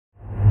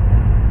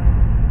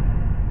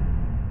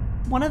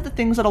one of the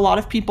things that a lot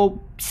of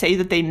people say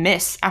that they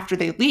miss after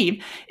they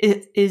leave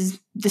is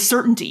the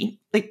certainty.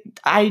 Like,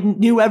 I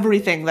knew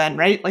everything then,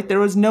 right? Like, there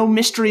was no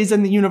mysteries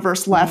in the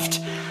universe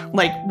left.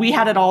 Like, we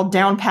had it all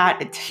down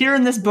pat. It's here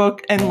in this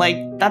book, and like,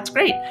 that's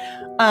great.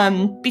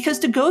 Because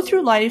to go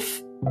through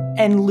life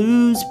and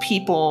lose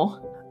people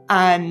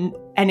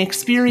and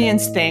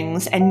experience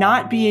things and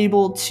not be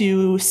able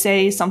to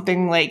say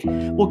something like,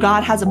 well,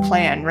 God has a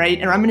plan, right?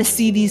 And I'm going to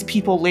see these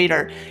people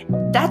later.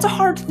 That's a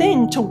hard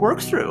thing to work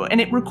through. And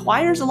it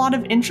requires a lot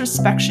of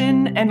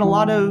introspection and a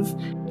lot of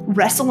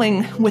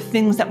wrestling with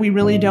things that we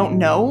really don't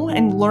know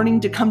and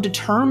learning to come to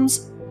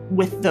terms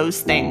with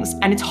those things.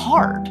 And it's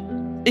hard.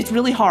 It's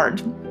really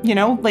hard, you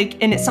know, like,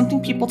 and it's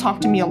something people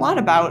talk to me a lot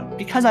about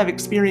because I've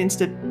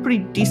experienced a pretty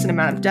decent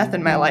amount of death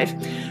in my life,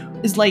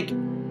 is like,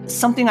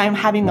 something I'm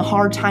having a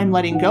hard time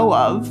letting go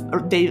of,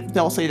 or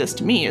they'll say this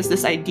to me, is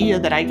this idea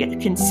that I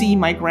can see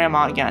my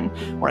grandma again,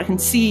 or I can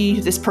see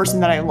this person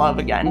that I love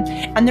again.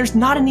 And there's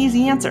not an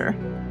easy answer.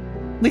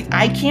 Like,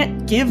 I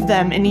can't give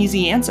them an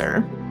easy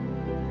answer.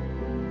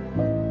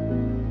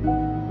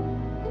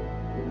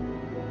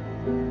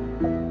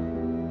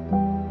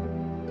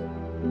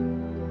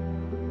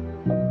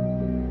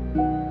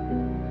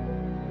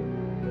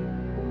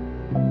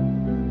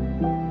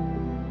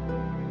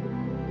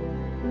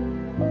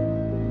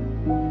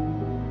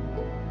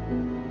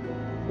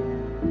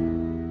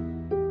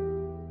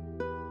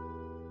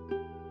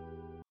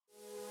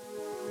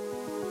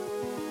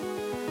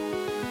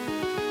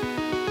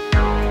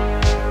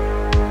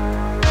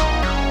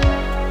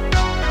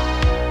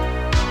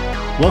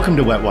 Welcome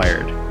to Wet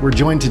Wired. We're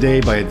joined today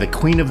by the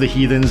Queen of the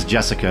Heathens,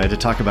 Jessica, to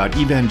talk about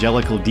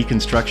evangelical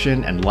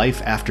deconstruction and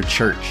life after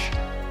church.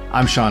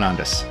 I'm Sean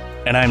Ondas.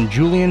 And I'm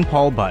Julian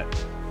Paul Butt.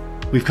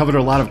 We've covered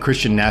a lot of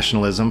Christian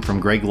nationalism, from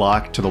Greg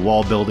Locke to the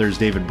Wall Builders,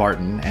 David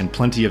Barton, and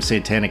plenty of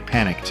satanic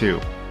panic,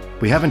 too.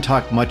 We haven't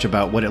talked much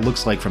about what it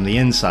looks like from the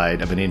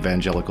inside of an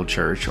evangelical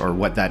church, or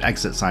what that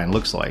exit sign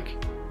looks like.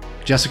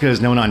 Jessica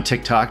is known on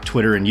TikTok,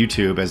 Twitter, and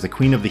YouTube as the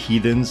Queen of the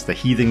Heathens, the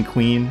Heathen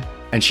Queen,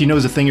 and she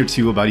knows a thing or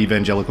two about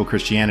evangelical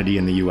Christianity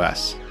in the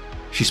US.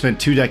 She spent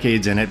 2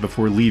 decades in it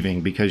before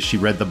leaving because she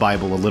read the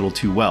Bible a little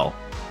too well.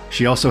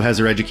 She also has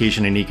her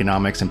education in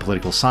economics and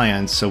political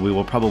science, so we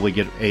will probably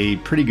get a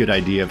pretty good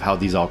idea of how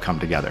these all come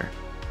together.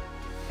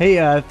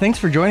 Hey, thanks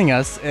for joining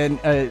us.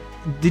 And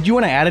did you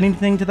want to add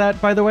anything to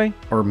that, by the way?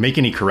 Or make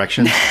any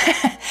corrections?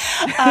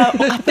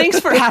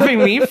 Thanks for having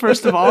me,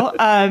 first of all.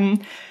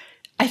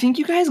 I think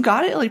you guys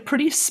got it like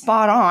pretty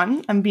spot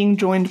on. I'm being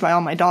joined by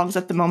all my dogs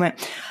at the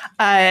moment.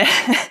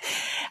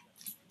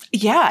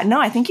 Yeah, no,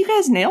 I think you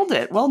guys nailed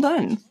it. Well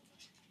done.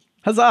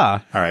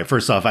 Huzzah. All right,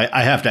 first off,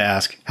 I have to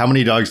ask, how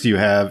many dogs do you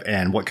have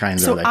and what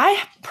kinds are they? So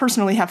I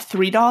personally have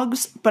 3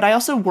 dogs, but I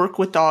also work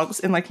with dogs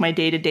in like my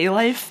day-to-day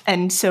life.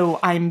 And so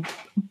I'm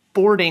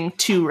boarding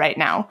 2 right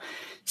now.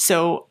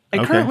 So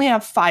I currently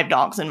have 5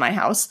 dogs in my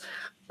house.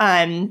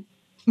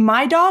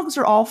 My dogs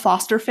are all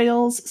foster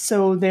fails,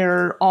 so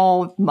they're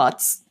all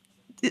mutts.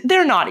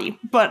 They're naughty,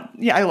 but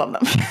yeah, I love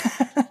them.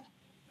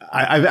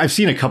 I've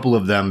seen a couple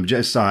of them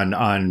just on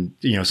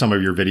some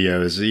of your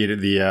videos,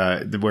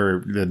 the where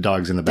the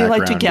dogs in the background.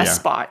 They like to guest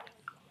spot.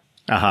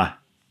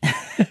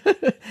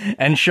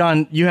 And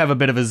Sean, you have a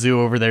bit of a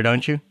zoo over there,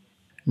 don't you?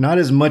 Not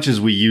as much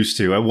as we used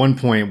to. At one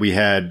point, we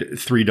had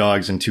 3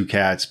 dogs and 2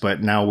 cats,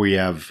 but now we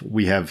have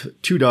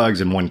 2 dogs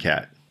and 1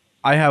 cat.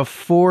 I have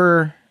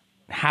 4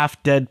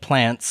 half-dead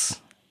plants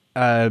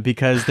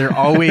because they're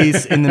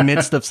always in the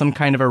midst of some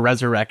kind of a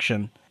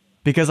resurrection.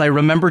 Because I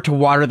remember to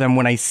water them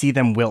when I see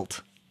them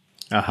wilt.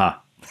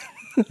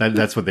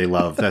 That's what they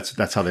love.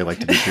 That's how they like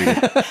to be treated.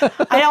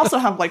 I also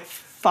have like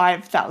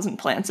 5,000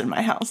 plants in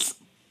my house.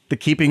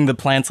 Keeping the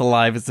plants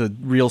alive is a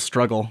real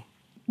struggle.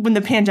 When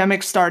the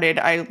pandemic started,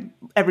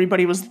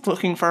 everybody was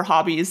looking for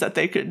hobbies that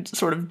they could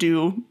sort of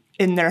do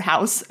in their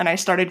house, and I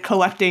started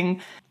collecting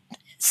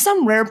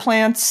some rare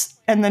plants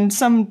and then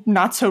some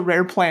not so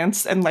rare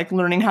plants, and like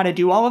learning how to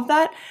do all of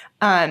that.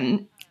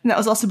 And that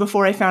was also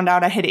before I found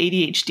out I had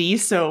ADHD,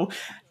 so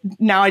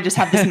now I just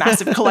have this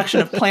massive collection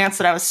of plants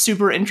that I was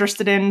super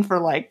interested in for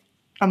like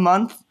a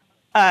month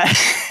that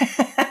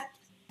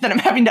I'm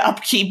having to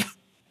upkeep.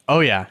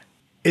 Oh yeah.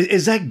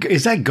 Is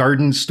that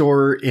garden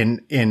store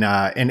in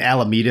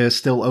Alameda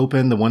still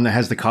open? The one that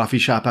has the coffee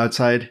shop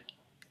outside?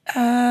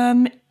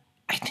 I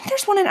think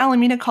there's one in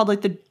Alameda called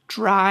like the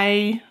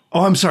Dry.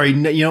 Oh, I'm sorry.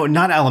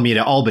 Not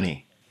Alameda,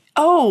 Albany.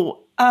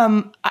 Oh,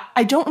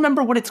 I don't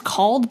remember what it's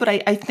called, but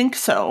I think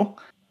so.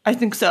 I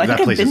think so. I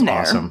think I've been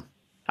there. Awesome.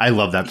 I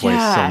love that place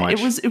so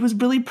much. It was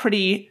really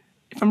pretty.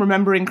 If I'm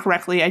remembering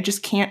correctly, I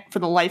just can't for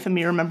the life of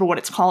me remember what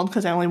it's called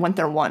because I only went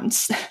there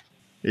once.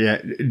 Yeah,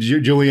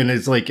 Julian,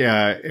 it's like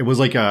it was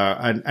like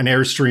an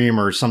Airstream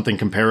or something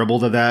comparable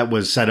to that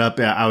was set up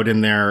out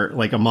in there,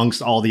 like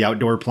amongst all the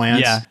outdoor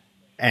plants. Yeah,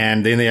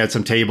 and then they had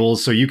some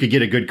tables so you could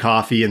get a good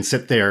coffee and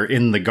sit there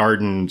in the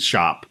garden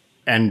shop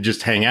and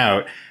just hang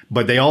out.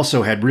 But they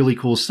also had really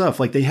cool stuff.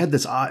 Like they had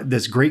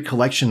this great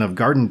collection of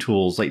garden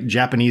tools, like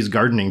Japanese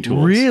gardening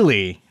tools.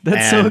 Really?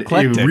 That's so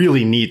eclectic.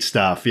 Really neat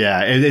stuff.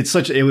 Yeah,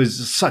 it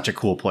was such a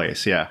cool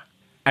place. Yeah.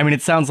 I mean,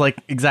 it sounds like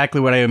exactly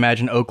what I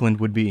imagine Oakland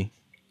would be.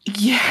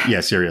 Yeah.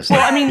 Yeah, seriously.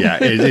 Well, I mean- yeah,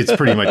 it's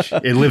pretty much,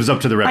 it lives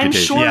up to the I'm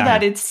reputation. sure Yeah.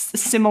 that it's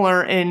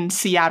similar in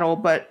Seattle,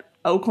 but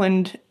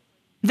Oakland,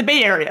 the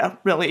Bay Area,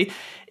 really,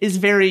 is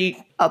very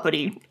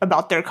uppity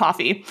about their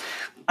coffee.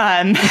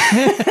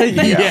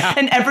 Yeah.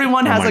 And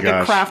everyone has my like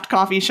gosh. a craft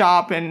coffee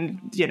shop, and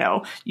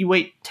you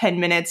wait 10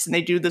 minutes and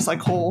they do this like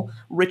whole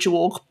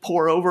ritual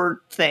pour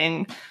over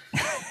thing.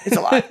 It's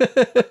a lot.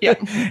 Yeah.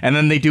 And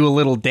then they do a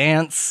little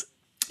dance.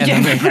 And Yeah,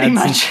 then they pretty add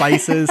some much.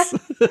 spices.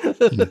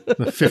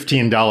 The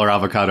 $15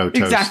 avocado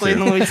toast. Exactly.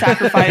 too. And then we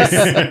sacrifice.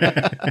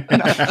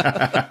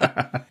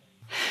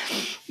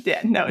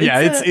 Yeah, no,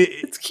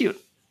 it's cute.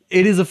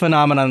 It is a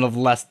phenomenon of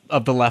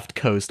the left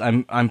coast.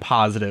 I'm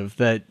positive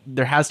that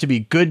there has to be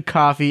good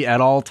coffee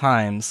at all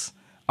times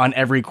on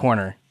every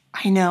corner.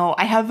 I know.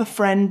 I have a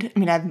friend. I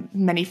mean, I have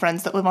many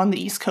friends that live on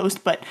the East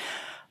Coast, but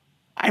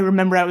I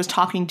remember I was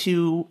talking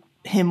to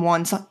him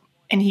once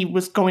and he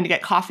was going to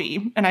get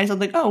coffee. And I said,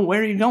 like, oh, where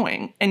are you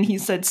going? And he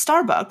said,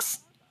 Starbucks.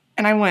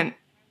 And I went,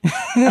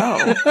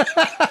 oh.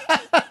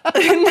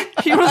 And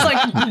he was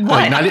like,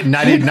 what? Like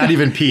not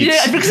even Pete's.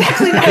 Yeah,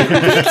 exactly.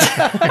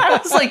 I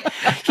was like,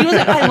 he was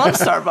like, I love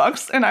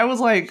Starbucks. And I was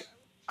like,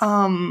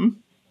 All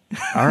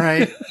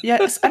right.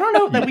 yes, I don't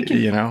know that we can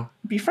You know,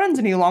 be friends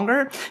any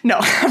longer. No,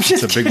 I'm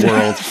just it's a big kidding.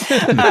 world.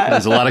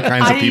 There's a lot of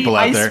kinds of people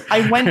out there.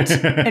 I went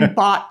and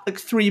bought like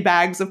 3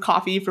 bags of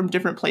coffee from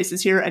different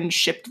places here and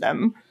shipped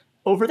them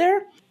over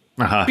there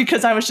Uh-huh.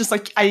 because I was just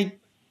like, I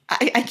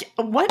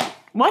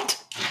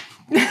what?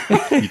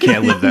 You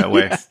can't live that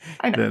way.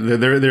 I know.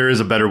 There is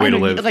a better way to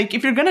live. Like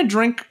if you're gonna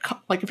drink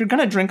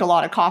a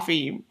lot of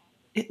coffee,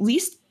 at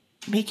least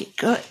make it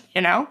good. I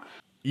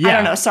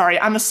don't know. Sorry,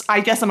 I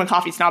guess I'm a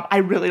coffee snob. I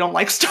really don't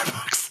like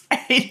Starbucks. I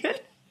hate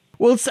it.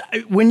 Well, it's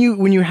when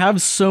you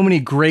have so many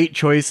great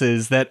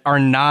choices that are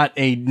not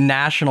a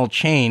national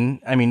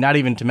chain. I mean, not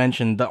even to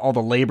mention all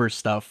the labor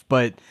stuff,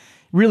 but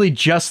really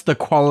just the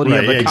quality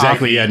of the Right,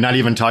 exactly. coffee. Yeah, not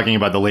even talking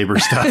about the labor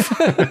stuff.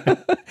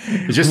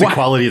 It's just the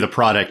quality of the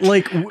product.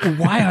 Like,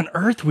 why on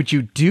earth would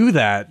you do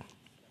that?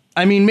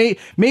 I mean,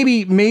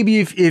 maybe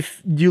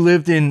if you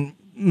lived in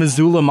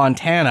Missoula,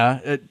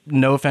 Montana,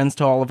 no offense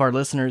to all of our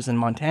listeners in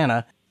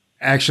Montana.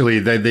 Actually,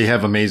 they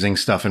have amazing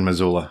stuff in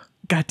Missoula.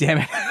 God damn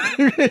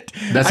it!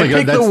 That's I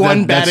picked the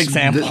one bad that's-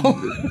 example.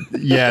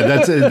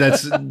 Yeah,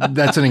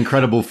 that's an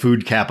incredible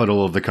food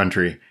capital of the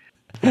country.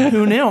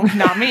 Who knew?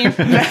 Not me.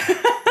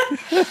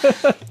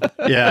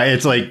 Yeah,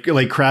 it's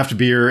like craft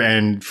beer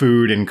and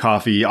food and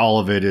coffee. All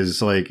of it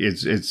is like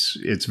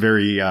it's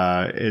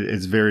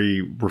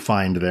very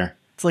refined there.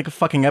 It's like a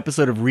fucking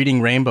episode of Reading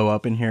Rainbow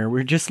up in here.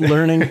 We're just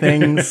learning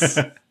things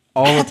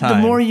all the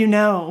time. The more you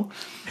know.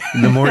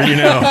 The more you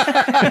know.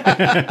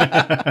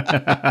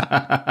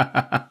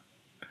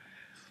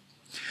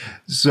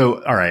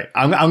 So, all right,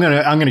 I'm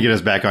gonna get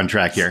us back on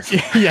track here.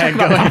 Yeah,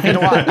 go ahead. Coffee a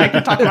lot. I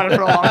could talk about it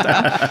for a long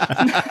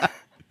time.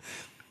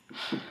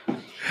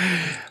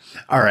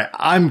 All right,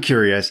 I'm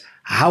curious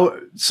how.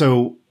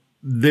 So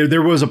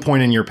there was a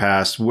point in your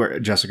past where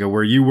Jessica,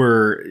 where you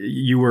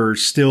were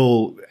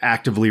still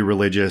actively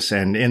religious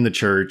and in the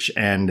church,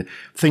 and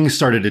things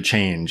started to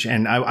change.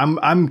 And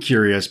I'm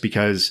curious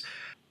because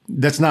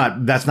that's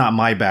not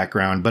my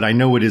background, but I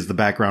know it is the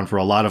background for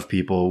a lot of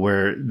people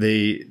where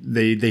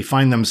they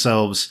find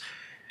themselves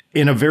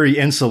in a very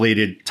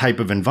insulated type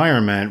of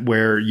environment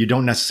where you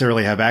don't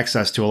necessarily have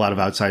access to a lot of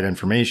outside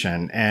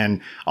information, and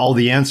all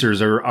the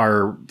answers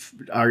are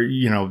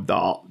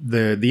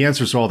the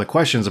answers to all the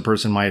questions a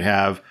person might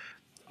have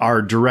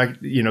are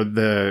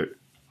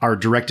are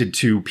directed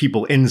to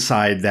people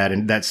inside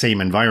that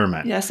same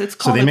environment. Yes, it's so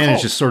called they a manage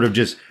cult. to sort of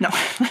just No.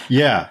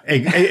 yeah.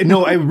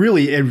 No, it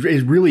really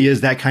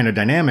is that kind of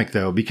dynamic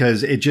though,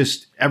 because it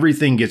just,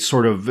 everything gets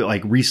sort of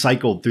like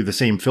recycled through the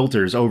same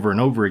filters over and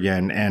over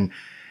again. And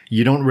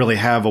you don't really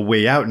have a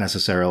way out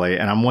necessarily.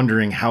 And I'm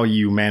wondering how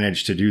you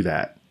manage to do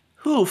that.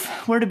 Oof,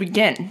 where to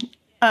begin?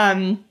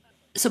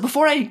 So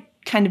before I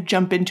kind of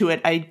jump into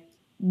it, I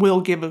will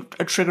give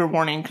a trigger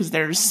warning because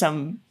there's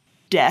some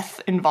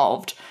death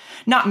involved.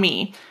 Not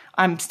me.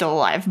 I'm still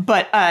alive,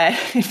 but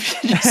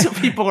just so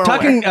people are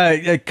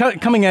aware.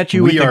 Coming at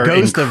you with the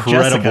ghost of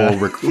Jessica.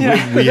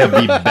 We have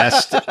the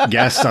best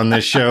guests on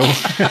this show.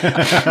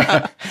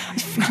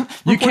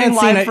 You can't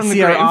live from the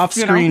see our grave,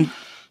 off-screen.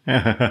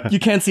 You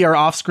can't see our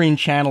off-screen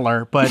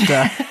channeler, but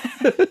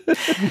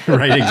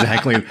Right,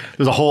 exactly.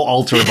 There's a whole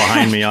altar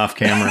behind me off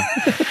camera.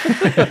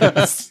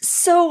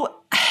 So,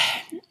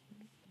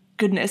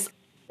 goodness,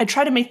 I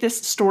try to make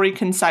this story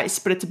concise,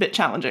 but it's a bit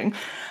challenging.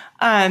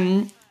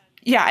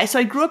 Yeah, so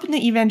I grew up in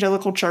the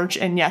evangelical church,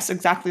 and yes,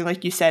 exactly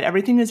like you said,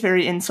 everything is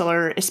very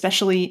insular,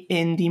 especially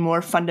in the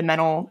more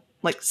fundamental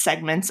like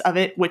segments of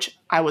it, which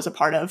I was a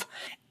part of.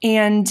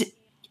 And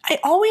I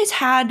always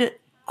had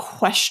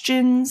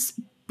questions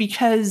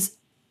because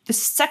the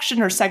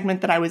section or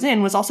segment that I was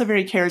in was also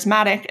very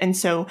charismatic, and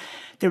so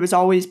there was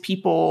always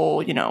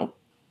people,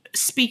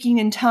 speaking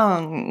in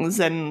tongues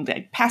and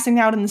like, passing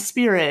out in the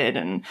spirit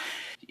and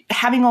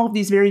having all of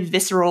these very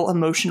visceral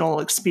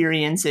emotional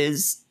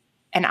experiences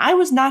And I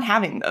was not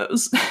having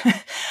those.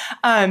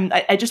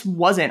 I just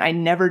wasn't. I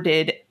never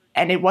did.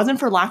 And it wasn't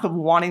for lack of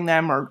wanting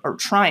them or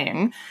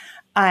trying.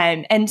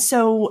 And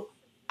so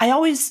I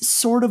always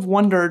sort of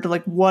wondered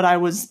like what I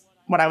was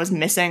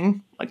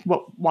missing, like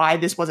why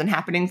this wasn't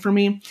happening for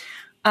me.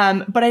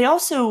 But I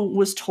also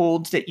was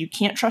told that you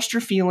can't trust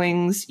your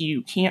feelings.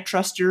 You can't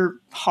trust your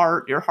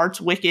heart. Your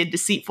heart's wicked,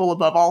 deceitful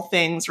above all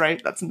things,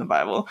 right? That's in the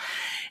Bible.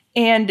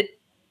 And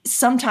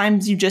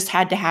sometimes you just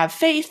had to have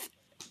faith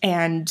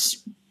and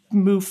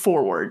move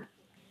forward.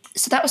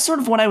 So that was sort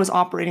of what I was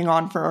operating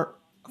on for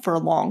a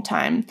long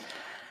time.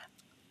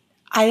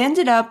 I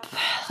ended up,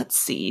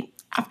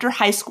 after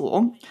high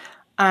school,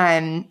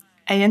 I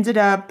ended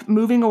up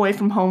moving away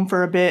from home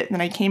for a bit. And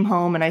then I came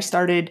home and I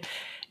started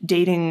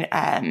dating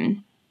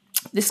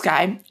this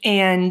guy.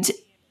 And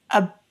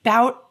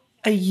about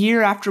a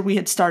year after we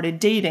had started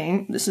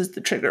dating, this is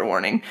the trigger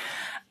warning,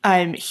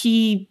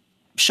 he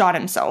shot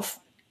himself.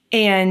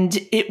 And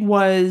it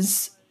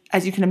was,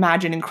 as you can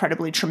imagine,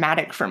 incredibly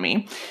traumatic for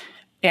me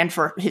and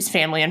for his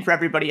family and for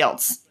everybody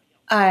else.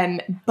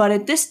 But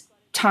at this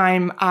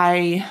time,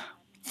 I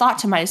thought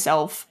to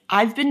myself,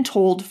 I've been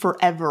told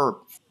forever,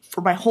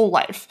 for my whole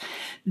life,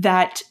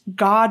 that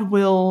God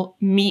will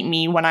meet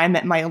me when I'm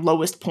at my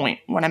lowest point,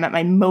 when I'm at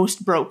my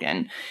most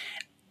broken.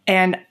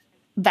 And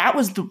that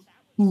was the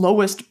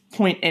lowest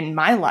point in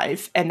my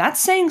life. And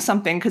that's saying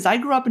something because I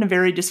grew up in a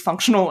very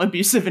dysfunctional,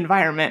 abusive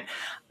environment.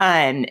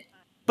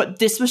 But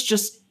this was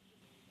just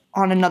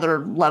on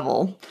another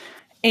level.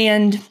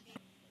 And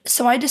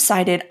so I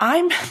decided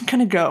I'm going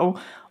to go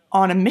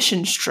on a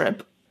missions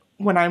trip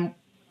when I'm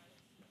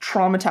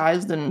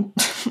traumatized and,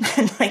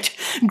 and like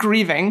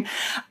grieving,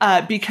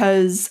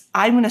 because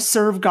I'm going to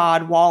serve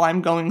God while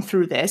I'm going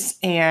through this.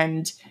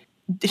 And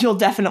he'll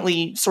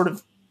definitely sort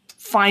of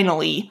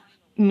finally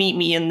meet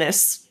me in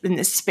this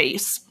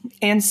space.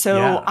 And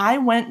so I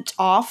went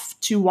off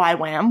to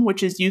YWAM,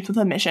 which is Youth with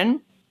a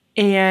Mission.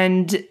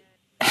 And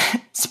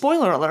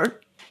spoiler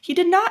alert, he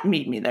did not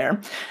meet me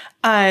there.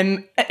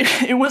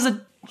 He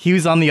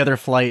was on the other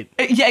flight.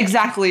 Yeah,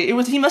 exactly.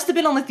 He must have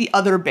been on like the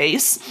other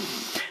base,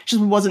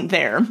 just wasn't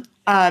there.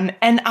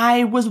 And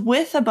I was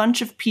with a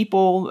bunch of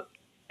people,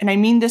 and I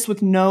mean this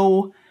with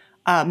no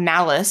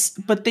malice,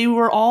 but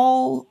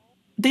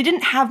they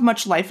didn't have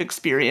much life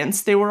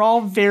experience. They were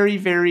all very,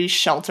 very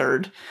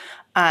sheltered.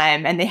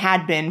 And they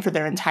had been for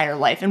their entire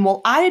life. And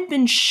while I had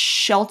been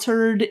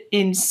sheltered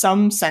in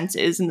some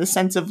senses, in the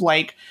sense of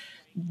like,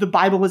 the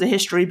Bible was a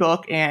history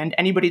book and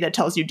anybody that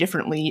tells you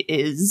differently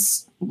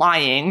is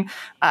lying.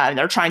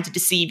 They're trying to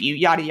deceive you,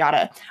 yada,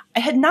 yada. I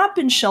had not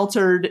been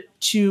sheltered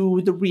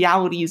to the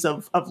realities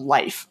of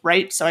life,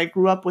 right? So I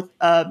grew up with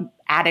an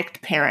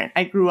addict parent.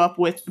 I grew up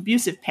with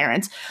abusive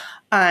parents.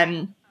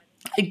 I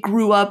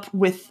grew up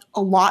with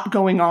a lot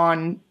going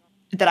on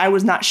that I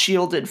was not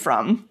shielded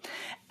from.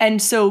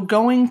 And so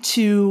going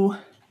to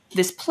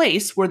this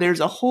place where there's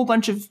a whole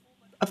bunch of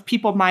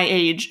people my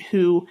age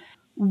who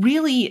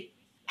really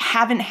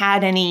haven't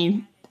had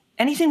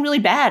anything really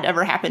bad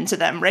ever happen to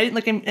them, right?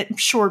 Like I'm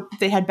sure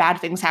they had bad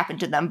things happen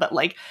to them, but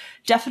like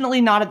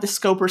definitely not at the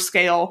scope or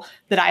scale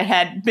that I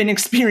had been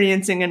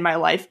experiencing in my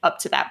life up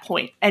to that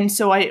point. And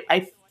so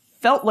I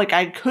felt like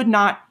I could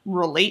not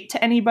relate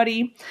to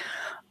anybody.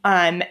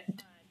 And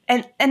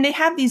they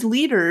have these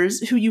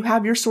leaders who you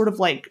have your sort of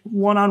like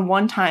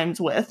one-on-one times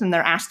with, and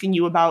they're asking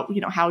you about,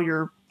 how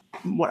your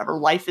whatever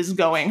life is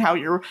going, how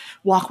your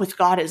walk with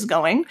God is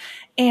going.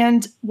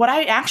 And what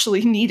I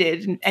actually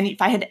needed, and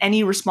if I had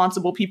any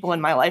responsible people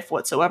in my life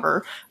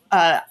whatsoever,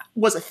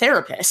 was a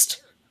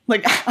therapist.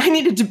 Like I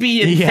needed to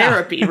be in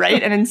therapy,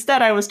 right? And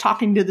instead I was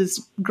talking to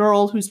this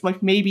girl who's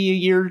like maybe a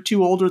year or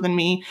two older than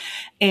me.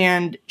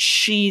 And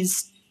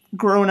she's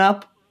grown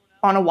up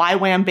on a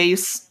YWAM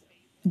base.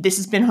 This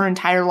has been her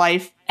entire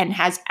life and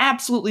has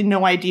absolutely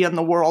no idea in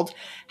the world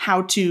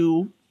how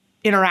to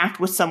interact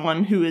with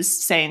someone who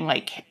is saying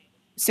like,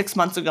 6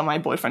 months ago, my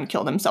boyfriend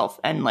killed himself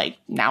and like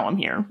now I'm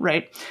here,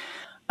 right?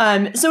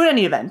 So in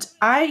any event,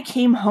 I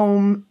came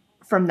home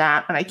from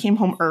that and I came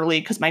home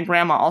early because my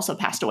grandma also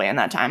passed away in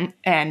that time.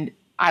 And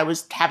I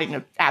was having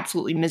an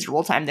absolutely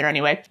miserable time there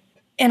anyway.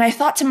 And I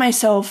thought to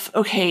myself,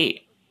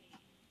 okay,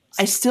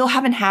 I still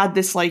haven't had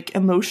this like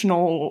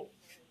emotional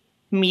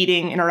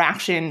meeting,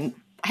 interaction.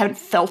 I haven't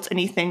felt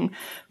anything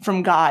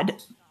from God,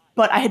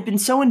 but I had been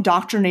so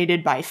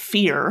indoctrinated by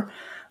fear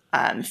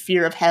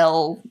of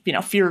hell,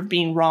 fear of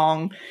being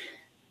wrong,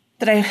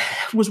 that I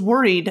was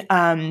worried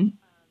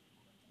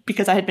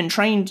because I had been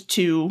trained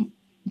to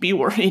be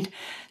worried.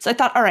 So I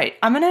thought, all right,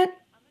 I'm going to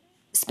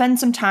spend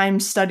some time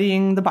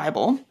studying the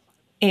Bible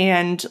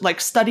and like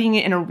studying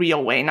it in a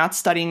real way, not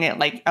studying it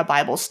like a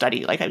Bible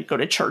study, like I go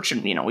to church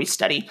and, we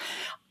study.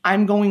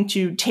 I'm going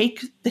to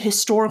take the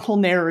historical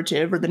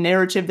narrative or the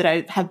narrative that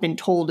I have been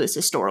told is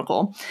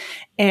historical,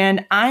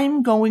 and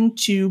I'm going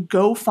to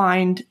go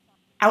find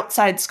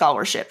outside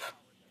scholarship.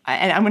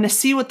 And I'm going to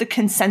see what the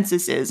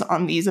consensus is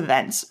on these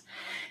events.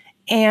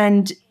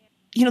 And,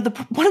 one of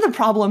the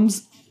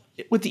problems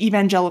with the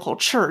evangelical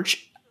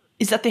church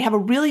is that they have a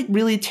really,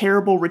 really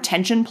terrible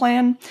retention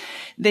plan.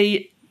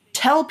 They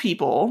tell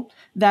people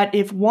that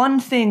if one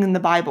thing in the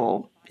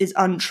Bible is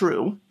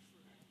untrue,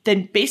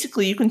 then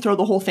basically you can throw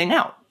the whole thing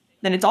out.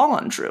 Then it's all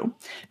untrue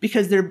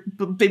because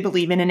they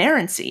believe in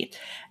inerrancy.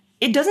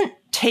 It doesn't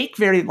take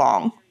very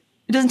long.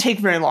 It doesn't take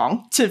very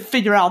long to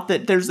figure out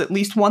that there's at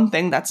least one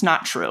thing that's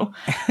not true.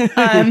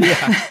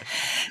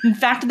 In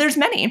fact, there's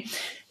many.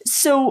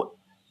 So,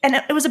 and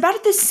it was about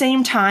at the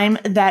same time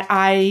that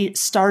I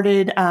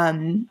started,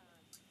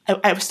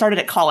 I started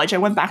at college. I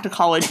went back to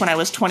college when I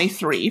was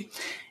 23,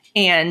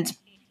 and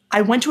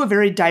I went to a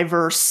very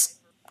diverse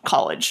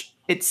college.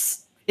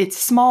 It's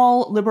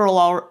small,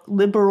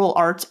 liberal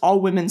arts,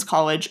 all women's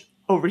college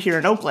over here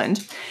in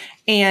Oakland.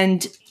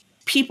 And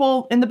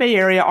people in the Bay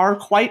Area are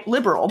quite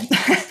liberal.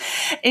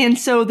 And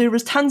so there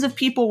was tons of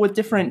people with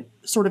different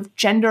sort of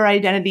gender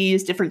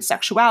identities, different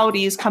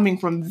sexualities, coming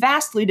from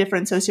vastly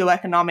different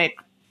socioeconomic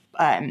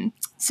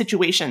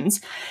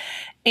situations.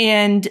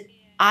 And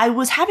I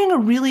was having a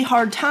really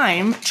hard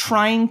time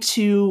trying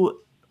to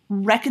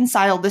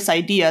reconcile this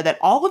idea that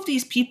all of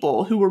these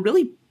people who were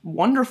really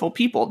wonderful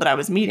people that I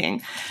was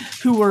meeting,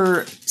 who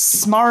were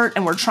smart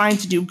and were trying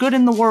to do good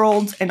in the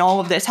world and all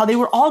of this, how they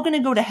were all going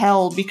to go to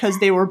hell because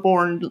they were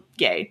born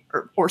gay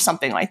or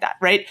something like that,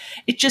 right?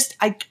 It just,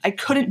 I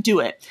couldn't do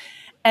it.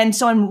 And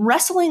so I'm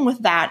wrestling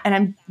with that,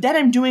 and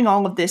I'm doing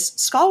all of this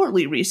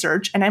scholarly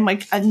research, and I'm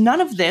like,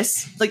 none of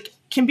this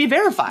can be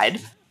verified,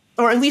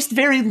 or at least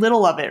very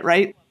little of it,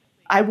 right?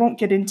 I won't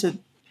get into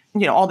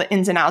all the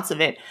ins and outs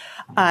of it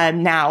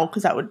now,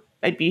 because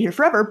I'd be here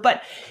forever.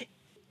 But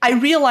I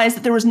realized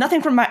that there was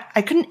nothing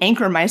I couldn't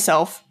anchor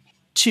myself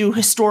to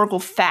historical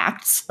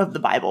facts of the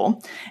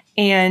Bible.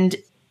 And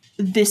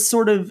this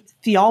sort of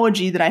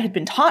theology that I had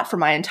been taught for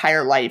my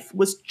entire life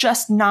was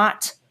just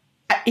not,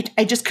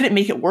 I just couldn't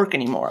make it work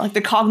anymore. Like,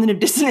 the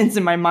cognitive dissonance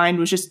in my mind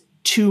was just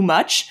too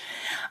much.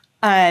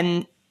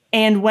 And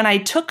when I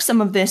took some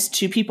of this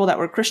to people that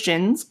were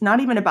Christians, not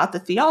even about the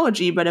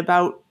theology, but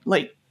about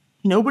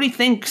nobody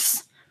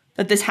thinks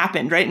that this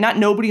happened, right? Not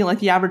nobody like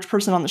the average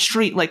person on the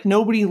street,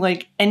 nobody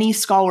like any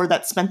scholar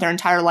that spent their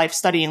entire life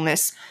studying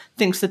this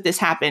thinks that this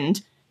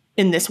happened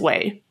in this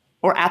way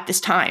or at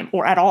this time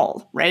or at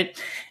all, right?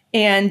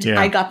 And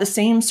I got the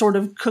same sort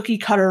of cookie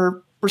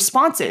cutter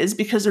responses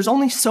because there's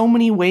only so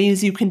many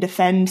ways you can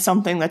defend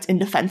something that's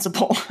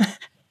indefensible.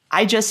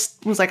 I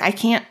just was like, I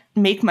can't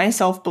make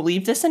myself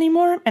believe this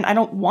anymore, and I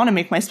don't want to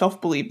make myself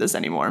believe this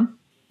anymore.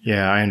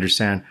 Yeah, I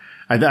understand.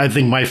 I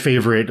think my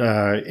favorite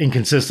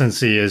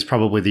inconsistency is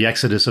probably the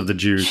exodus of the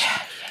Jews.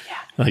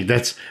 Like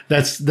that's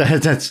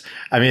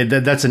I mean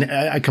that's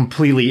a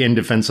completely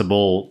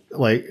indefensible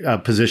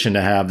position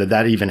to have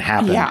that even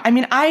happened. Yeah, I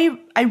mean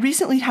I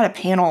recently had a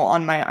panel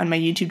on my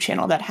YouTube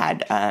channel that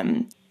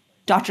had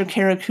Dr.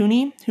 Kara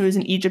Cooney, who is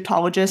an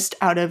Egyptologist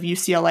out of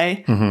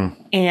UCLA,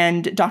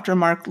 and Dr.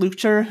 Mark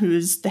Luchter,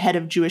 who's the head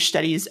of Jewish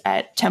Studies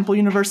at Temple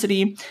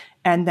University,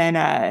 and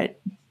then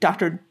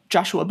Dr.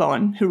 Joshua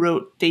Bowen, who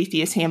wrote the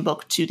Atheist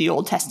Handbook to the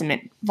Old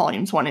Testament,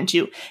 volumes 1 and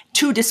 2,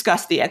 to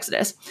discuss the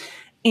Exodus.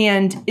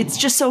 And it's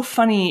just so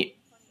funny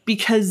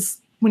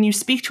because when you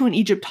speak to an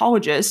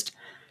Egyptologist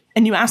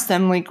and you ask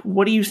them,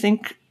 what do you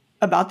think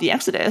about the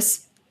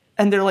Exodus?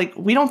 And they're like,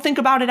 we don't think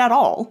about it at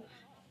all.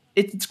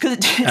 It's because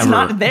it's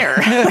not there,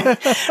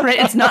 right?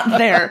 It's not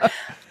there.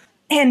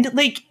 And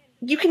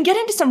you can get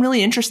into some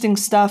really interesting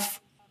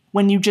stuff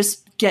when you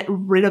just get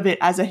rid of it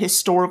as a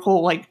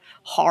historical,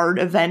 hard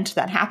event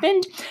that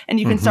happened. And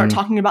you can start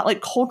talking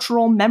about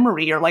cultural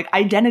memory or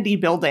identity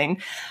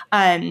building.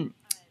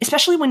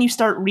 Especially when you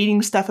start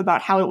reading stuff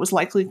about how it was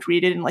likely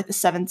created in the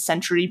 7th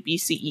century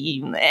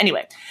BCE.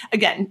 Anyway,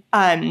 again,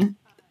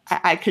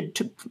 I could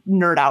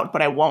nerd out,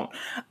 but I won't.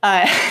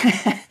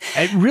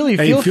 I really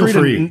feel free to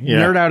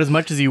nerd out as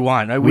much as you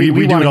want. We do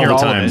want it to hear all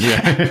the all time. of it.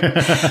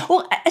 Yeah.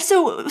 Well,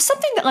 so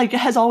something that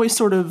has always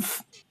sort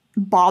of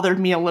bothered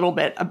me a little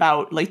bit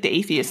about the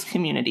atheist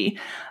community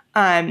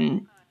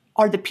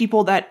are the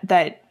people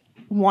that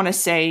want to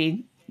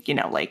say,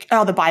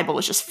 oh, the Bible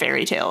is just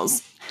fairy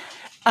tales.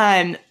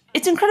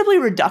 It's incredibly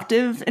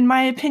reductive in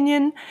my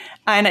opinion,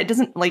 and it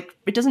doesn't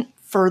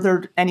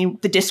further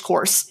the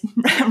discourse,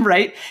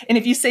 right? And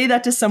if you say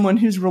that to someone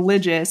who's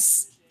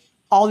religious,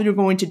 all you're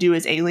going to do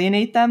is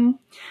alienate them.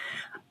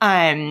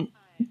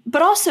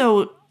 But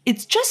also,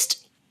 it's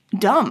just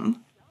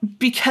dumb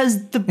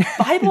because the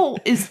Bible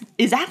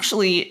is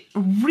actually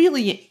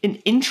really an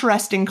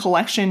interesting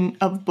collection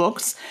of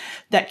books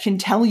that can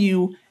tell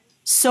you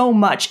so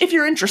much if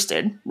you're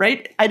interested,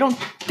 right? I don't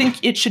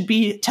think it should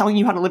be telling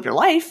you how to live your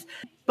life,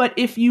 but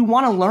if you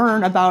want to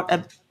learn about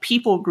a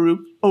people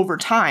group over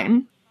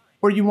time,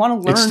 or you want to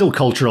learn, it's still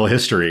cultural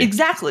history.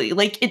 Exactly.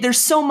 there's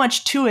so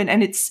much to it,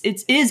 and it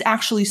is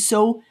actually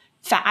so.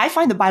 I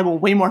find the Bible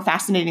way more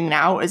fascinating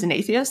now as an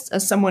atheist,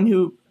 as someone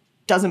who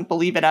doesn't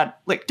believe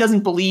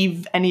doesn't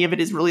believe any of it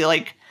is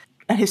really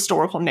a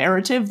historical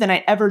narrative, than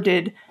I ever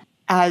did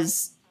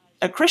as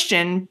a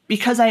Christian,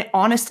 because I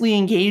honestly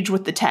engage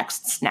with the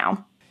texts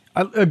now.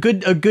 A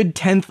good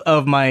tenth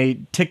of my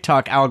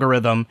TikTok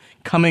algorithm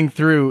coming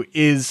through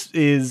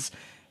is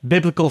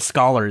biblical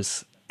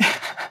scholars.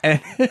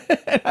 And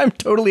I'm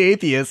totally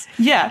atheist.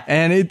 Yeah.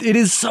 And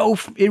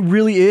it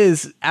really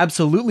is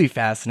absolutely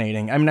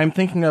fascinating. I mean, I'm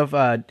thinking of,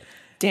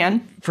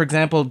 Dan? for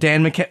example,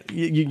 Dan McKenna.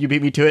 You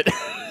beat me to it.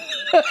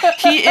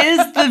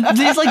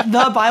 He's like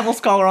the Bible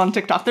scholar on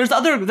TikTok. There's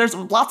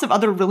lots of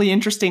other really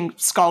interesting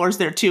scholars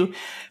there too.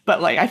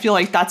 But like, I feel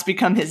like that's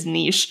become his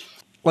niche.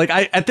 Like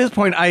at this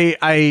point,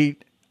 I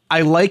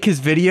like his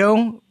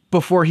video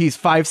before he's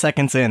 5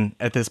 seconds in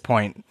at this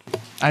point.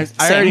 I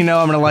already know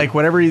I'm going to like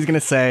whatever he's going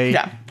to say.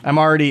 Yeah. I'm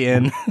already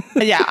in.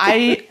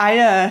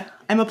 Yeah.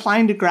 I'm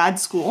applying to grad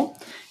school.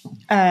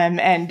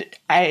 And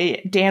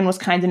Dan was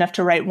kind enough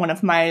to write one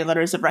of my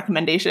letters of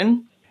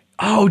recommendation.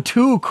 Oh,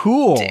 too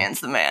cool.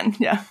 Dan's the man.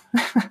 Yeah.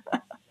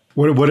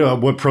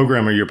 What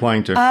program are you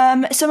applying to?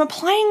 So I'm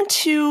applying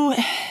to,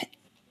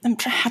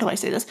 how do I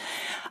say this?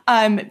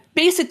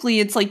 Basically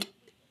it's like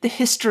the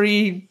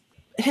history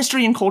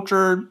and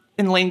culture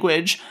and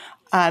language,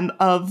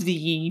 of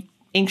the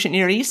ancient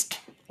Near East,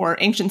 or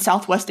ancient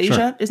Southwest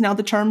Asia is now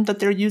the term that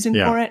they're using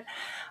for it.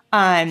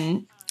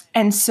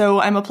 And so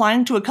I'm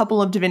applying to a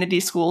couple of divinity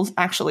schools,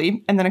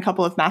 actually, and then a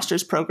couple of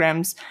master's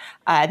programs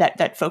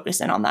that focus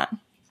in on that.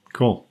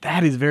 Cool.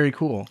 That is very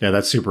cool. Yeah,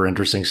 that's super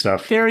interesting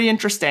stuff. Very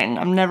interesting.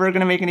 I'm never going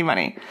to make any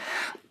money.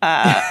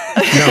 No,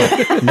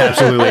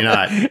 absolutely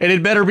not. And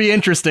it better be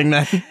interesting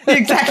then.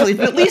 Exactly,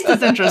 but at least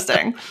it's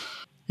interesting.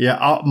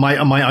 Yeah,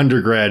 my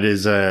undergrad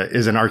is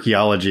in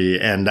archaeology,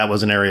 and that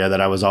was an area that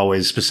I was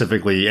always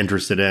specifically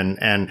interested in,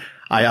 and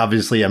I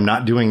obviously am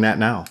not doing that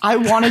now. I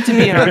wanted to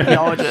be an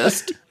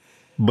archaeologist.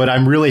 But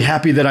I'm really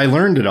happy that I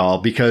learned it all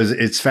because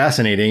it's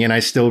fascinating, and I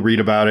still read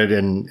about it,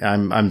 and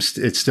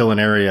it's still an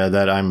area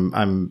that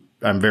I'm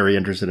very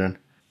interested in.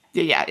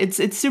 Yeah,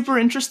 it's super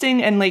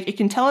interesting, and like it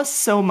can tell us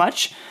so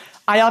much.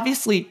 I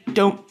obviously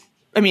don't.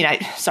 I mean,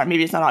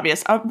 maybe it's not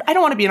obvious. I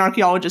don't want to be an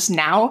archaeologist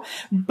now,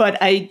 but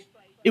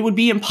it would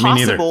be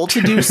impossible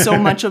to do so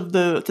much of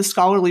the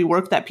scholarly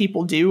work that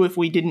people do if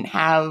we didn't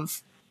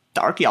have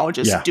the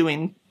archaeologists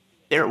doing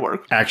their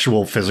work.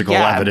 Actual physical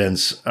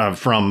evidence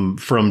from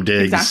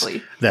digs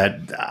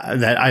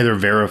that either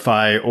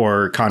verify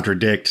or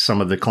contradict some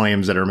of the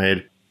claims that are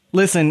made.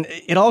 Listen,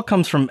 it all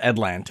comes from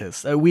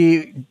Atlantis.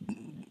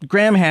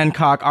 Graham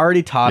Hancock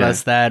already taught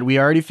us that. We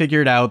already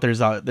figured out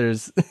there's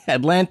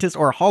Atlantis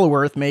or Hollow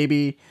Earth,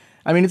 maybe.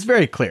 I mean, it's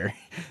very clear.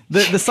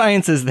 The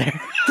science is there.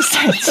 The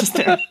science is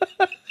there.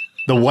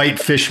 The white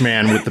fish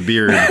man with the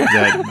beard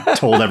that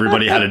told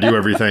everybody how to do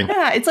everything.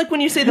 Yeah, it's like when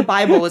you say the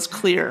Bible is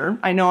clear.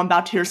 I know I'm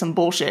about to hear some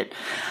bullshit.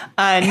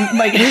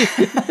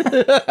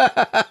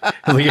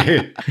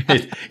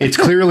 It's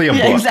clearly a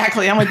book.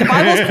 Exactly. I'm like, the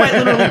Bible is quite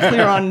literally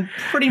clear on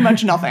pretty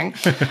much nothing.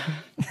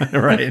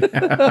 Right.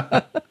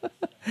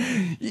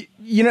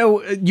 You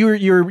know,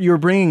 you're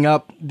bringing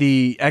up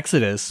the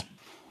Exodus,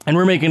 and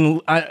we're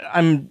making.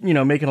 I'm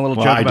making a little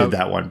joke. I did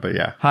that one, but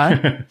yeah.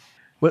 Huh?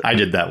 What? I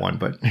did that one,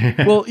 but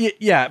well,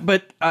 yeah,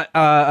 but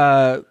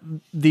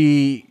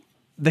the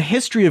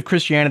history of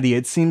Christianity,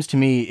 it seems to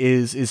me,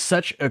 is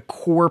such a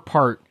core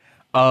part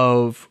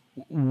of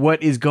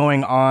what is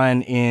going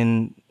on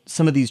in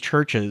some of these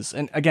churches.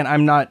 And again,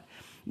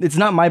 it's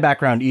not my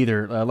background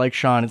either. Like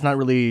Sean, it's not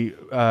really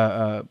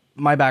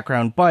my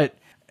background, but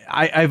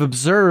I've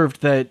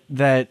observed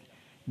that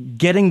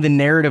getting the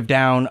narrative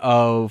down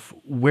of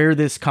where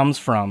this comes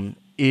from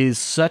is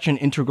such an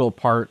integral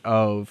part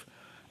of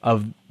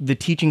the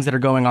teachings that are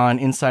going on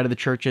inside of the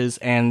churches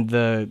and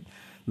the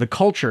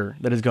culture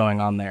that is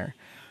going on there.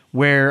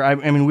 Where I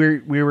mean,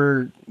 we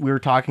were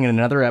talking in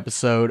another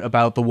episode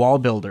about the wall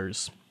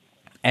builders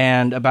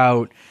and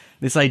about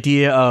this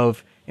idea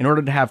of, in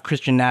order to have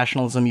Christian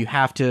nationalism, you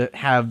have to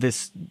have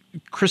this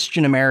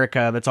Christian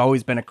America that's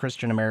always been a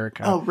Christian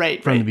America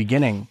from the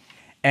beginning.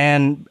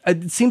 And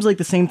it seems like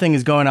the same thing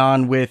is going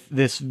on with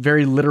this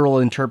very literal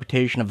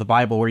interpretation of the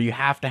Bible, where you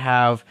have to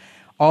have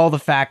all the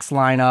facts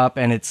line up,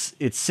 and it's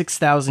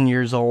 6,000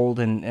 years old,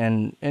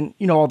 and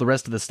all the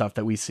rest of the stuff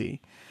that we see.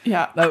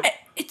 Yeah.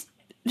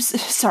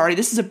 Sorry,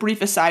 this is a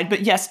brief aside,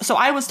 but yes. So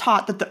I was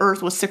taught that the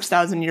Earth was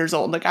 6,000 years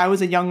old. Like, I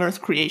was a young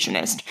Earth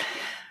creationist.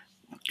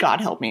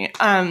 God help me.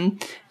 And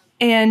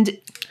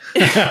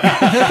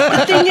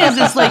the thing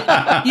is like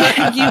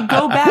you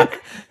go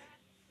back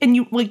and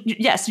you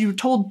were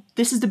told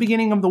this is the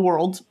beginning of the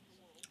world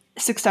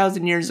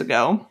 6,000 years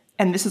ago,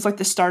 and this is like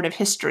the start of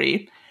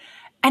history.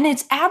 And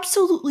it's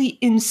absolutely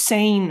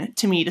insane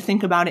to me to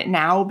think about it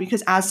now,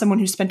 because as someone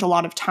who spent a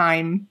lot of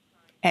time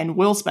and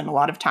will spend a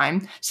lot of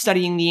time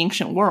studying the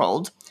ancient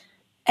world,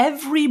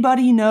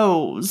 everybody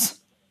knows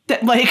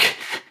that, like,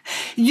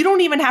 you don't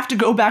even have to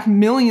go back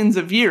millions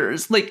of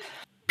years. Like,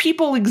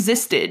 people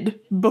existed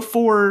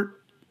before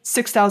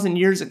 6,000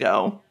 years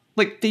ago.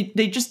 Like,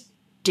 they just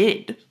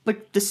did.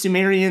 Like, the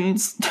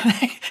Sumerians,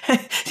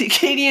 the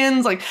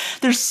Akkadians, like,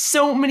 there's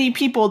so many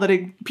people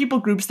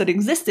groups that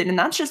existed, and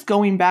that's just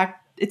going back.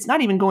 It's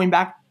not even going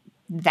back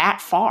that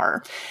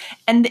far.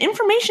 And the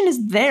information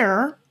is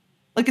there.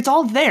 Like, it's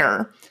all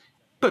there.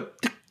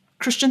 But the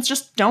Christians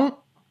just don't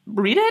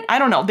read it. I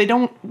don't know. They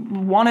don't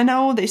want to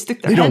know. They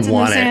stick their heads in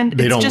the sand.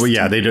 They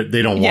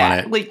don't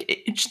want it.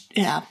 Like,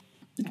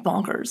 It's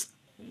bonkers.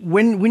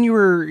 When you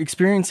were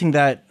experiencing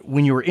that,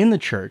 when you were in the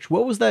church,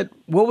 what was that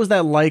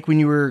like when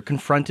you were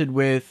confronted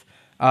with,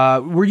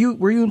 were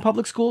you in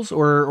public schools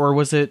or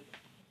was it?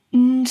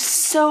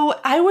 So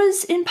I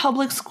was in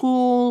public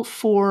school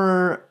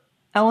for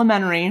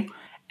elementary,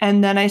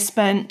 and then I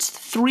spent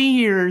 3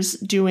 years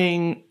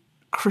doing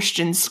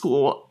Christian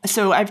school.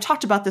 So I've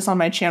talked about this on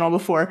my channel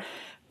before,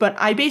 but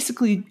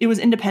it was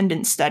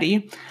independent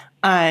study.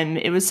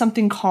 It was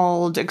something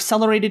called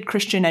Accelerated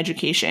Christian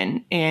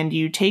Education, and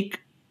you take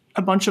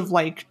a bunch of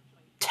like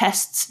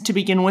tests to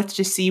begin with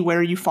to see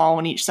where you fall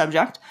in each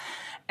subject.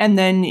 And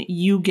then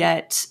you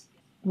get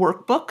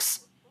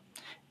workbooks,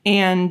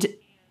 and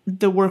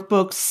the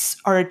workbooks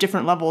are at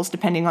different levels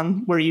depending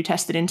on where you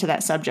tested into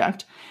that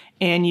subject.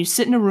 And you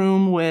sit in a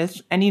room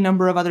with any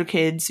number of other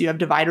kids. You have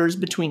dividers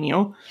between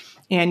you,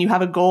 and you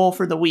have a goal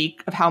for the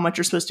week of how much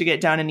you're supposed to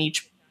get done in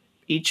each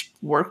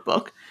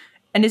workbook.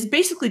 And it's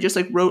basically just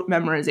like rote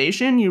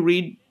memorization. You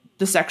read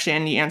the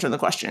section, you answer the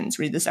questions,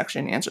 read the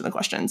section, answer the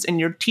questions. And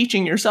you're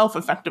teaching yourself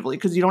effectively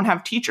because you don't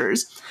have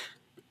teachers.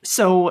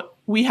 So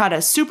we had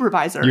a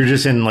supervisor. You're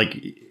just in like,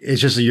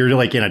 it's just, you're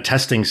like in a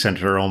testing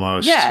center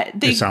almost. Yeah.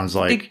 It sounds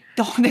like.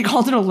 They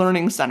called it a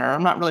learning center.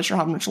 I'm not really sure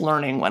how much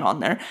learning went on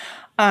there.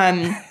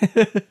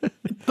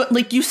 But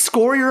like you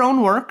score your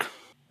own work.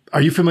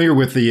 Are you familiar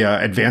with the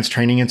Advanced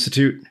Training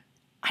Institute?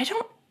 I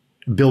don't.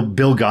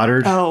 Bill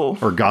Goddard? Oh.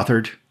 Or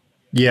Gothard?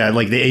 Yeah,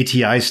 like the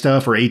ATI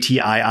stuff or ATII.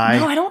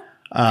 No, I don't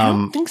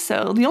think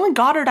so. The only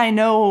Goddard I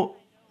know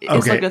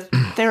is like a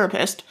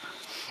therapist.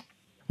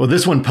 Well,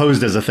 this one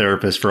posed as a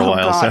therapist for a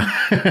while.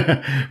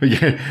 God.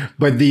 So,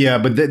 but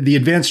the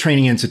Advanced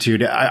Training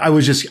Institute, I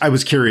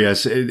was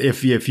curious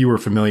if you were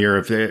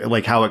familiar,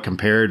 like how it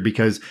compared,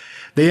 because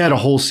they had a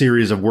whole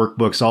series of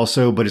workbooks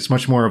also, but it's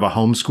much more of a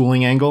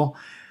homeschooling angle.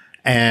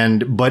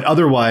 But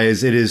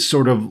otherwise it is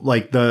sort of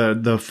like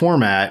the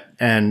format,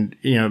 and,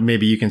 you know,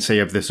 maybe you can say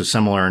if this is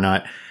similar or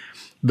not.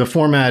 The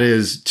format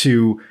is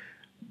to,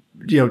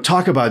 you know,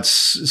 talk about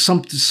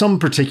some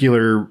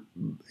particular,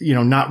 you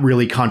know, not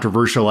really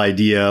controversial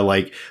idea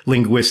like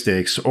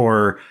linguistics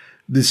or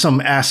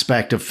some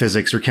aspect of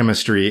physics or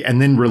chemistry,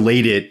 and then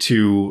relate it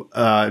to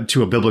a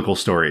biblical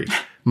story,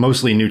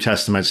 mostly New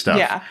Testament stuff.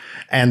 Yeah.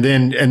 And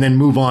then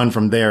move on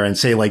from there and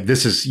say, like,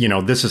 this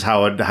is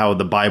how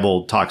the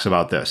Bible talks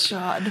about this.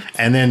 God.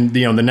 And then,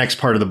 you know, the next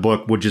part of the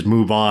book would just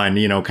move on,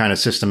 you know, kind of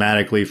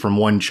systematically from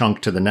one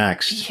chunk to the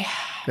next.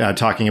 Yeah.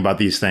 Talking about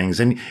these things.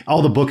 And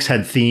all the books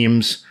had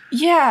themes.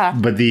 Yeah.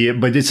 But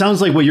it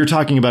sounds like what you're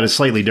talking about is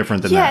slightly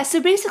different than that. Yeah.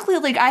 So basically,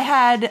 like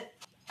I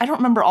don't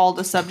remember all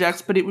the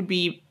subjects, but it would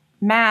be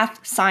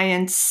math,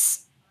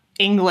 science,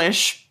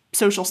 English,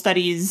 social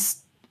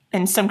studies,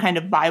 and some kind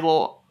of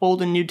Bible,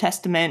 Old and New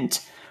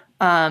Testament,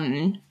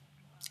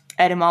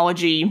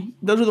 etymology.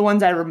 Those are the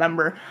ones I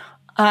remember.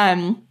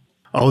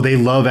 Oh, they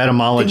love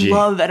etymology. They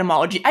love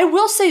etymology. I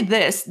will say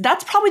this.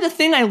 That's probably the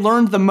thing I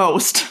learned the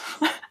most.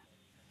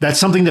 That's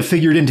something that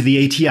figured into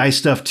the ATI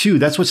stuff too.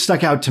 That's what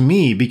stuck out to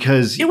me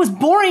because it was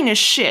boring as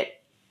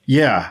shit.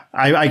 Yeah,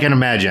 I can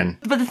imagine.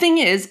 But the thing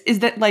is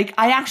that like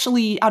I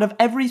actually, out of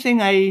everything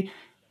I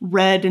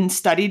read and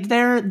studied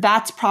there,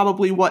 that's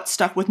probably what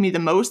stuck with me the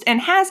most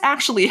and has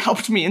actually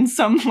helped me in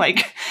some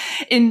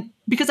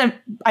because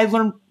I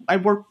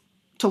work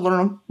to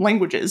learn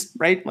languages,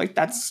 right? Like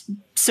that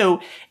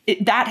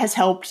has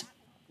helped,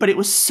 but it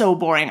was so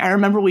boring. I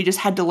remember we just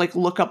had to like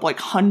look up like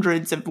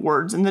hundreds of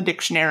words in the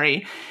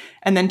dictionary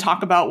and then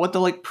talk about what the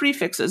like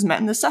prefixes meant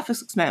and the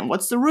suffixes meant,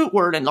 what's the root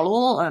word, and blah,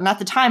 blah, blah. And at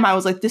the time I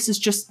was like, this is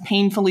just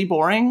painfully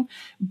boring,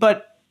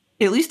 but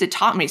at least it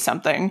taught me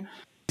something.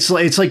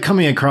 It's like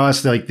coming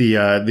across like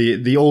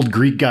the old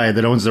Greek guy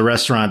that owns the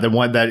restaurant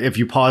that if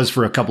you pause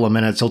for a couple of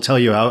minutes, he'll tell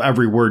you how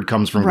every word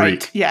comes from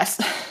Greek. Yes.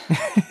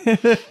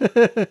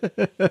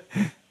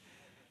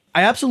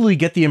 I absolutely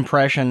get the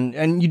impression,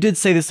 and you did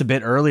say this a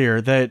bit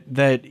earlier,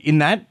 that in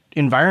that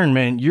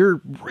environment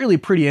you're really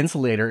pretty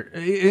insular,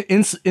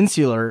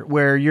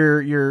 where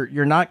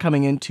you're not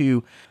coming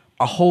into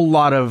a whole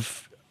lot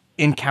of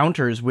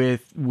encounters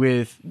with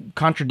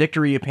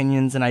contradictory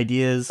opinions and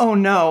ideas. Oh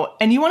no.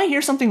 And you want to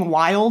hear something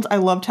wild? I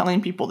love telling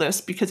people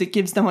this because it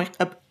gives them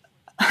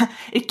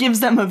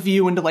a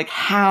view into like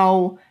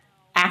how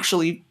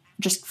actually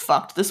just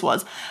fucked this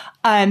was.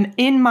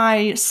 In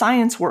my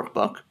science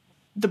workbook,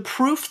 the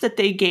proof that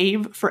they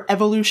gave for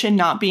evolution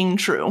not being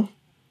true,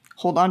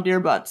 hold on to your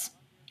butts,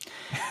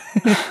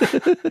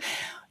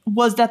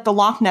 was that the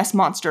Loch Ness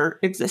Monster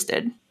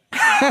existed.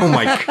 Oh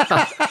my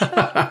God.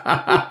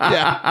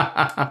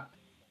 Yeah.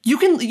 You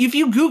can, if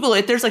you Google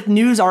it, there's like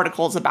news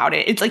articles about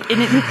it. It's like,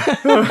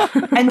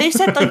 and they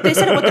said it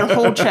with their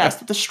whole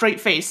chest, with a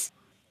straight face.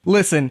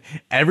 Listen,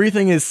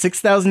 everything is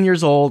 6,000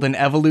 years old and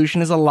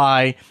evolution is a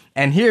lie.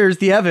 And here's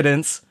the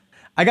evidence.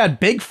 I got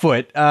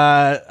Bigfoot.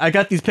 I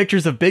got these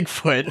pictures of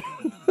Bigfoot.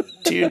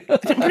 Dude, I'm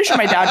pretty sure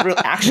my dad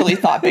actually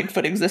thought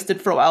Bigfoot existed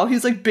for a while.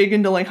 He's like big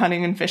into like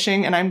hunting and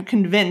fishing. And I'm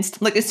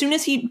convinced, like as soon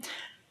as he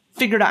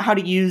figured out how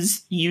to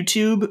use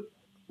YouTube,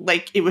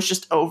 like it was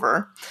just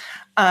over.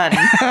 And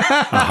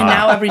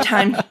now every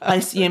time I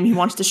see him, he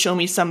wants to show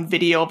me some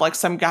video of like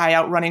some guy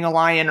out running a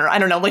lion, or I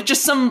don't know, like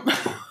just some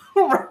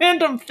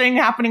random thing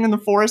happening in the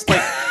forest.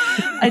 Like,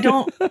 I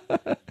don't,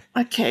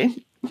 okay.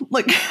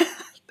 Like,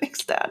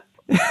 thanks, Dad.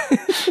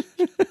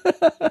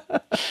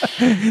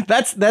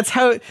 That's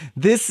how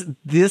this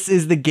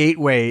is the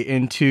gateway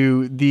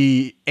into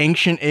the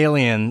ancient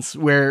aliens,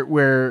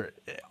 where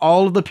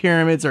all of the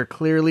pyramids are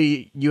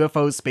clearly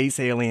UFO space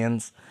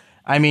aliens.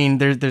 I mean,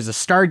 there's a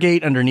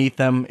Stargate underneath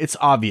them. It's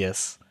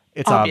obvious.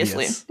 It's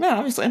obviously obvious. Yeah,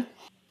 obviously.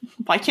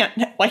 Why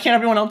can't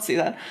everyone else see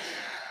that?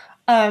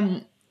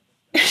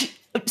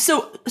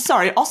 So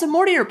sorry. Also,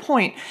 more to your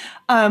point,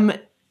 and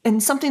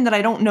something that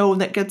I don't know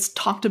that gets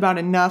talked about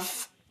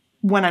enough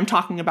when I'm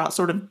talking about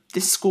sort of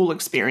this school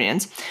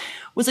experience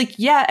was like,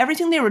 yeah,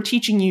 everything they were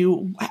teaching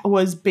you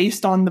was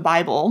based on the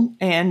Bible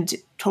and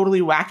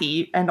totally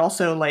wacky and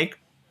also like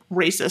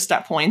racist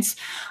at points,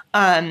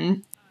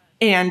 and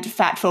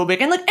fat phobic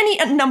and like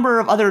any number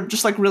of other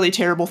just like really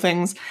terrible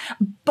things.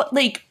 But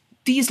like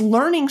these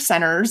learning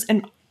centers,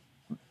 and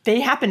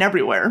they happen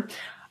everywhere.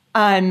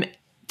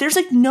 There's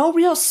like no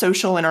real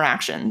social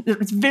interaction.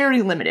 It's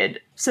very limited.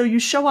 So you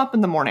show up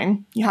in the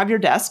morning, you have your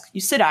desk, you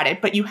sit at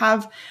it, but you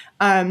have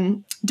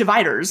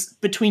dividers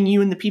between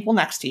you and the people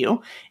next to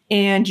you.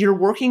 And you're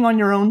working on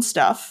your own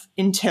stuff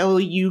until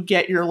you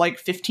get your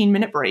like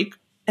 15-minute break.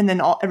 And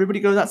then everybody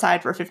goes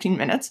outside for 15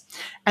 minutes.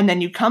 And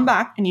then you come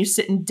back and you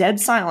sit in dead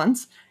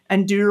silence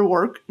and do your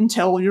work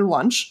until your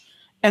lunch.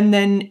 And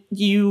then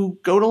you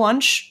go to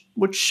lunch,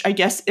 which I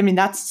guess, I mean,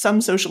 that's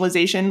some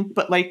socialization.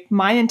 But like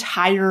my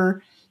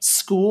entire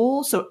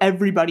school, so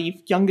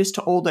everybody, youngest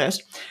to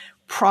oldest,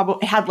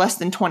 probably had less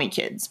than 20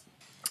 kids.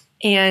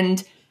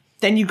 And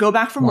then you go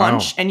back from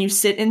lunch and you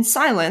sit in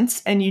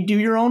silence and you do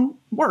your own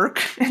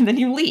work and then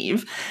you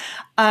leave.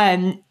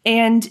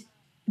 And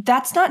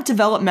that's not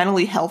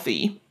developmentally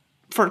healthy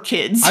for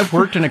kids. I've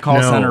worked in a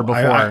call center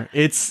before.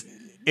 It's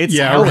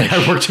yeah, hellish.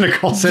 I worked in a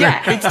call center.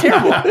 Yeah, it's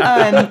terrible.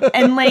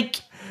 And like,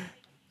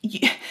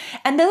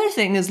 and the other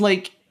thing is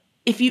like,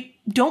 if you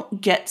don't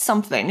get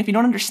something, if you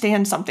don't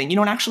understand something, you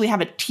don't actually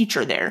have a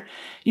teacher there.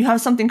 You have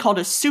something called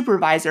a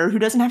supervisor who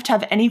doesn't have to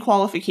have any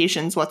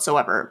qualifications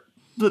whatsoever.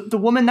 The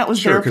woman that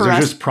was there for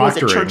us was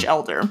a church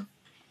elder.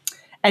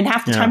 And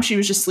half the time she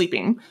was just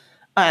sleeping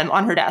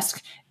on her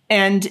desk.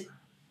 And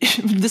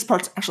this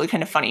part's actually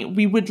kind of funny.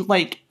 We would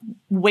like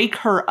wake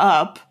her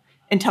up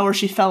and tell her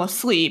she fell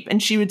asleep.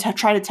 And she would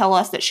try to tell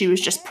us that she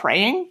was just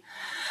praying.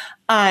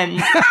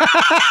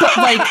 But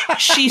like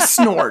she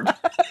snored.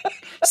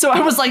 So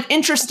I was like,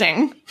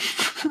 interesting.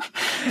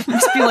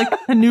 Must be like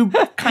a new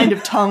kind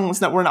of tongues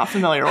that we're not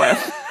familiar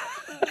with.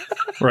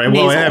 Right.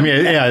 Well, I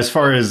mean, yeah, as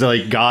far as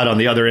like God on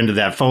the other end of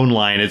that phone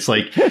line, it's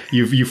like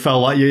you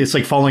fell, it's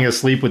like falling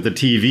asleep with the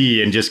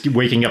TV and just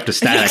waking up to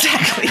static.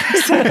 Exactly.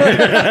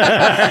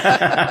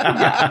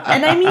 Yeah.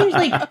 And I mean,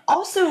 like,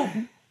 also,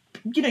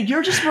 you know,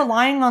 you're just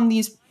relying on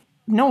these,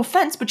 no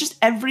offense, but just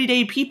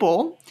everyday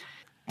people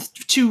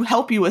to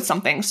help you with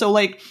something. So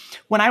like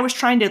when I was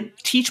trying to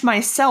teach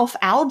myself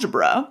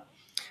algebra,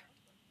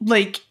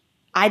 like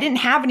I didn't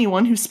have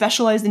anyone who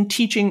specialized in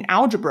teaching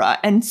algebra.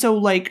 And so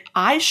like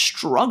I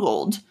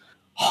struggled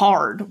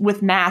hard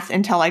with math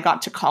until I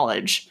got to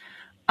college.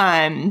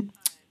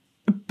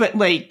 But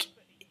like,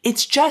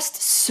 it's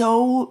just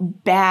so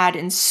bad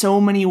in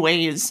so many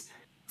ways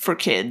for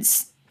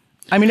kids.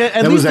 I mean,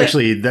 that was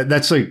actually,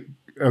 that's like,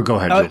 oh, go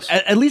ahead, Jules.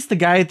 At least the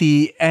guy at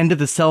the end of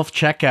the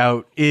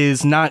self-checkout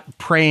is not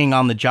praying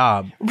on the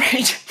job.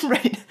 Right.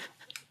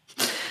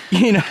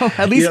 You know,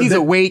 at least he's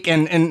awake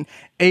and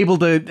able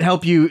to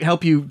help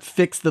you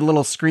fix the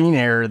little screen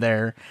error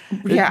there.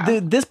 Yeah.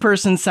 This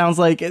person sounds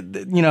like,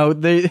 you know,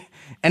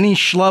 any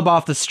schlub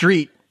off the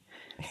street.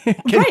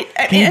 Can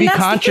you be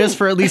conscious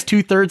for at least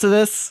 2/3 of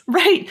this?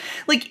 Right.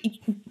 Like,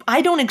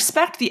 I don't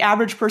expect the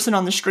average person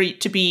on the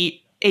street to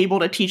be able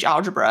to teach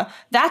algebra.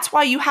 That's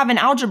why you have an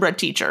algebra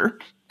teacher.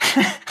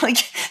 Like,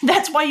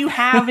 that's why you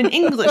have an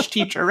English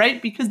teacher,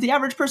 right? Because the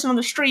average person on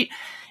the street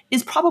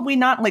is probably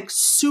not like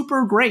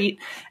super great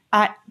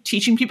at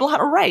teaching people how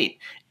to write.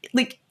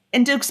 Like,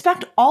 and to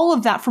expect all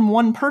of that from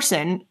one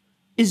person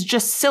is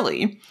just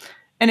silly.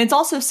 And it's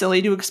also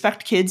silly to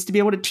expect kids to be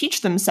able to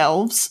teach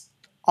themselves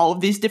all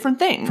of these different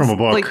things from a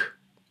book. Like,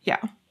 yeah.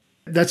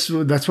 That's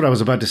what I was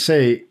about to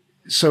say.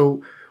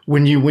 So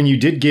when you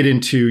did get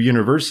into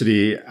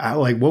university,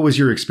 like, what was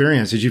your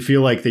experience? Did you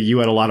feel like that you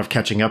had a lot of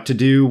catching up to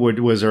do?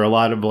 Was there a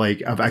lot of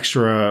like of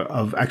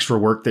extra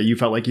work that you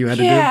felt like you had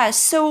to do? Yeah.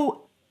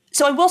 So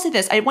I will say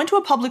this: I went to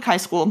a public high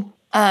school,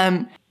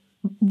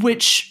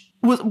 which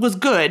was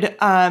good,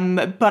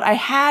 but I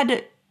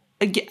had,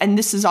 and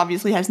this is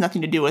obviously has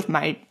nothing to do with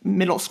my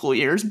middle school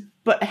years,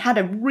 but I had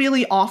a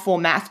really awful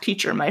math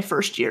teacher my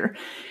first year,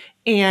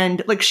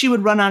 and like she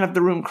would run out of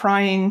the room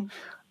crying.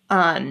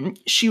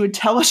 She would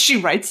tell us she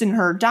writes in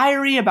her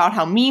diary about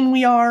how mean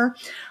we are.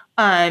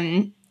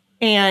 And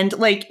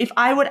like, if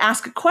I would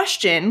ask a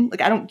question, like,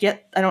 I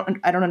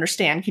don't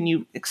understand. Can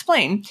you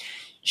explain?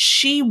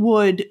 She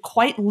would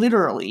quite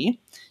literally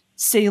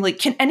say, like,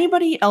 can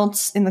anybody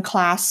else in the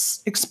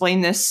class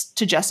explain this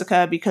to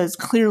Jessica? Because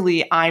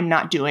clearly I'm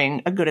not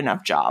doing a good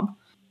enough job.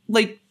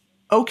 Like,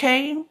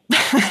 okay.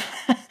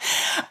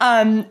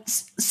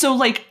 So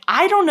like,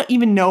 I don't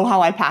even know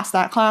how I passed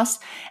that class.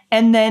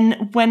 And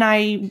then when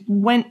I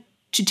went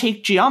to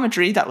take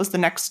geometry, that was the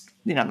next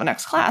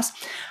class.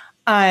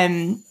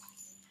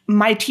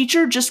 My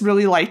teacher just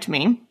really liked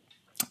me.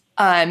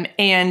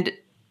 And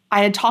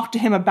I had talked to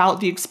him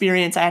about the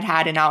experience I had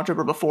had in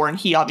algebra before, and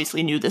he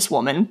obviously knew this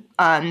woman.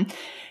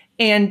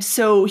 And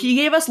so he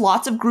gave us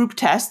lots of group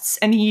tests,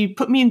 and he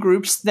put me in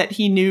groups that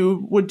he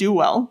knew would do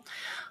well.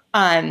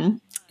 And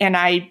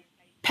I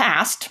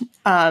passed,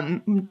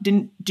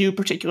 didn't do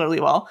particularly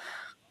well.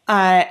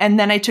 And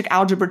then I took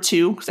Algebra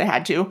 2 because I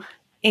had to.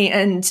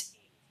 And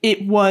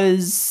it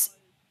was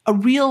a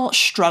real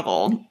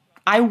struggle.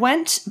 I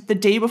went the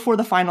day before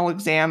the final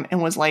exam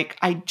and was like,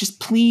 I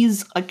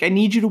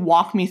need you to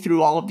walk me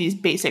through all of these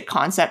basic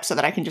concepts so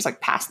that I can just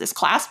like pass this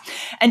class.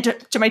 And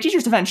to my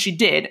teacher's defense, she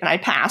did, and I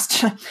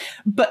passed.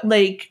 But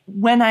like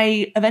when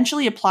I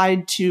eventually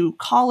applied to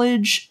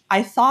college,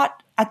 I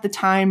thought at the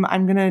time I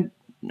don't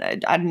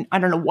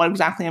know what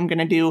exactly I'm going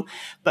to do,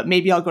 but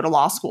maybe I'll go to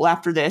law school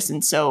after this.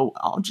 And so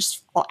I'll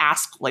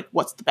ask like,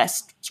 what's the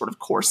best sort of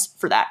course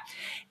for that?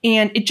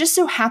 And it just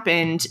so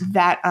happened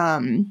that,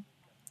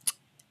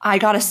 I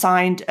got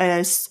assigned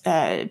as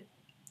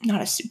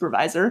not a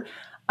supervisor,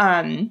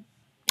 an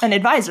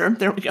advisor,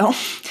 there we go,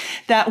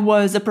 that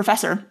was a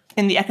professor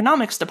in the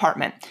economics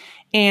department,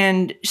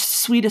 and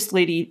sweetest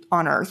lady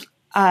on earth.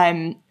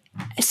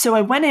 So I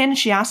went in,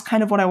 she asked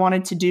kind of what I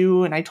wanted to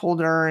do, and I told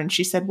her, and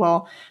she said,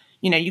 well,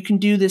 you can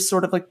do this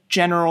sort of like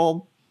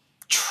general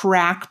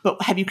track,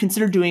 but have you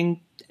considered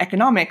doing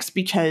economics?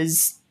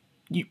 Because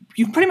you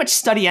pretty much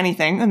study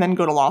anything and then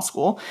go to law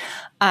school.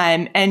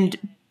 And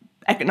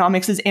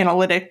economics is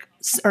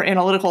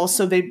analytical,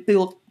 so they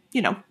look,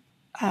 it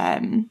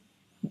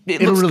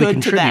It'll looks really good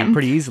contribute to them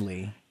pretty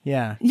easily.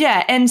 Yeah.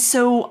 Yeah. And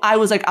so I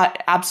was like,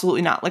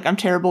 absolutely not. Like, I'm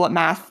terrible at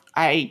math.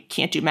 I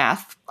can't do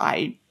math.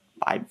 I've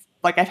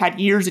had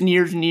years and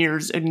years and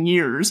years and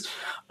years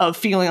of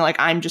feeling like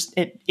I'm just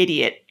an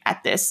idiot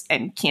at this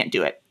and can't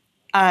do it.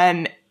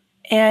 And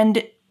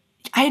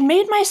I had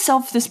made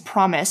myself this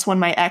promise when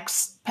my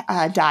ex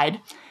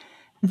died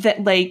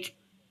that like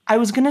I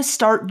was going to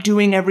start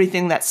doing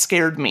everything that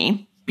scared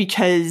me,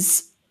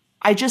 because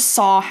I just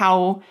saw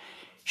how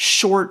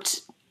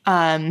short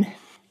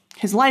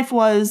his life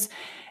was,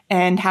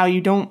 and how I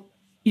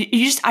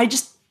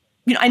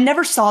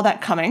never saw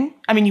that coming.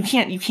 I mean, you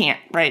can't,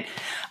 right?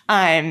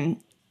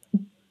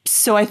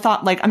 So I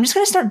thought, like, I'm just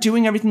going to start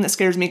doing everything that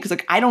scares me, because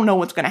like I don't know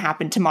what's going to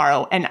happen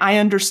tomorrow, and I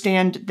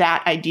understand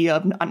that idea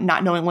of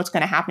not knowing what's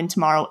going to happen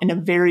tomorrow in a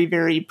very,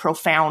 very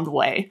profound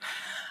way.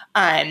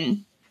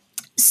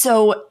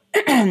 So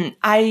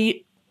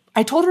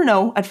I told her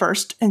no at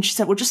first, and she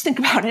said, well, just think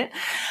about it.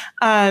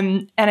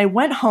 And I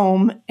went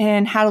home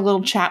and had a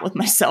little chat with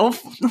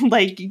myself,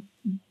 like,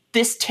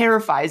 this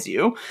terrifies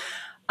you,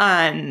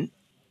 and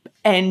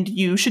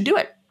you should do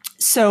it.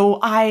 So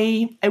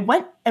I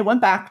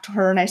went back to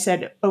her and I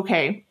said,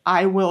 okay,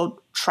 I will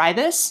try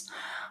this,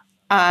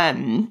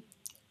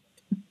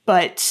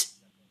 but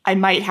I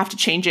might have to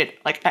change it.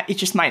 Like, it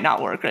just might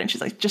not work. And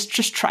she's like, just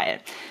try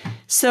it.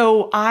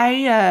 So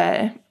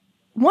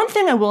one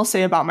thing I will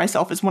say about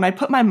myself is when I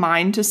put my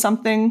mind to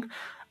something,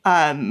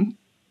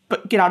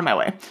 but get out of my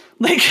way.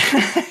 Like,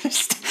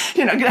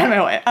 get out of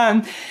my way.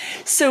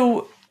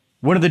 So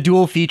one of the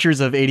dual features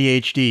of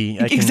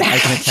ADHD, I can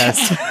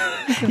attest.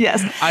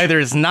 Yes. Either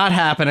it's not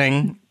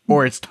happening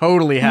or it's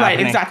totally happening.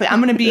 Right, exactly.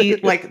 I'm going to be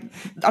like,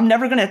 I'm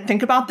never going to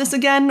think about this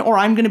again, or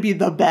I'm going to be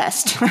the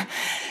best.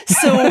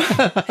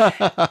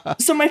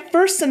 So my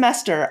first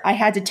semester, I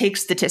had to take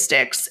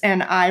statistics,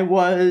 and I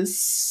was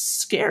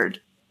scared.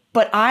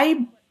 But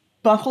I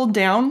buckled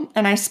down,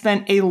 and I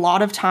spent a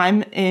lot of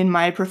time in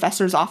my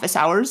professor's office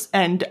hours.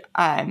 And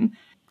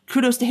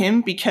kudos to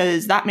him,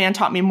 because that man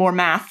taught me more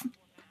math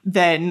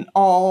than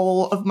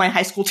all of my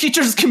high school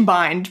teachers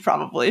combined,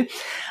 probably.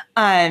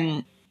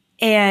 And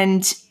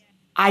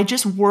I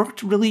just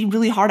worked really,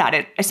 really hard at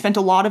it. I spent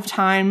a lot of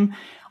time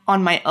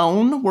on my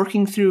own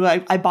working through,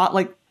 I bought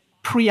like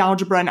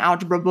pre-algebra and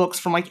algebra books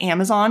from like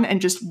Amazon,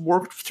 and just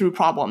worked through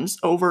problems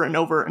over and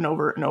over and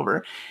over and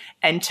over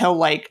until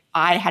like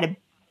I had a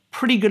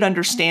pretty good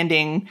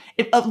understanding,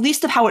 at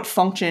least of how it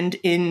functioned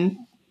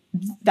in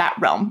that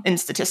realm in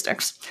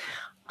statistics.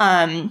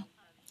 And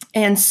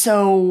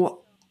so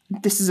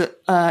this is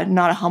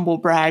not a humble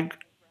brag.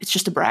 It's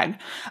just a brag.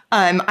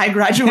 I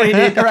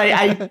graduated, or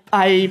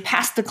I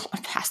passed the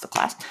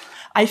class.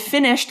 I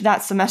finished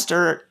that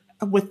semester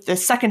with the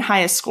second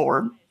highest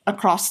score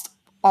across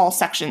all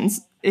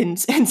sections in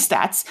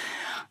stats.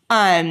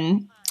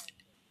 And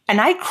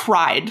I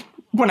cried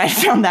when I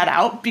found that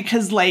out,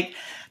 because like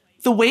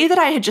the way that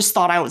I had just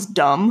thought I was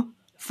dumb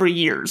for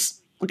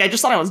years, like I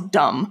just thought I was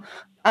dumb,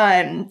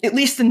 at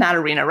least in that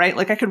arena, right?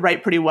 Like I could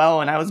write pretty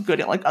well and I was good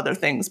at like other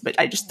things, but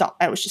I just thought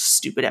I was just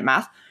stupid at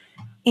math.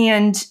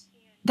 And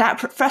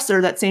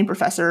that same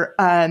professor,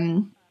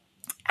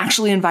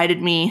 actually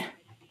invited me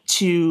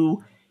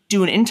to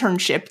do an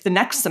internship the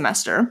next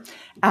semester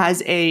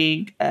as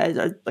a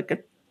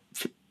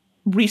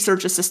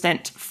research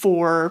assistant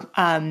for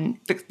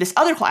this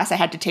other class I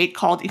had to take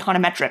called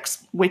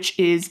econometrics, which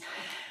is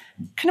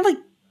kind of like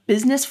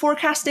business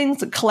forecasting,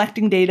 so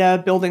collecting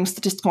data, building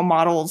statistical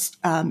models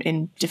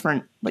in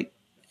different, like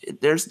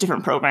there's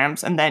different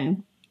programs, and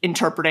then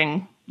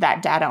interpreting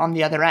that data on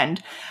the other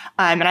end.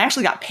 And I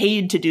actually got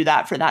paid to do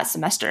that for that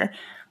semester.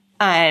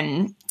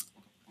 And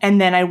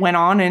then I went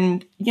on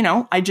and,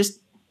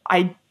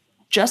 I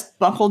just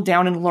buckled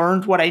down and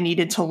learned what I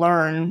needed to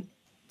learn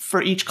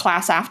for each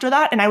class after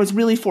that. And I was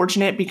really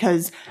fortunate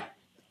because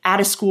at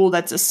a school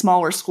that's a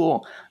smaller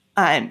school,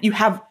 you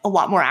have a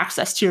lot more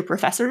access to your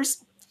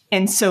professors.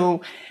 And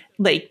so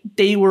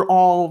they were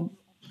all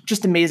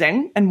just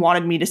amazing and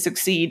wanted me to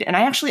succeed. And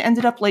I actually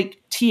ended up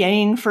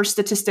TAing for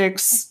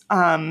statistics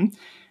and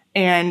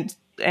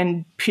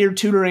peer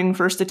tutoring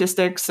for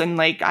statistics.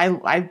 And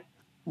I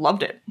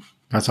loved it.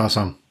 That's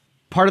awesome.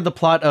 Part of the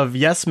plot of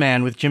Yes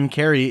Man with Jim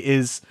Carrey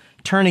is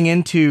turning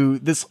into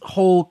this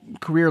whole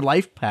career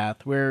life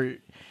path where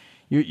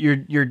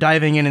you're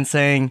diving in and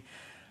saying,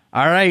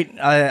 all right,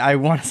 I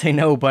want to say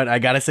no, but I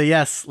got to say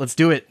yes. Let's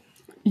do it.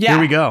 Yeah.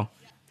 Here we go.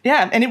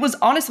 Yeah. And it was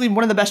honestly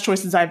one of the best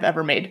choices I've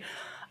ever made.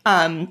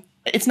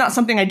 It's not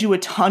something I do a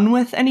ton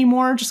with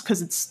anymore just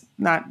because it's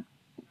not,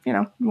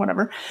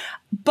 whatever.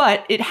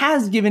 But it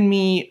has given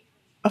me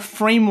a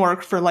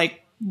framework for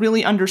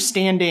really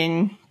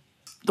understanding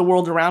the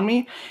world around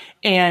me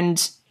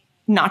and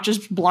not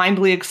just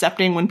blindly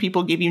accepting when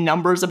people give you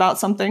numbers about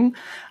something,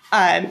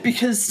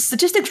 because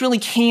statistics really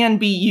can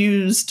be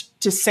used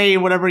to say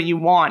whatever you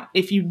want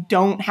if you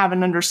don't have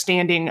an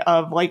understanding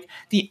of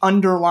the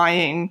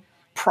underlying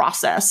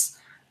process.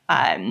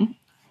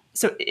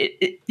 So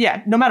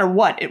no matter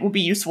what, it will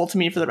be useful to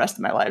me for the rest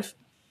of my life.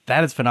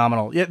 That is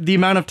phenomenal. Yeah, the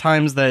amount of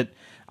times that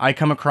I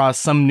come across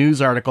some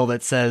news article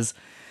that says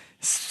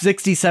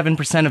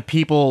 67% of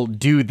people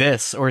do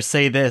this or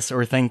say this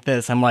or think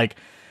this, I'm like,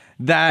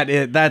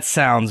 that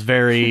sounds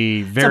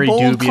very, very it's a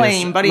bold dubious.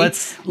 Claim, buddy.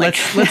 Let's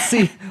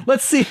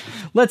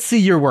see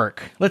your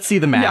work. Let's see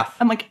the math. Yeah,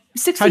 I'm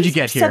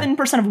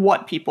 67% of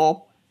what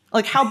people?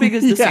 How big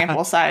is the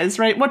sample size,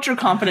 right? What's your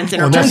confidence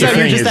interval? Turns out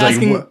you're just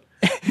asking.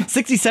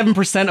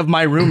 67% of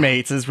my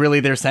roommates is really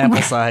their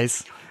sample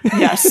size.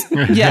 Yes.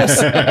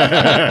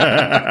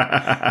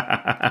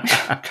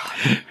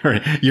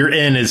 Your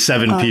N is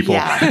 7 people.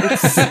 Yeah,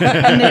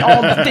 and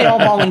they all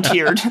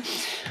volunteered.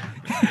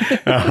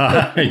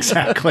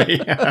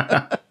 Exactly.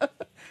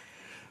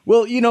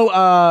 Well,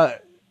 you're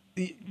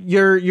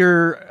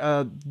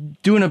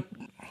doing a.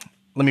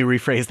 Let me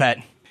rephrase that.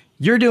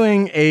 You're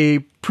doing a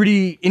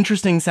pretty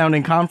interesting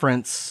sounding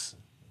conference.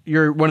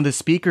 You're one of the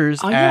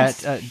speakers at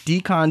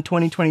DCon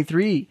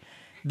 2023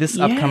 this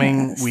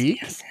upcoming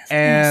week,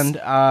 and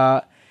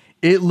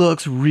it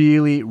looks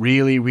really,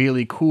 really,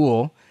 really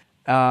cool.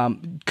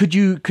 Could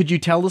you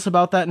tell us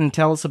about that and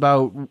tell us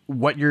about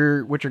what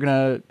you're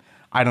gonna?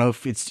 I don't know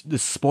if it's the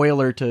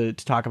spoiler to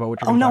talk about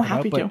what you're going to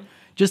talk about. Happy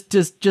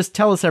to. Just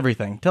tell us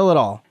everything. Tell it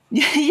all.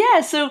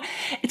 Yeah, so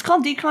it's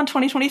called DCon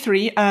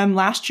 2023.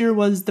 Last year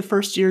was the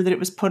first year that it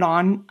was put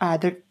on.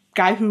 The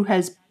guy who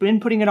has been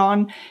putting it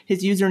on,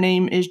 his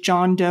username is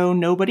John Doe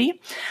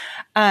Nobody.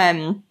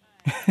 And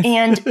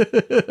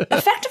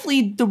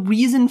effectively, the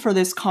reason for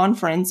this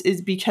conference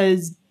is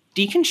because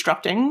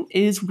deconstructing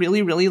is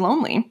really, really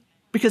lonely.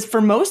 Because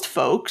for most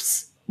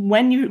folks,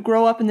 when you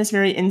grow up in this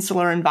very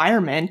insular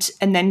environment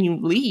and then you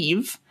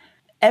leave,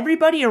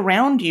 everybody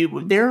around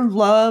you, their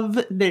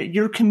love,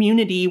 your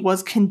community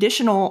was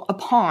conditional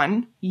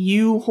upon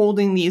you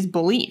holding these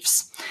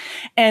beliefs.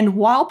 And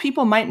while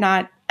people might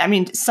not,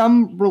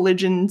 some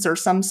religions or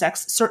some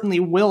sects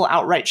certainly will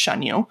outright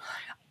shun you.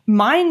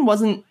 Mine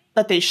wasn't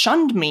that they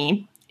shunned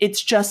me.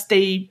 It's just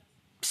they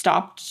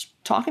stopped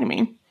talking to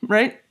me,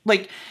 right?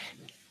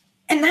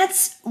 And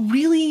that's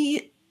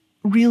really,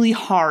 really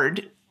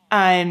hard.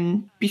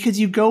 Because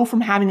you go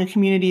from having a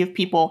community of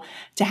people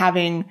to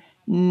having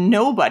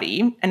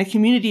nobody, and a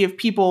community of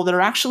people that are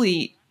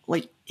actually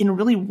in a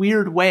really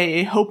weird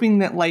way, hoping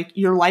that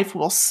your life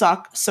will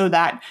suck so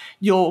that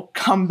you'll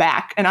come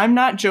back. And I'm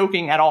not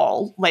joking at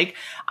all.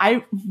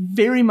 I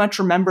very much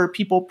remember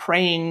people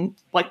praying,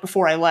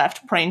 before I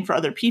left, praying for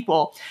other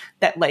people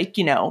that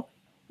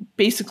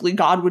basically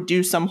God would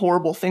do some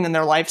horrible thing in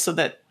their life so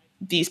that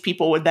these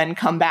people would then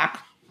come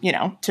back,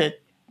 to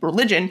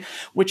religion,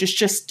 which is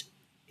just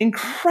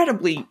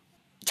incredibly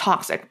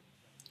toxic.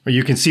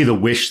 You can see the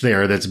wish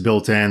there that's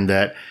built in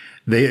that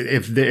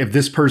if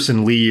this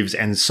person leaves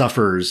and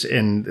suffers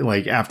in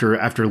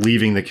after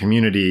leaving the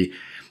community,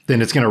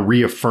 then it's going to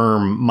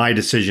reaffirm my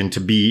decision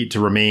to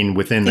remain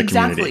within the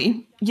community.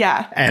 Exactly.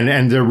 Yeah.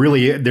 And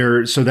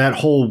so that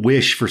whole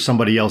wish for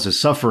somebody else's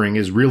suffering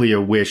is really a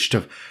wish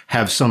to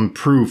have some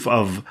proof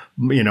of,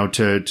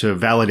 to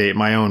validate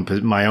my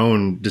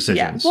own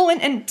decisions. Yeah. Well,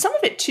 and some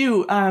of it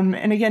too,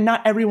 and again,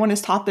 not everyone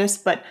is taught this,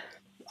 but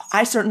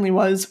I certainly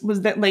was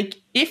that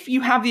if you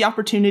have the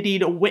opportunity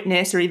to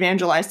witness or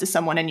evangelize to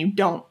someone and you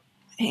don't,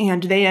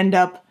 and they end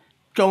up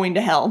going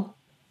to hell.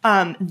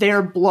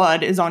 Their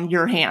blood is on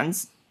your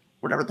hands,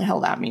 whatever the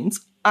hell that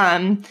means.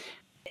 And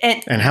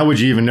how would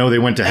you even know they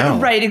went to hell?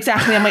 Right,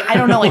 exactly. I'm like, I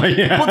don't know. Like,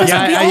 Yeah. well, this,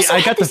 Yeah, we also I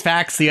had got the this-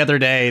 facts the other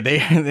day.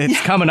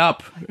 It's coming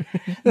up.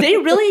 They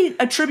really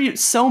attribute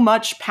so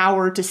much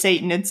power to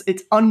Satan. It's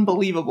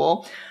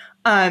unbelievable.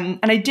 And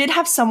I did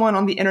have someone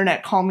on the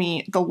internet call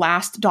me the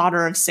last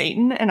daughter of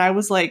Satan, and I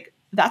was like,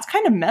 that's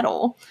kind of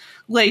metal.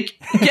 Like,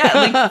 yeah,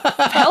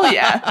 like hell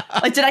yeah.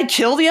 Like, did I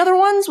kill the other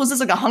ones? Was this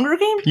like a Hunger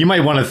Game? You might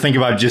want to think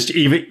about just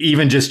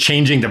even just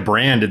changing the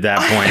brand at that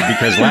point,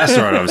 because last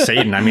daughter of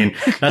Satan, I mean,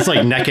 that's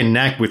like neck and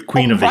neck with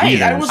Queen of the Right.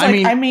 Heathens. I was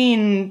like, I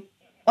mean,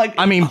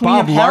 Queen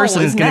Bob of Hell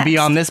Larson is is going to be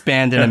next. on this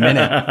band in a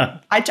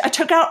minute. I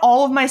took out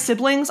all of my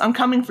siblings. I'm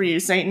coming for you,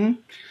 Satan.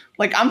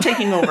 Like, I'm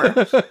taking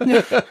over.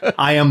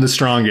 I am the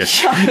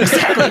strongest.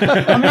 Exactly.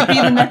 I'm gonna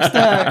be the next.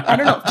 I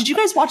don't know. Did you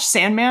guys watch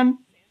Sandman?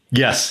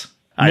 Yes,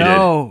 I did.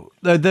 No,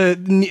 the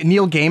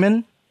Neil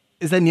Gaiman,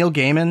 is that Neil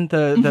Gaiman,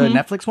 the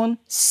Netflix one?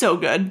 So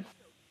good.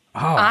 Oh,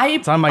 I'm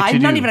it's on my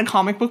to-do. not even a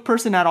comic book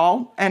person at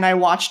all, and I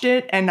watched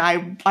it, and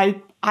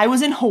I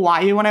was in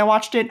Hawaii when I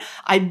watched it.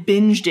 I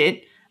binged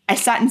it. I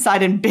sat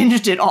inside and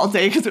binged it all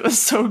day because it was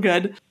so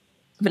good.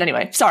 But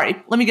anyway,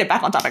 sorry. Let me get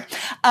back on topic.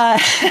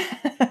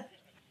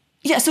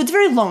 Yeah, so it's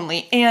very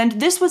lonely, and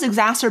this was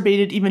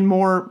exacerbated even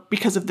more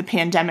because of the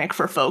pandemic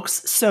for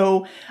folks.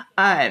 So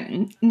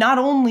not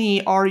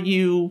only are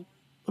you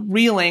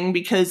reeling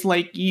because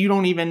like you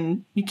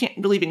can't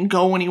really even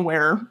go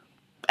anywhere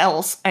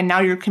else, and now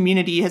your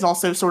community has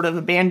also sort of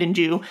abandoned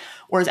you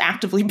or is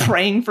actively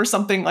praying for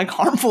something like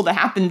harmful to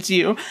happen to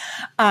you,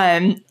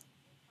 and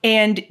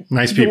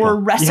Nice people. you're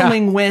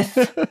wrestling with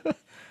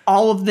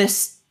all of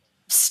this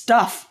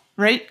stuff.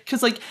 Right?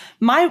 Because like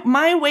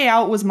my way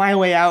out was my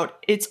way out.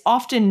 It's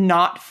often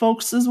not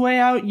folks' way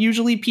out.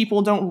 Usually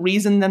people don't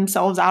reason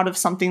themselves out of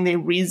something they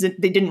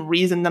didn't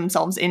reason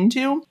themselves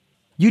into.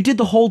 You did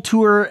the whole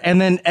tour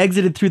and then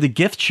exited through the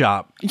gift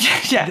shop.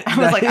 Yeah. I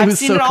was like, It I've was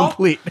seen so it all.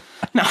 complete.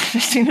 No,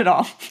 I've seen it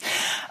all.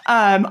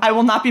 I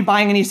will not be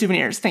buying any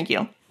souvenirs. Thank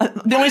you.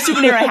 The only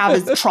souvenir I have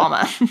is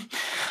trauma.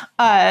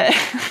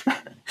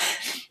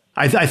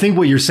 I think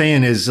what you're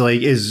saying is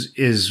like is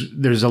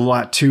there's a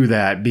lot to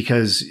that,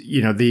 because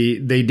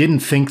they didn't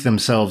think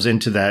themselves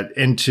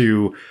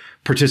into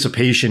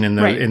participation in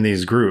Right. in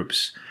these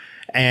groups,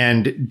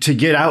 and to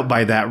get out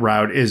by that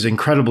route is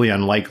incredibly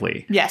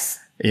unlikely. Yes.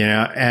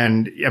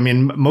 And I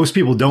mean, most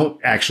people don't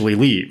actually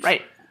leave.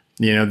 Right.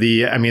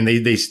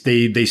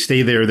 They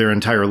stay there their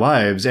entire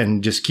lives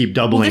and just keep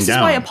doubling This down.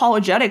 is why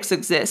apologetics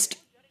exist.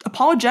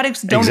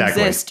 Apologetics don't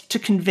Exactly. exist to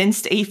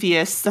convince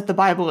atheists that the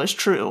Bible is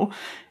true.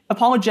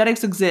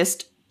 Apologetics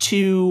exist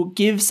to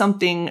give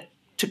something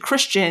to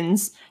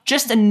Christians,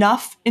 just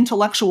enough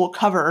intellectual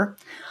cover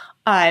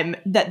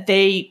that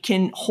they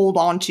can hold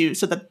on to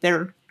so that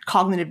their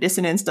cognitive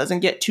dissonance doesn't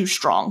get too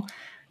strong.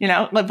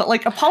 But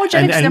like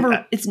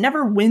apologetics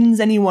never wins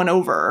anyone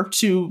over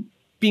to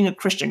being a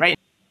Christian, right?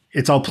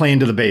 It's all playing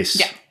to the base.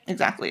 Yeah,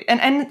 exactly.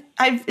 And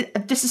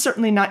this is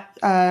certainly not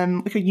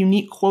like a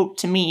unique quote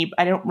to me.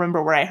 I don't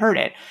remember where I heard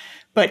it,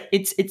 but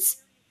it's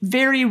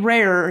very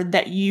rare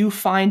that you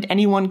find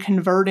anyone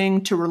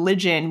converting to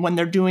religion when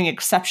they're doing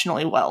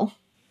exceptionally well.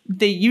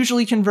 They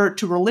usually convert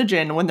to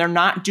religion when they're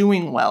not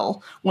doing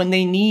well, when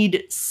they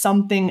need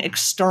something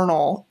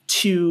external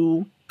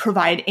to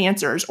provide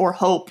answers or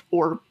hope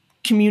or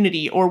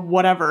community or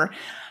whatever.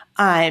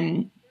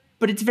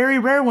 But it's very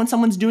rare when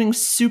someone's doing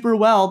super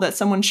well that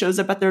someone shows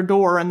up at their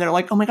door and they're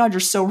like, oh my God, you're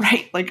so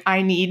right. Like,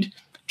 I need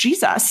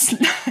Jesus.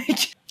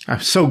 I'm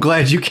so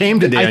glad you came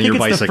today I on think your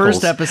it's bicycles. the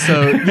first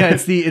episode. Yeah,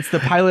 it's the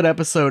pilot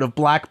episode of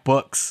Black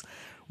Books,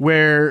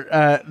 where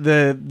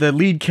the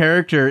lead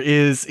character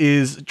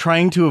is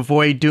trying to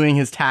avoid doing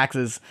his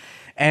taxes,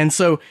 and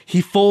so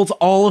he folds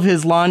all of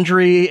his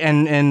laundry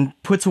and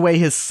puts away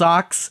his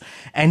socks,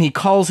 and he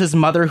calls his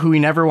mother, who he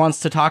never wants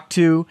to talk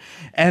to,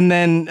 and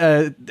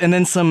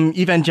then some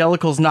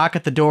evangelicals knock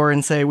at the door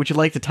and say, "Would you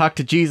like to talk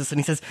to Jesus?" And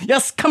he says,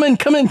 "Yes, come in."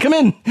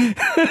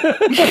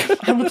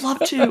 I would love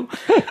to.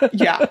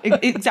 Yeah,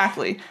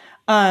 exactly.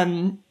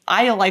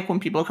 I like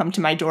when people come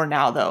to my door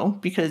now, though,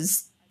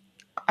 because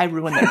I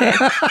ruin their day.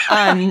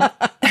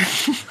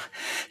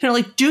 They're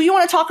like, do you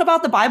want to talk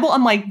about the Bible?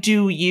 I'm like,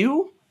 do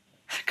you?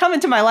 Come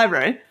into my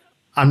library.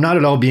 I'm not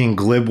at all being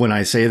glib when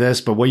I say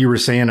this, but what you were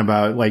saying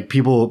about like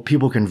people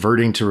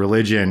converting to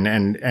religion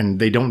and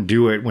they don't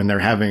do it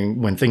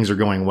when things are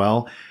going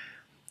well.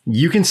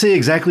 You can say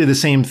exactly the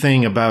same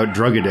thing about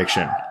drug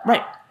addiction.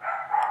 Right.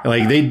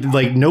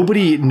 Like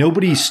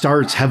nobody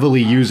starts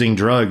heavily using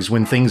drugs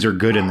when things are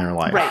good in their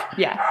life. Right.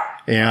 Yeah.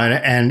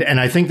 And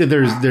I think that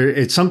there is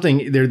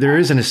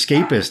an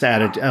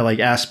escapist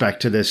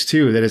aspect to this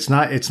too, that it's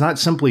not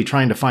simply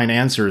trying to find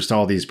answers to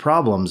all these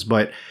problems,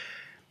 but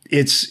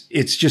it's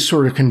just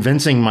sort of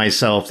convincing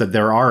myself that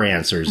there are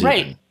answers.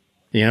 Right.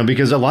 Even,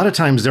 because a lot of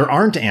times there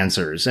aren't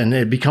answers, and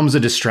it becomes a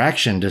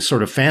distraction to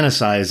sort of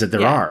fantasize that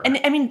there are. And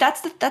I mean,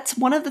 that's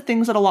one of the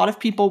things that a lot of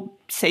people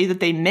say that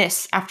they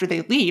miss after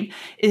they leave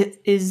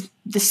is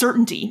the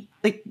certainty.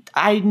 Like,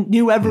 I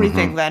knew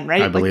everything then,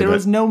 right? I Like believe there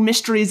was it. no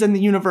mysteries in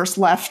the universe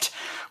left.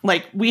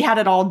 Like we had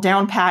it all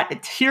down pat.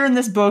 It's here in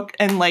this book,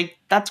 and like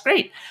that's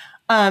great.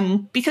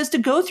 Because to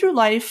go through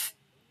life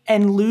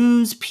and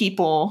lose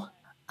people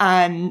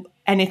and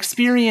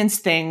experience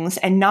things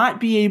and not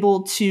be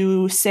able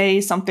to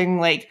say something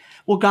like,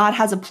 well, God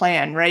has a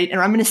plan, right?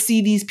 And I'm going to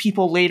see these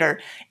people later.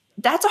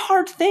 That's a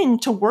hard thing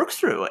to work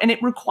through. And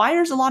it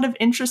requires a lot of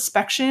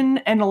introspection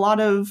and a lot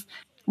of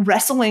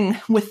wrestling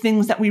with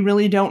things that we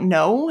really don't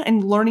know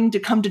and learning to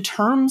come to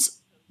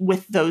terms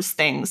with those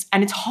things.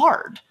 And it's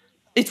hard.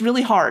 It's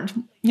really hard,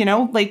 you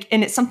know, like,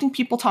 and it's something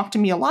people talk to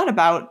me a lot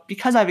about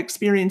because I've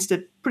experienced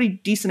a pretty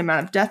decent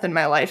amount of death in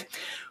my life,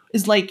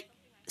 is like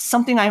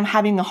something I'm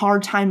having a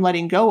hard time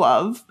letting go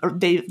of, or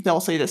they'll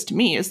say this to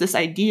me, is this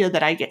idea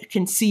that I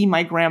can see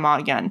my grandma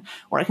again,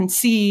 or I can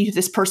see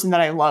this person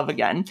that I love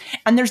again.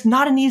 And there's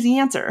not an easy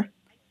answer.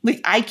 Like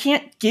I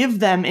can't give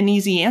them an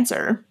easy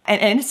answer,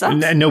 and it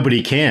sucks. And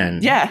nobody can.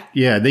 Yeah.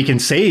 Yeah. They can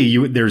say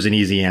there's an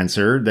easy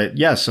answer that,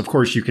 yes, of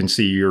course you can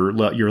see your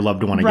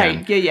loved one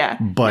again. Right. Yeah.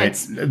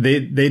 But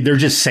they're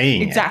just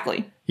saying exactly.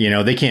 it. You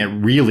know, they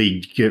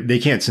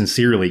can't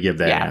sincerely give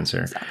that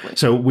answer. Exactly.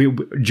 So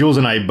Jules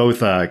and I both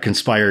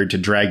conspired to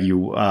drag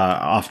you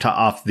off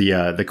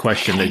the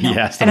question that he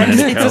asked a minute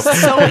ago.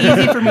 It's so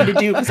easy for me to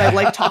do because I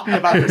like talking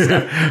about this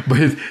stuff.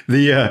 But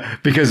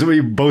because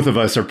both of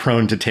us are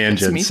prone to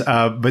tangents.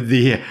 But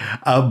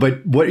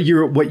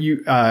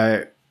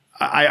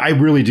I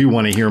really do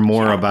want to hear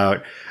more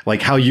about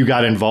like how you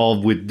got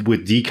involved with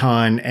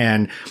decon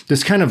and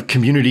this kind of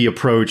community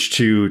approach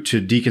to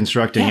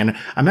deconstructing. And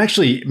I'm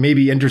actually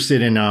maybe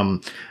interested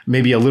in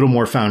maybe a little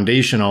more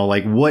foundational,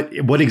 like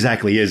what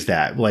exactly is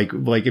that? Like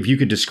if you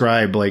could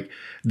describe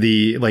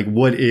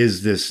what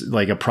is this,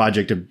 like a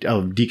project of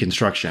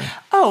deconstruction?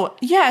 Oh,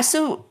 yeah.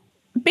 So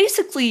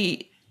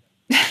basically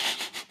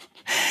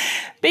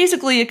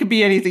it could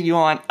be anything you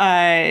want.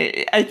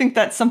 I think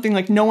that's something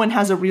like no one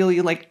has a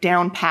really like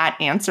down pat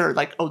answer,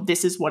 like, oh,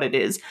 this is what it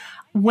is.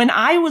 When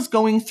I was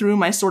going through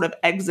my sort of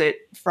exit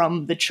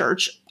from the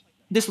church,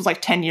 this was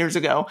like 10 years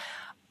ago,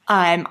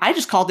 I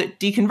just called it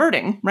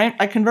deconverting, right?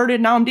 I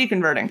converted, now I'm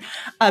deconverting.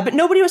 But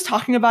nobody was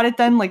talking about it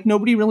then. Like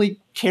nobody really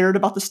cared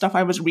about the stuff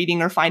I was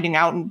reading or finding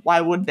out. And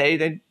why would they?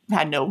 They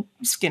had no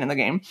skin in the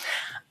game.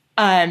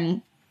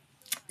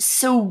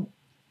 So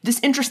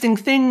this interesting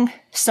thing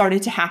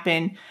started to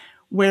happen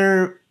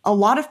where a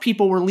lot of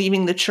people were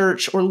leaving the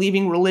church or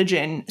leaving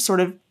religion sort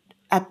of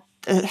at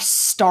the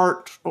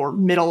start or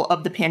middle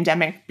of the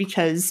pandemic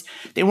because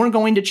they weren't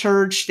going to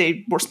church.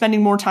 They were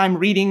spending more time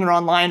reading or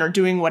online or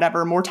doing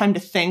whatever, more time to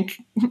think.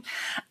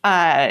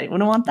 I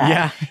wouldn't want that.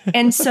 Yeah.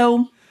 And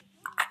so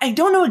I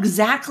don't know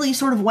exactly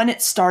sort of when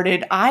it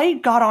started. I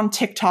got on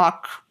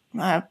TikTok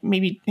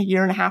maybe a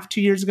year and a half, 2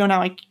 years ago now.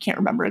 I can't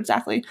remember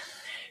exactly.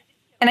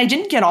 And I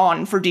didn't get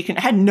on for decon.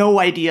 I had no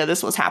idea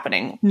this was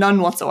happening. None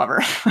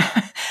whatsoever.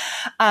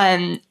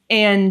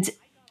 And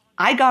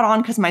I got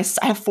on because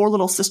I have 4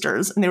 little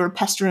sisters and they were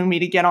pestering me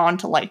to get on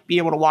to like be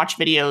able to watch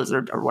videos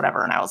or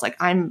whatever. And I was like,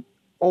 I'm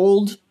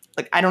old.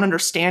 Like, I don't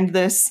understand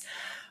this.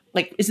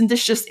 Like, isn't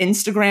this just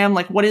Instagram?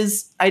 Like,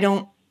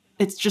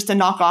 it's just a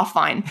knockoff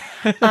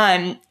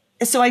Vine.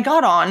 So I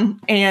got on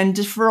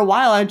and for a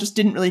while I just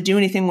didn't really do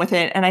anything with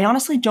it. And I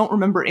honestly don't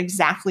remember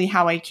exactly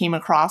how I came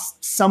across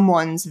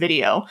someone's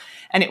video.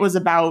 And it was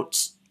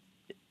about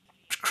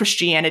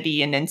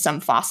Christianity and in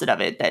some facet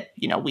of it that,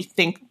 you know, we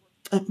think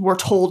we're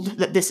told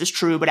that this is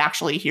true, but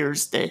actually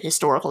here's the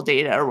historical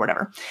data or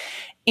whatever.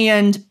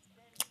 And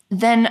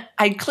then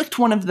I clicked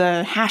one of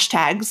the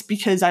hashtags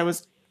because I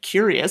was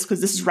curious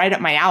because this is right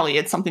up my alley.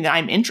 It's something that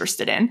I'm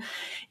interested in.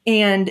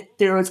 And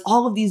there was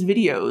all of these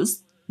videos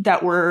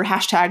that were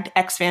hashtagged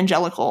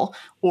exvangelical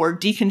or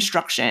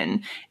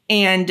deconstruction.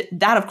 And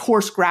that, of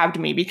course, grabbed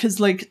me because,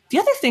 like, the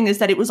other thing is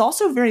that it was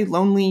also very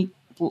lonely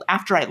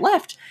after I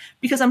left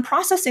because I'm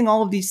processing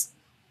all of these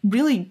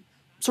really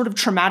sort of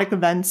traumatic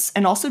events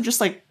and also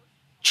just like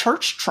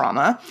church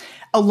trauma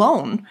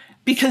alone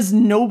because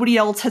nobody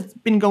else has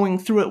been going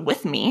through it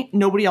with me.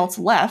 Nobody else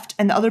left.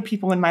 And the other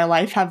people in my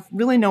life have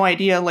really no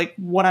idea like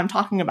what I'm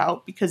talking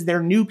about because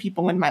they're new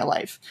people in my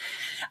life.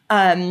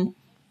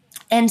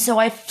 And so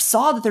I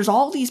saw that there's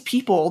all these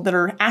people that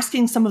are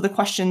asking some of the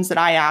questions that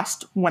I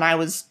asked when I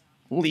was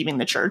leaving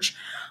the church.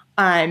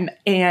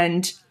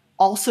 And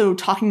also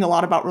talking a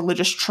lot about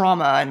religious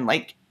trauma and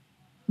like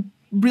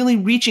really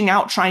reaching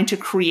out, trying to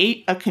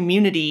create a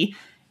community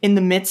in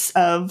the midst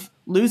of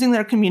losing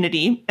their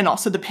community and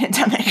also the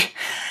pandemic.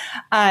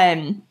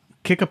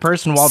 Kick a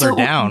person while they're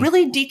down.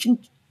 Really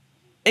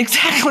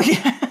exactly.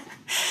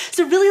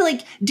 So really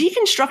like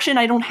deconstruction,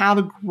 I don't have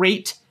a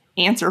great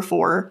answer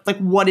for, like,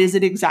 what is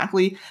it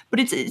exactly? But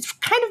it's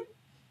kind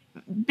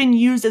of been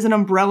used as an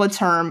umbrella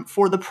term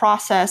for the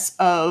process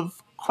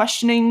of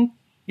questioning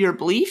your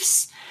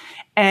beliefs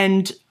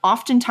and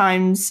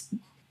oftentimes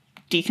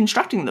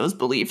deconstructing those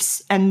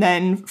beliefs. And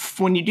then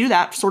when you do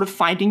that, sort of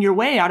finding your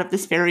way out of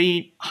this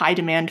very high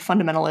demand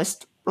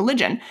fundamentalist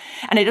religion.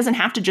 And it doesn't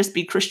have to just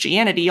be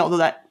Christianity, although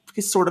that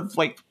is sort of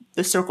like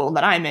the circle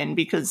that I'm in,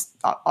 because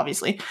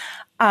obviously.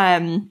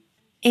 And,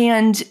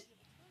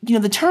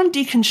 the term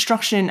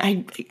deconstruction,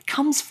 it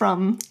comes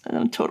from,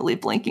 I'm totally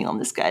blanking on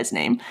this guy's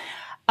name,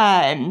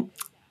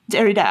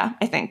 Derrida,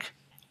 I think.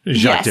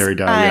 Jacques Derrida,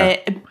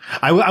 yeah.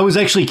 I was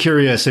actually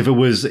curious if there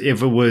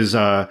was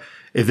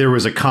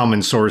a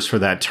common source for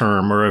that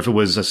term, or if it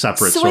was a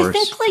separate source. So I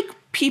think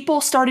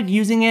people started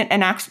using it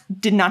and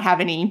did not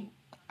have any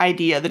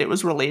idea that it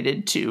was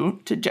related to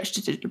Jacques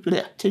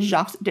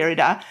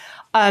Derrida.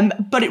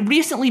 But it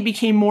recently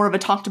became more of a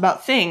talked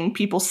about thing.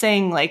 People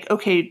saying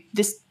okay,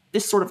 this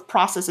sort of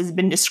process has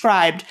been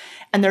described,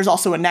 and there's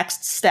also a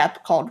next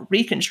step called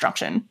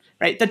reconstruction,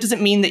 right? That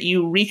doesn't mean that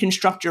you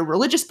reconstruct your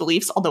religious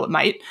beliefs, although it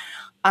might.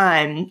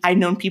 I've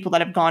known people that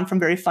have gone from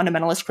very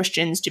fundamentalist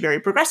Christians to very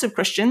progressive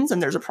Christians,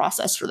 and there's a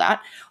process for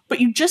that. But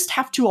you just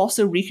have to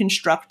also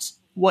reconstruct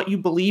what you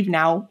believe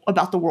now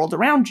about the world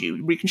around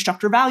you,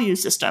 reconstruct your value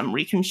system,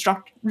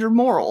 reconstruct your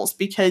morals,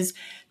 because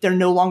they're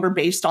no longer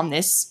based on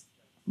this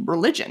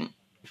religion.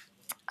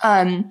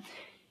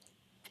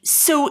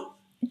 So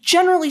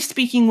generally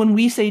speaking, when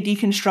we say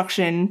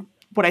deconstruction,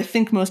 what I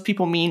think most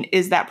people mean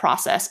is that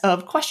process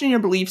of questioning your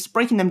beliefs,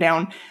 breaking them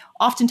down,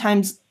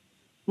 oftentimes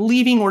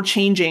leaving or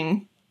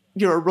changing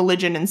your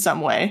religion in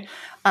some way,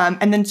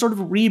 and then sort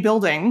of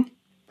rebuilding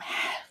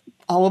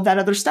all of that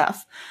other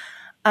stuff.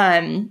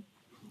 And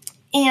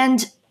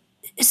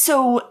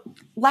so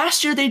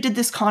last year they did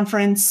this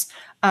conference.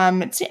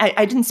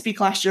 I didn't speak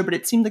last year, but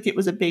it seemed like it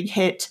was a big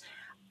hit.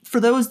 For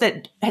those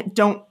that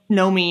don't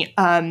know me,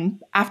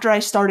 after I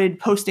started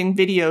posting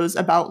videos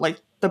about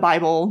the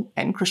Bible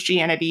and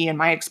Christianity and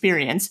my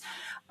experience,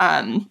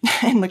 and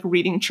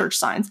reading church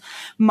signs,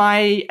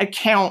 my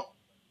account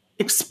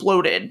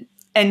exploded.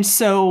 And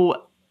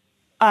so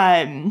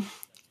I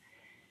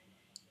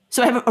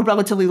have a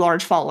relatively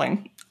large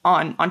following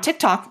on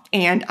TikTok,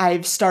 and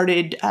I've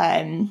started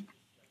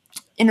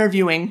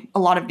interviewing a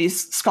lot of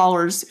these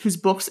scholars whose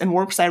books and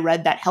works I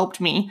read that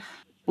helped me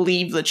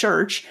leave the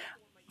church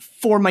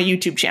for my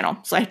YouTube channel.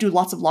 So I do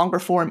lots of longer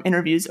form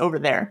interviews over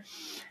there.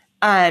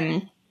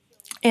 And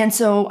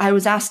so I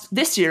was asked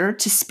this year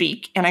to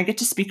speak, and I get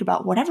to speak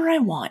about whatever I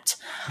want.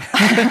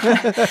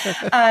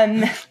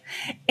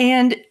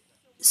 And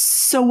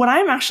so what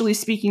I'm actually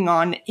speaking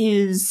on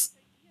is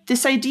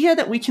this idea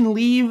that we can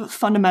leave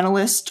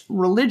fundamentalist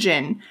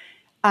religion,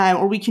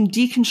 or we can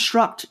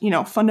deconstruct,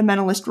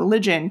 fundamentalist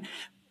religion,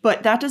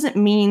 but that doesn't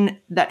mean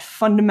that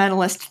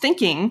fundamentalist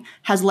thinking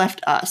has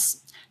left us.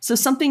 So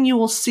something you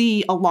will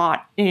see a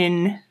lot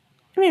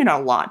maybe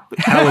not a lot, but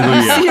you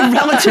see it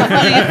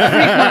relatively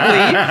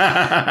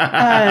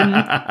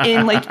frequently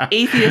in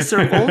atheist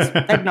circles,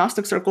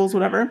 agnostic circles,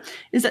 whatever,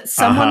 is that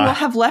someone will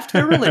have left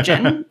their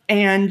religion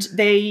and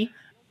they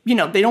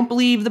don't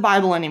believe the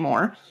Bible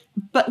anymore,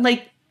 but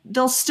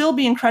they'll still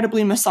be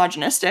incredibly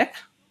misogynistic,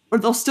 or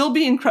they'll still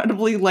be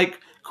incredibly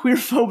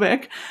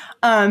queerphobic,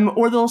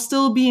 or they'll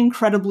still be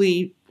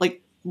incredibly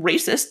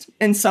racist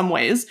in some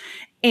ways,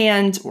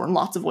 or in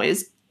lots of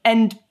ways.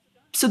 And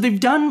so they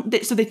think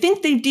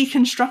they've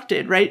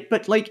deconstructed, right?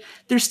 But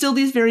there's still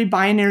these very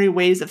binary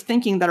ways of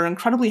thinking that are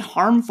incredibly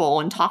harmful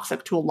and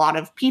toxic to a lot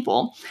of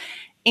people.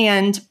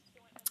 And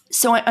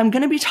so I'm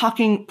going to be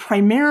talking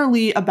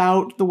primarily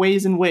about the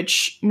ways in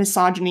which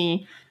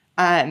misogyny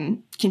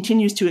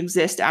continues to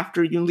exist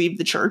after you leave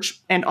the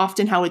church, and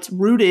often how it's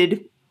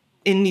rooted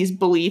in these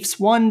beliefs.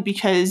 One,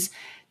 because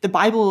the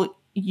Bible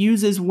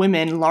uses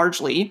women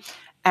largely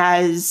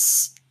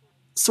as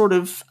sort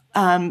of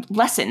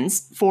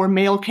lessons for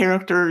male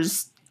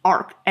characters'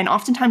 arc. And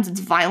oftentimes it's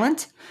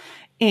violent,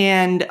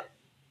 and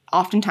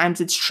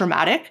oftentimes it's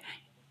traumatic,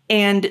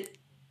 and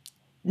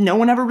no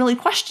one ever really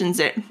questions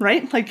it,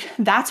 right?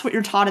 That's what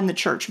you're taught in the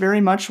church.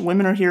 Very much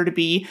women are here to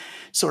be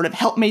sort of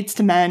helpmates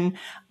to men,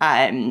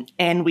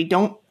 and we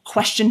don't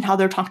question how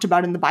they're talked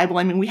about in the Bible.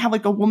 I mean, we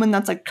have a woman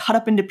that's cut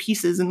up into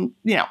pieces and,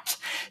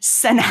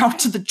 sent out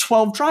to the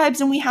 12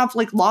 tribes, and we have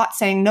Lot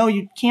saying, no,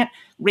 you can't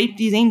rape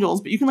these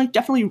angels, but you can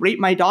definitely rape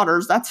my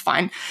daughters. That's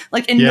fine.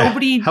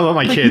 Nobody, how about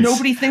my kids?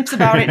 Nobody thinks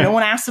about it. No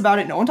one asks about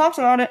it. No one talks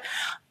about it.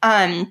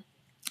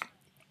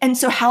 And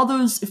so how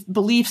those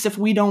beliefs, if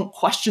we don't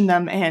question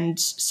them and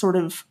sort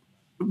of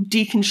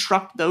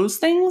deconstruct those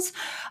things,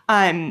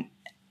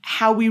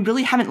 how we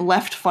really haven't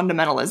left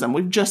fundamentalism.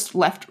 We've just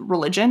left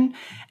religion.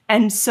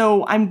 And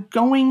so I'm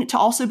going to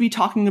also be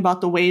talking about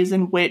the ways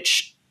in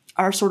which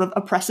our sort of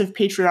oppressive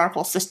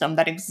patriarchal system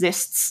that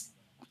exists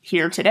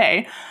here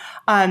today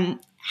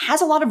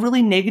has a lot of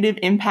really negative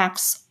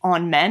impacts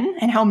on men,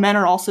 and how men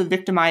are also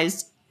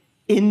victimized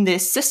in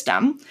this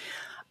system.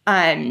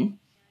 And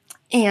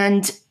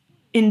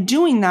in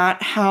doing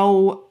that,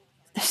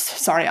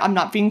 sorry, I'm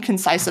not being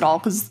concise at all,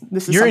 because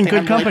this is you're in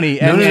good company,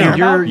 and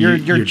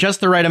you're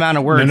just the right amount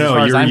of words. No, as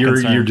far as I'm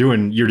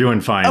concerned. you're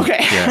doing fine. Okay,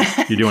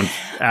 yeah, you're doing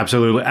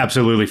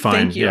absolutely fine.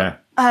 Thank you. Yeah.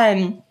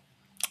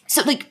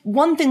 So like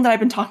one thing that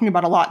I've been talking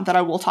about a lot that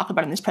I will talk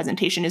about in this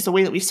presentation is the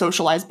way that we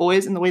socialize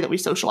boys and the way that we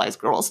socialize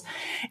girls.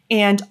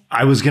 And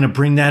I was going to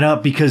bring that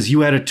up because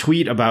you had a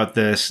tweet about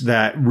this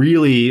that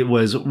really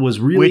was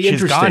really which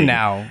interesting. is gone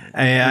now.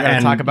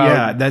 And talk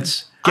about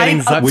that's getting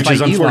zucked which by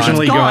is Elon.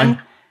 unfortunately It's gone,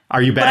 gone.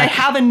 Are you back? but I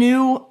have a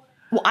new,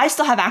 well, I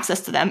still have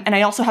access to them and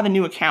I also have a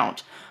new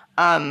account.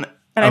 And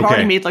I've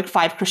already made like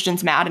 5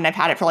 Christians mad and I've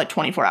had it for like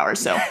 24 hours.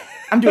 So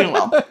I'm doing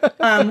well.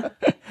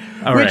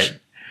 All right.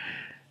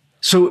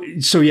 So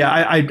yeah,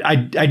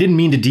 I didn't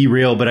mean to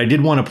derail, but I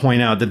did want to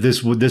point out that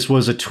this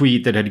was a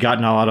tweet that had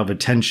gotten a lot of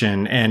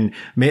attention, and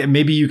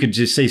maybe you could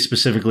just say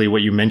specifically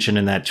what you mentioned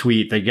in that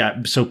tweet that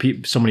got so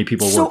many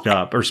people worked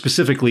up, or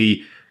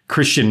specifically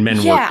Christian men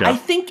worked up. Yeah, I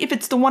think if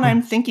it's the one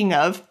I'm thinking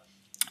of,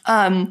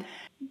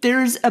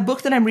 there's a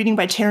book that I'm reading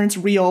by Terrence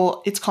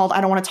Real. It's called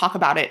I Don't Want to Talk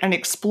About It, and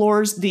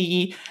explores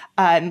the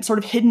sort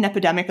of hidden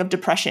epidemic of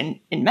depression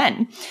in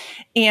men.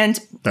 And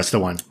that's the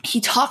one. He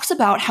talks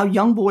about how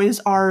young boys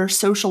are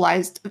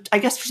socialized. I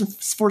guess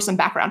for some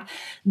background,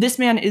 this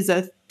man is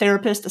a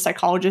therapist, a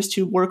psychologist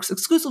who works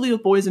exclusively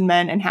with boys and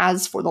men and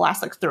has for the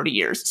last like 30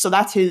 years. So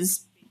that's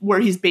where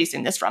he's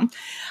basing this from.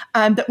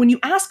 That when you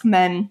ask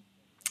men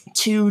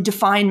to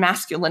define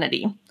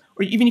masculinity,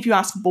 or even if you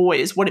ask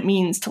boys what it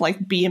means to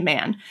like be a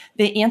man,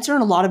 they answer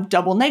in a lot of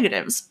double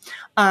negatives.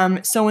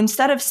 So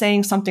instead of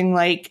saying something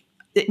like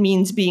it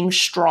means being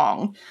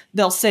strong,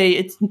 they'll say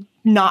it's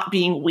not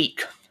being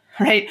weak,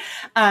 right?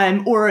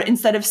 Or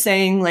instead of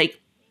saying like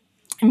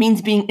it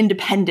means being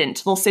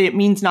independent, they'll say it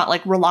means not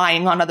like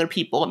relying on other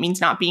people. It means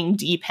not being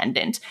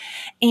dependent.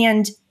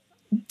 And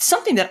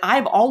something that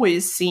I've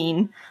always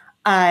seen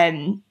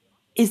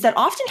is that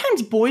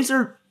oftentimes boys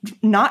are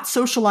not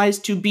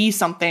socialized to be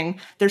something.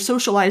 They're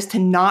socialized to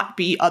not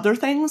be other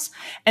things.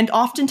 And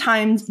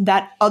oftentimes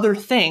that other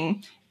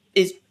thing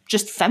is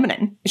just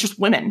feminine. It's just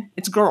women.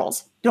 It's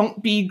girls.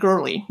 Don't be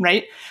girly,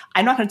 right?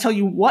 I'm not going to tell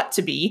you what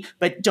to be,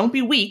 but don't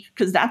be weak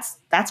because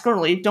that's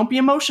girly. Don't be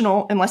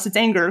emotional unless it's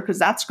anger because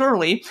that's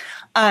girly.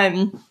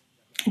 Don't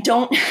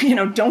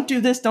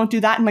do this, don't do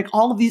that. And like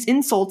all of these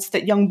insults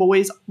that young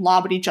boys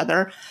lob at each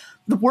other.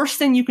 The worst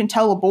thing you can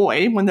tell a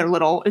boy when they're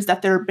little is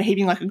that they're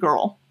behaving like a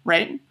girl,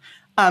 right?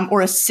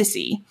 Or a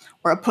sissy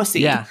or a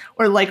pussy,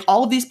 or like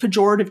all of these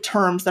pejorative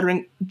terms that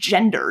are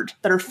gendered,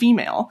 that are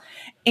female.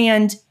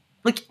 And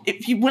like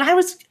when I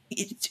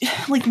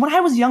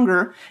was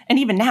younger, and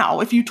even now,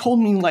 if you told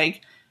me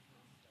like,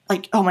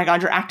 oh my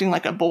God, you're acting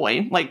like a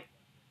boy, like,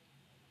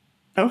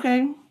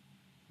 okay.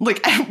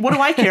 Like, what do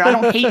I care? I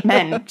don't hate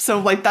men. So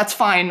like, that's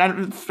fine.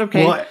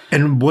 Okay. Well,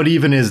 and what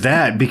even is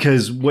that?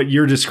 Because what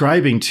you're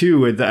describing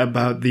too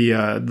about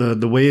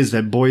the ways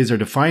that boys are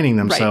defining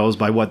themselves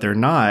by what they're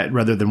not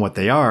rather than what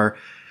they are,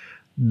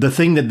 the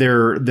thing that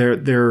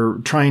they're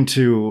trying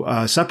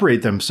to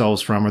separate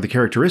themselves from, or the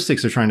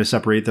characteristics they're trying to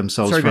separate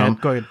themselves from,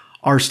 go ahead.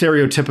 Are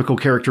stereotypical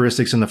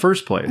characteristics in the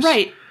first place.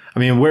 Right. I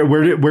mean,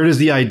 where does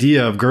the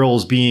idea of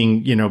girls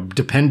being,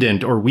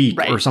 dependent or weak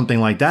or something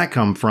like that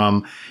come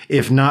from,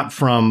 if not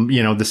from,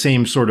 the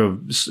same sort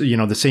of,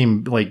 the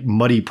same like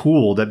muddy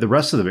pool that the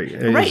rest of it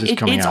is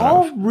coming it's out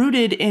all of?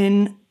 rooted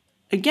in,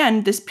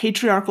 again, this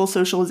patriarchal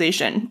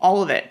socialization,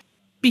 all of it.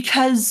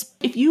 Because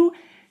if you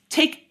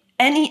take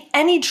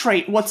any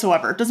trait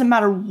whatsoever, it doesn't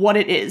matter what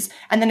it is,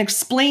 and then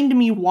explain to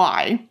me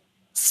why,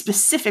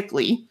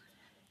 specifically,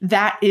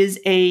 that is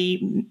a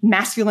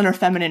masculine or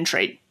feminine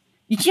trait.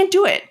 You can't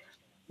do it.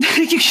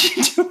 You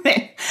can't do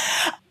it.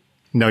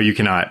 No, you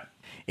cannot.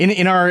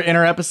 In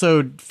our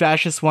episode,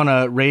 Fascists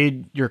Wanna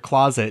Raid Your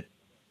Closet,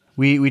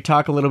 we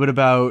talk a little bit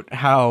about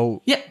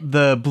how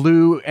the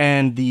blue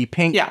and the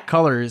pink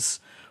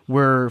colors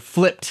were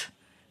flipped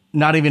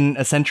not even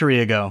a century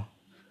ago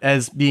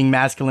as being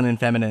masculine and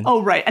feminine.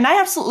 Oh, right. And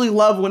I absolutely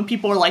love when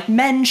people are like,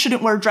 men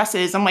shouldn't wear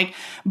dresses. I'm like,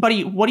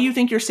 buddy, what do you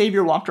think your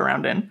savior walked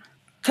around in?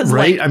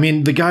 Right? I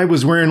mean, the guy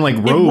was wearing like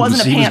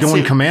robes. He was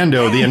going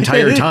commando the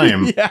entire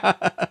time.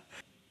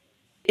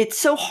 It's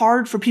so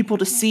hard for people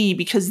to see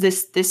because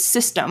this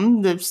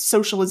system, the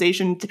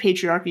socialization, the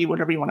patriarchy,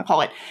 whatever you want to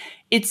call it,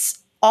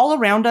 it's all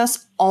around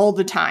us all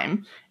the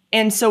time.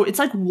 And so it's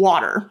like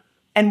water,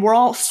 and we're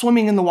all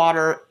swimming in the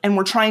water and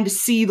we're trying to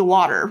see the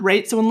water,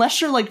 right? So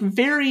unless you're like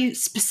very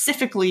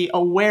specifically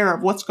aware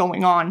of what's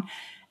going on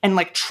and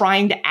like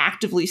trying to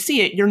actively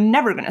see it, you're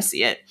never going to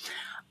see it.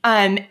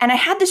 And I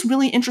had this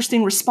really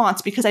interesting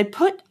response because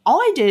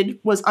all I did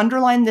was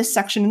underline this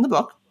section in the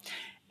book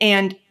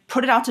and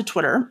put it out to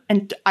Twitter.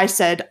 And I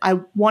said, I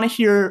want to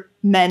hear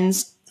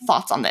men's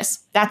thoughts on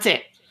this. That's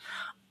it.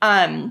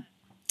 And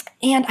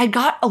I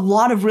got a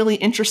lot of really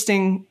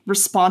interesting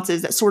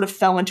responses that sort of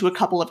fell into a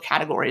couple of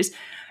categories.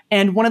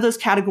 And one of those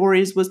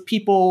categories was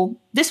people,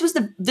 this was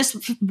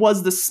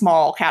the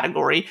small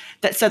category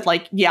that said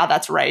like, yeah,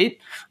 that's right.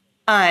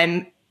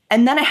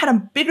 And then I had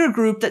a bigger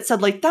group that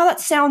said like, no, that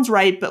sounds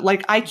right, but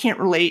like, I can't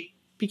relate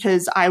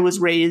because I was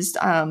raised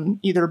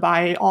either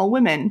by all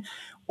women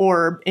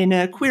or in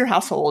a queer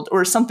household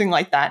or something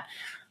like that.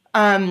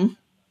 And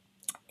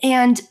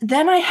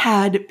then I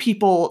had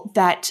people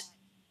that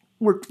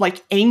were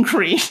like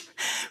angry,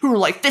 who were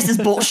like, this is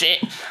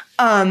bullshit.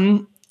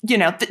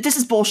 This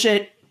is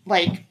bullshit.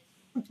 Like,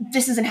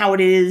 this isn't how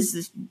it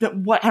is. I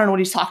don't know what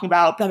he's talking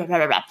about. Blah, blah, blah,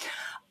 blah, blah.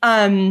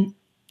 And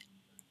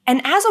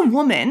as a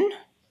woman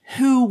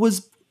who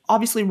was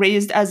obviously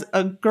raised as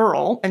a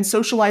girl and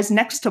socialized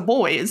next to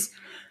boys,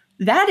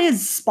 that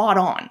is spot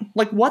on.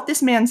 Like, what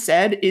this man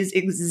said is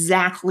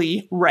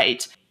exactly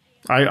right.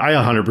 I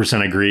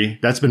 100% agree.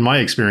 That's been my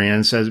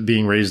experience as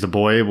being raised a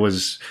boy.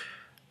 Was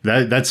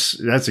that's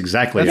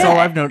exactly that's it. all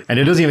I've noticed. And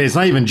it's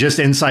not even just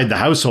inside the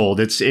household.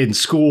 It's in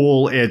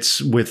school.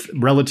 It's with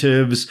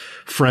relatives,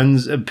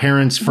 friends,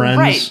 parents, friends.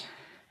 Right.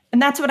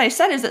 And that's what I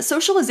said, is that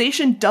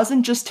socialization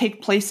doesn't just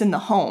take place in the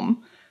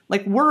home.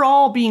 Like, we're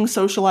all being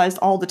socialized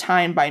all the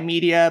time by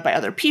media, by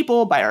other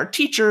people, by our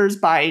teachers,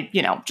 by,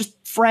 just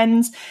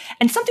friends.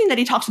 And something that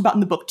he talks about in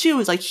the book too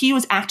is like he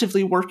was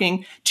actively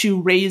working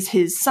to raise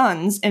his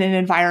sons in an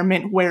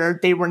environment where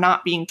they were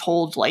not being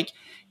told, like,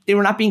 they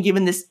were not being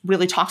given this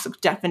really toxic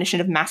definition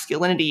of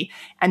masculinity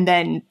and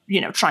then,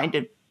 trying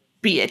to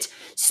be it.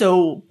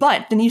 So,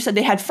 but then you said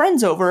they had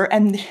friends over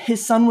and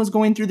his son was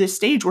going through this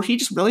stage where he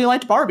just really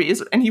liked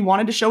Barbies and he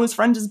wanted to show his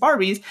friends his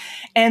Barbies.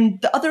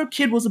 And the other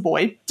kid was a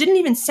boy, didn't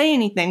even say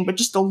anything, but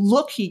just the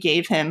look he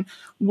gave him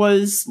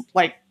was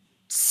like,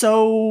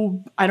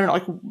 so, I don't know,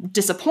 like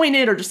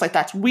disappointed or just like,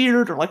 that's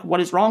weird, or like,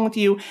 what is wrong with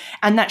you?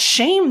 And that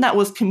shame that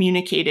was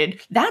communicated,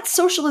 that's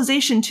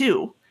socialization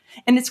too.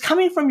 And it's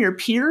coming from your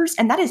peers,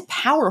 and that is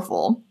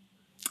powerful.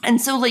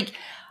 And so, like,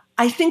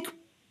 I think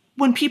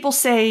when people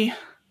say,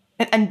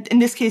 and in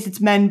this case it's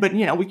men, but,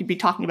 we could be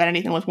talking about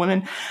anything with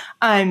women,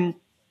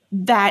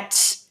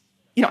 that,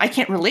 I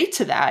can't relate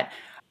to that.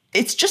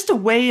 It's just a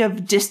way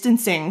of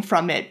distancing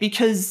from it,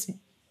 because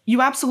you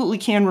absolutely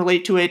can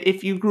relate to it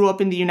if you grew up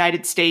in the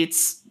United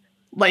States.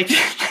 Like,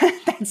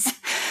 that's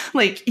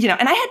like,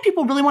 and I had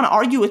people really want to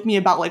argue with me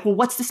about like, well,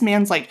 what's this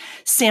man's like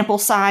sample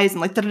size and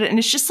like, da-da-da. And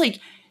it's just like,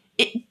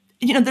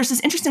 there's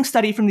this interesting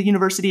study from the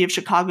University of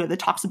Chicago that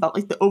talks about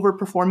like the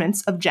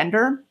overperformance of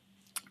gender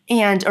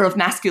or of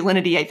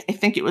masculinity. I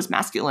think it was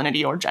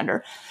masculinity or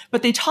gender,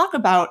 but they talk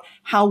about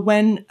how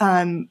when,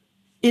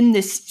 in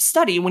this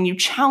study, when you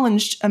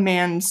challenged a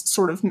man's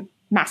sort of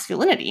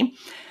masculinity,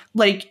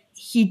 like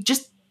he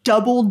just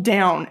doubled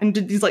down and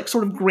did these like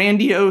sort of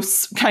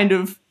grandiose kind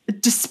of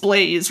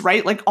displays,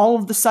 right? Like all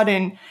of the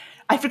sudden,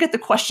 I forget the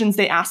questions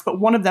they asked, but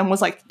one of them was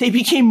like, they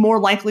became more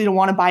likely to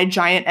want to buy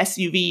giant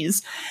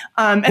SUVs.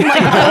 And like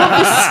all of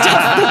this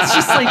stuff that's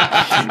just like,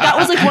 that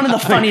was like one of the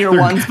funnier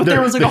ones, but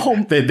there was like a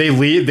whole... They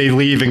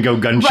leave and go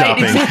gun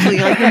shopping. Right, exactly.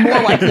 Like they're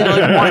more likely to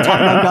like want to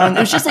talk about guns. It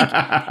was just like,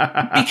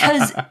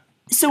 because,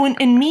 so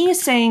in me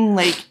saying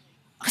like,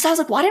 because I was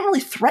like, well, I didn't really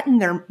threaten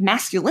their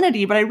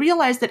masculinity, but I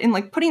realized that in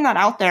like putting that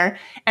out there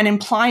and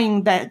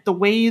implying that the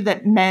way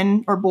that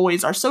men or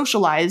boys are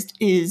socialized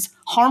is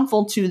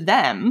harmful to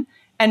them,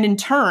 and in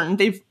turn,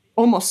 they've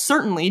almost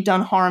certainly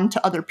done harm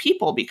to other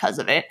people because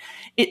of it,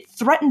 it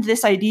threatened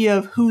this idea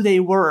of who they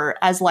were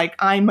as like,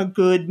 I'm a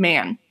good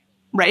man,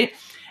 right?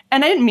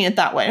 And I didn't mean it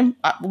that way.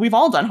 We've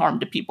all done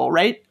harm to people,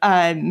 right?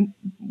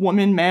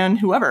 Woman, man,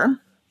 whoever.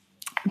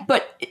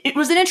 But it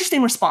was an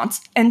interesting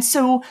response. And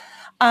so...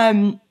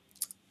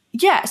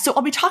 so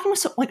I'll be talking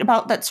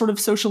about that sort of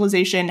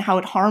socialization, how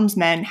it harms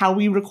men, how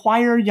we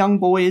require young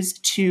boys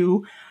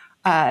to,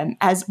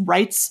 as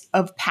rites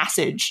of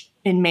passage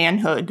in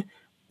manhood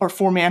or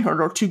for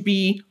manhood, or to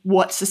be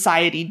what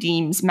society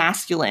deems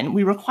masculine.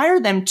 We require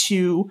them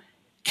to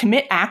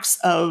commit acts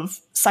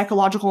of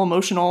psychological,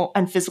 emotional,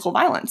 and physical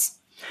violence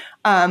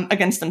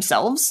against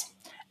themselves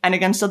and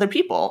against other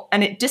people.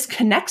 And it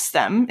disconnects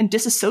them and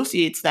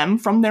disassociates them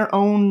from their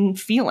own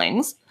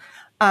feelings,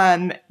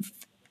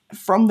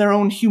 from their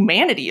own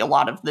humanity a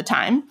lot of the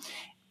time.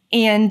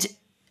 And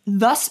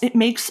thus it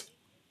makes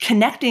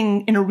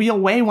connecting in a real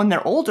way when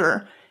they're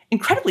older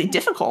incredibly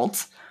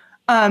difficult.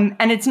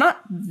 And it's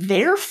not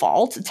their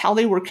fault. It's how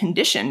they were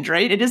conditioned,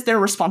 right? It is their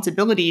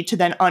responsibility to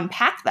then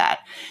unpack that.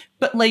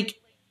 But like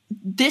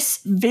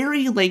this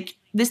very like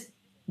this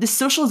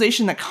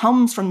socialization that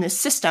comes from this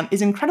system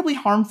is incredibly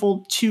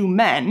harmful to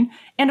men,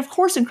 and of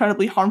course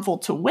incredibly harmful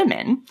to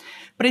women.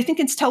 But I think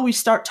until we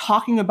start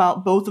talking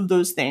about both of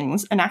those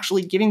things and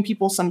actually giving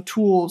people some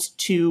tools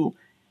to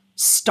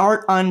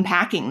start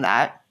unpacking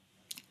that,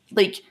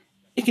 like,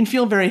 it can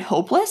feel very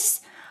hopeless.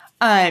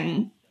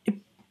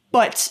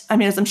 But I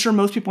mean, as I'm sure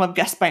most people have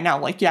guessed by now,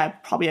 like, yeah, I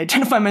probably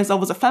identify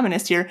myself as a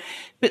feminist here,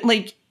 but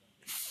like,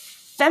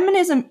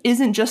 feminism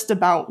isn't just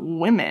about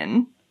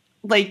women.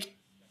 Like,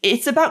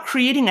 it's about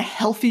creating a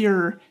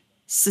healthier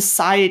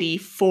society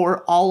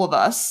for all of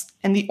us.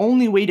 And the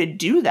only way to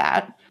do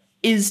that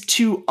is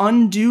to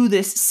undo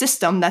this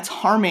system that's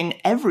harming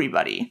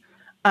everybody.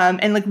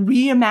 And like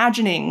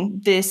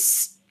reimagining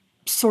this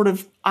sort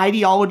of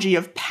ideology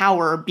of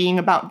power being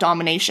about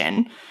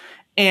domination,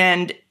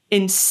 and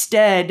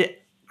instead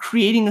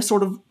creating a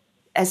sort of,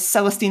 as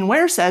Celestine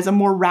Ware says, a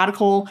more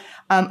radical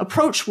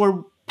approach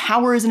where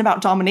power isn't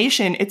about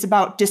domination. It's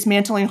about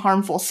dismantling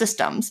harmful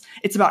systems.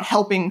 It's about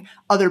helping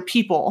other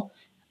people.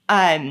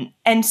 And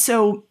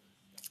so,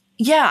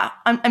 yeah,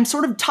 I'm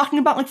sort of talking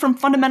about like from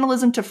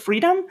fundamentalism to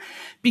freedom,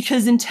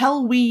 because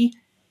until we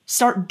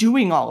start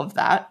doing all of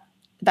that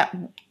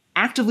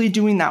actively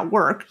doing that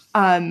work,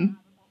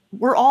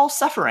 we're all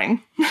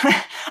suffering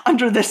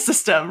under this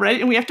system,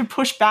 right? And we have to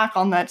push back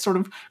on that sort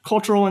of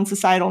cultural and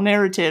societal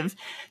narrative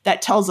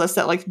that tells us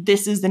that like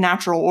this is the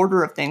natural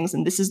order of things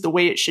and this is the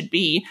way it should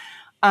be.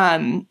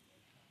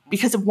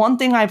 Because one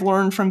thing I've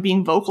learned from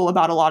being vocal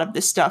about a lot of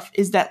this stuff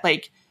is that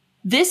like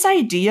this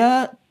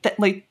idea that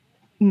like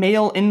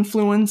male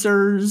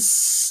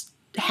influencers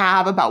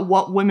have about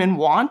what women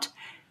want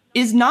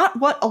is not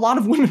what a lot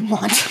of women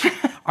want.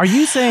 Are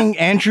you saying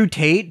Andrew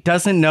Tate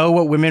doesn't know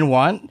what women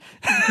want?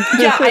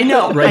 Yeah, I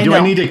know. Right? Do know.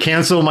 I need to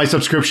cancel my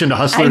subscription to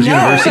Hustlers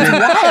University? It's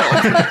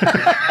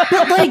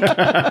wild.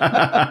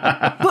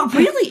 but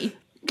really,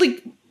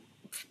 like,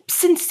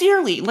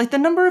 sincerely, like the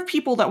number of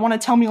people that want to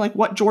tell me like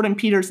what Jordan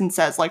Peterson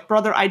says, like,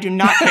 brother, I do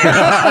not care.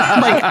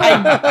 Like,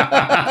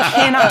 I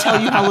cannot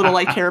tell you how little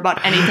I care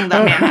about anything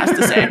that man has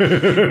to say.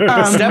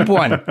 Step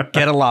 1,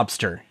 get a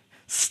lobster.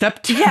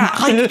 Step 2. Yeah,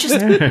 like just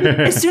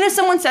as soon as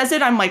someone says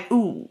it, I'm like,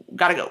 ooh,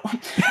 gotta go.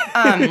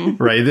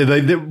 Right.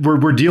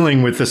 We're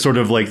dealing with the sort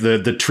of like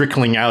the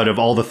trickling out of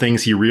all the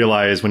things he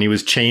realized when he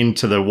was chained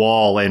to the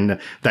wall in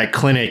that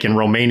clinic in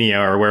Romania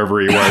or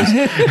wherever he was.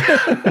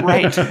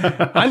 Right.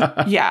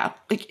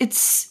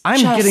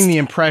 I'm getting the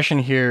impression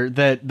here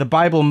that the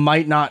Bible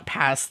might not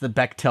pass the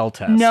Bechdel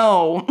test.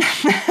 No.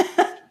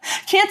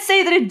 Can't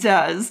say that it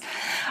does.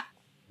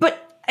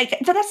 But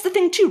that's the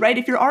thing too, right?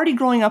 If you're already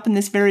growing up in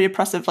this very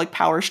oppressive like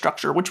power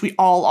structure, which we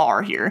all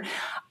are here,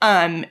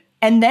 and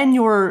then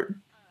you're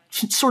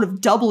sort of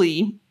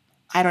doubly,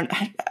 I don't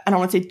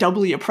want to say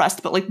doubly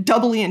oppressed, but like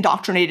doubly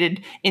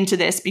indoctrinated into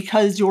this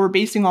because you're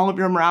basing all of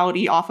your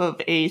morality off of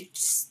a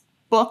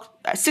book,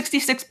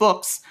 66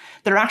 books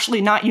that are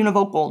actually not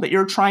univocal, that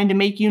you're trying to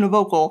make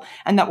univocal,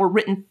 and that were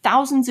written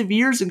thousands of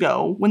years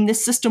ago when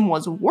this system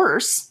was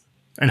worse.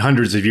 And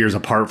hundreds of years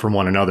apart from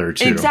one another,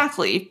 too.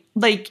 Exactly.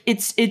 Like,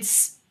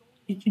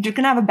 you're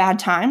going to have a bad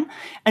time,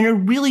 and you're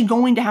really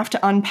going to have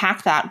to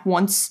unpack that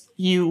once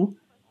you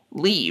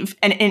leave.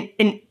 And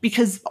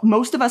because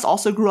most of us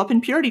also grew up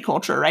in purity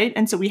culture, right?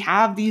 And so we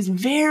have these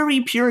very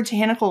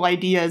puritanical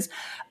ideas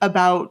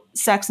about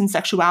sex and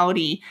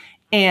sexuality,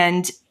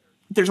 and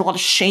there's a lot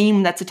of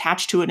shame that's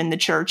attached to it in the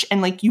church.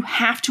 And like, you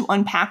have to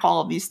unpack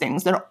all of these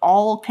things. They're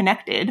all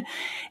connected.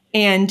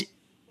 And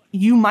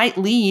you might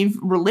leave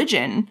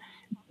religion,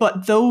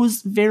 but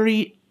those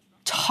very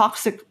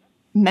toxic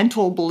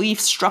mental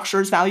beliefs,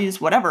 structures,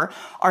 values, whatever,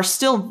 are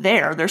still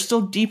there. They're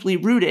still deeply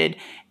rooted.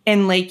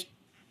 And like,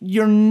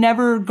 you're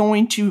never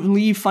going to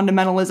leave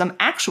fundamentalism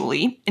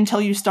actually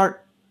until you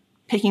start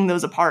picking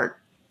those apart.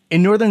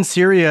 In northern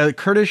Syria,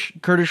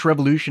 Kurdish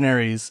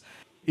revolutionaries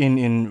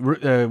in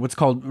what's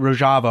called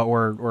Rojava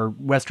or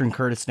Western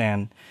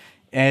Kurdistan,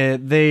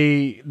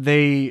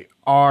 they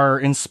are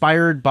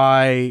inspired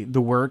by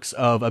the works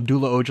of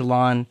Abdullah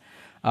Öcalan,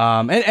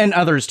 and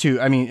others too.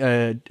 I mean,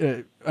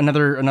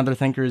 another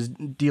thinker is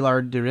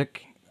Dilar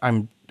Dirik.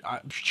 I'm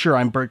sure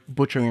I'm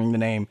butchering the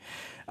name,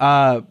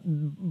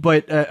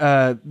 but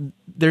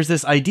there's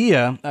this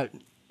idea.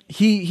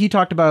 He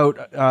talked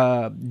about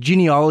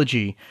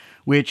genealogy,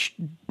 which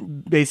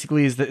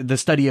basically is the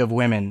study of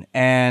women,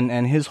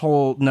 and his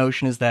whole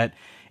notion is that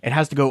it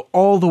has to go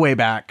all the way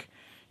back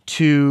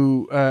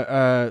to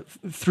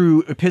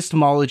through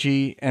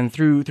epistemology and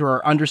through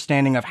our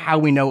understanding of how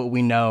we know what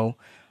we know,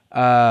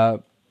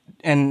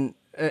 and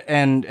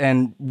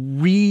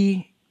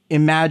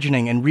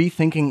reimagining and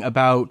rethinking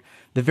about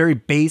the very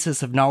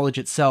basis of knowledge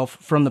itself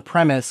from the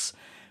premise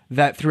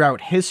that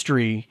throughout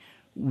history,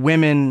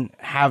 women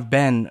have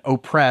been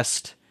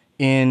oppressed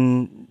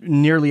in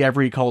nearly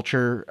every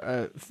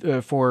culture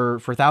for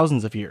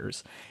thousands of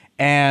years.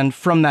 And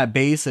from that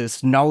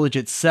basis, knowledge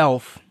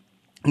itself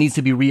needs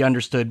to be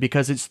re-understood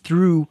because it's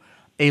through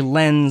a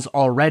lens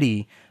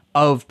already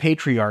of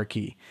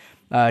patriarchy.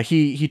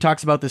 He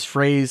talks about this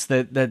phrase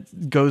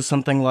that goes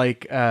something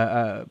like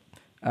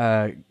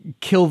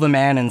 "kill the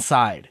man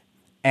inside,"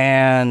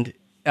 and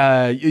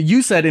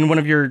you said in one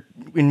of your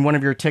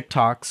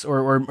TikToks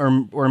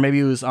or maybe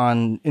it was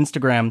on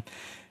Instagram,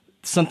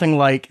 something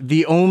like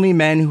the only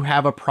men who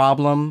have a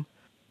problem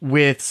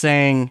with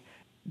saying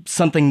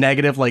something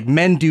negative like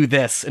men do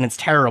this and it's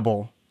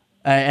terrible,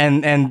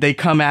 and they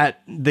come at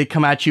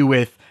you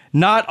with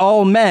not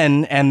all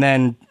men, and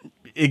then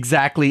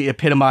exactly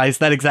epitomize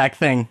that exact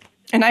thing.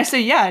 And I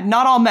say, yeah,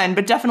 not all men,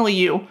 but definitely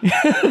you.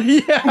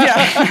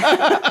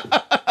 Yeah.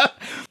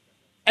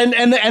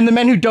 And the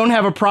men who don't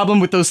have a problem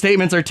with those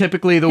statements are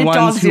typically the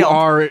ones who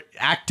are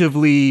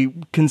actively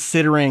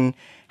considering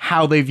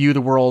how they view the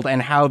world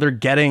and how they're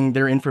getting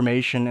their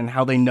information and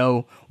how they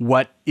know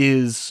what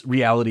is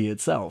reality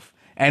itself.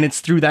 And it's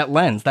through that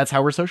lens. That's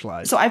how we're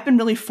socialized. So I've been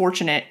really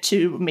fortunate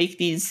to make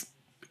these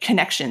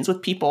connections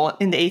with people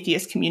in the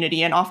atheist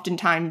community, and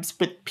oftentimes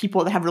with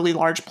people that have really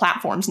large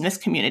platforms in this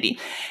community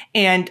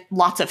and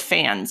lots of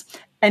fans.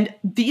 And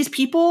these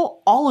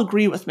people all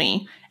agree with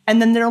me.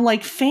 And then they're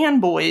like,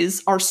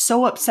 fanboys are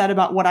so upset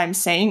about what I'm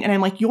saying. And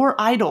I'm like, your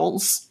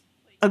idols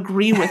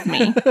agree with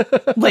me.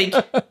 Like,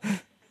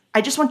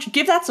 I just want you to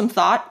give that some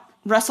thought,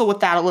 wrestle with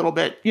that a little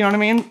bit. You know what I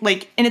mean?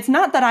 Like, and it's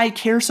not that I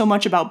care so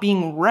much about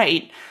being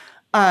right.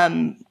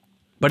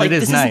 But like, it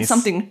is this nice. Isn't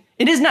something.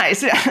 It is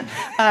nice, yeah.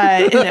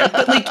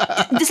 But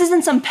like, this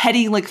isn't some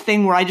petty like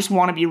thing where I just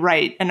want to be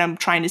right and I'm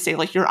trying to say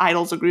like your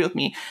idols agree with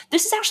me.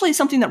 This is actually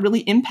something that really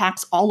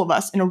impacts all of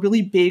us in a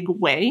really big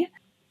way.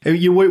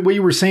 What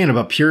you were saying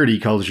about purity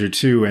culture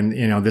too,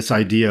 and this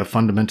idea of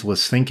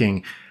fundamentalist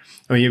thinking.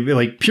 I mean,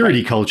 like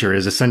purity culture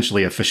is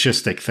essentially a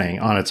fascistic thing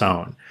on its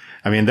own.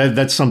 I mean,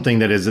 that's something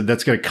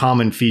that's got a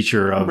common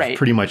feature of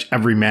pretty much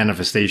every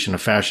manifestation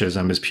of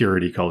fascism is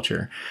purity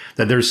culture.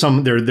 That there's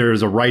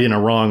a right and a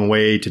wrong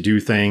way to do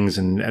things,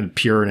 and a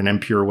pure and an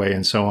impure way,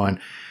 and so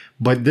on.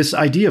 But this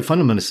idea of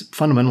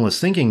fundamentalist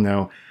thinking,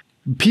 though,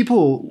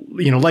 people,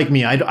 like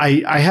me,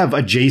 I have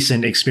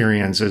adjacent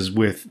experiences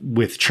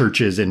with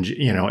churches and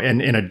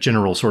and in a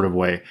general sort of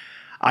way.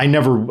 I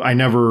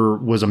never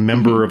was a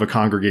member of a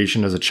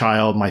congregation as a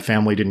child. My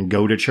family didn't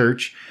go to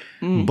church,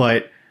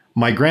 but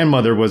my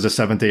grandmother was a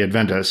Seventh-day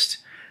Adventist,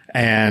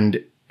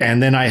 and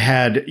then I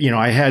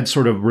had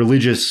sort of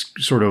religious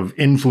sort of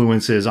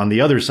influences on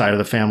the other side of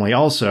the family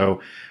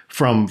also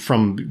from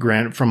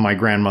my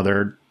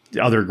grandmother,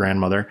 the other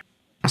grandmother.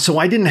 So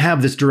I didn't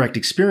have this direct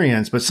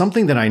experience, but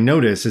something that I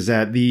noticed is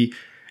that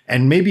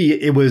and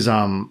maybe it was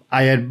I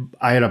had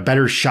a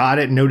better shot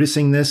at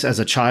noticing this as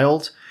a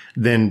child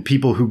than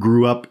people who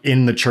grew up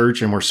in the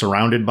church and were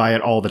surrounded by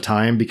it all the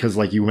time, because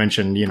like you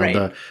mentioned,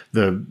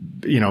 the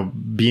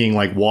being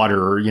like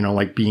water, or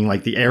like being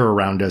like the air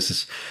around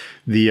us.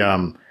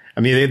 I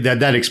mean,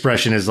 that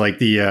expression is like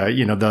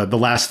the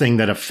last thing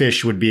that a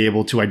fish would be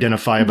able to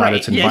identify about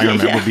its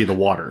environment would be the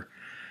water.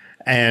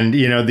 And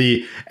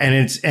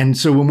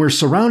so when we're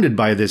surrounded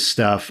by this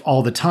stuff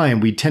all the time,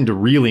 we tend to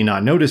really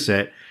not notice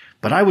it.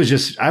 But I was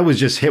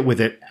just hit with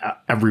it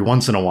every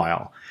once in a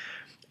while.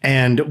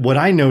 And what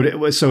I noticed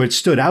was, so it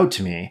stood out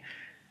to me.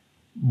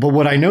 But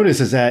what I noticed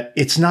is that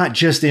it's not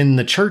just in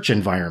the church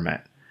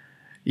environment,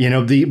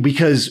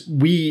 because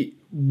the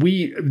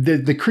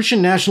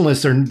Christian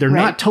nationalists they're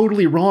not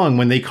totally wrong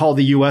when they call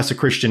the U.S. a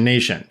Christian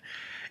nation.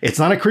 It's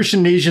not a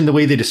Christian nation the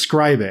way they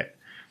describe it,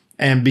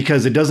 and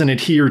because it doesn't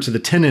adhere to the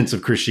tenets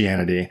of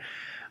Christianity.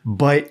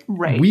 But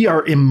we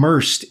are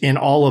immersed in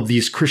all of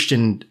these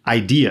Christian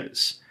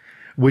ideas,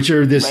 which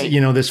are this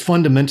this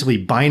fundamentally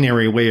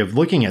binary way of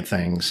looking at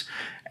things.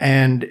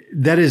 And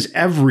that is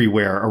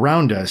everywhere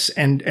around us.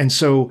 And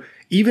so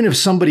even if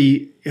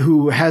somebody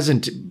who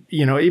hasn't,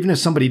 even if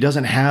somebody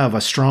doesn't have a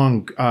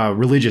strong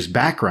religious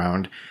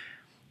background,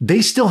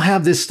 they still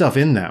have this stuff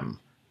in them,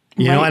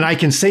 you know, and I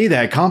can say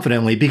that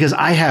confidently because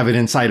I have it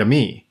inside of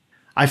me.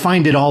 I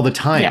find it all the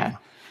time. Yeah.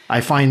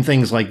 I find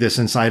things like this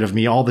inside of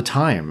me all the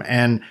time,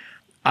 and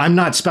I'm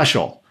not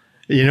special,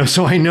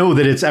 so I know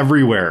that it's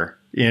everywhere.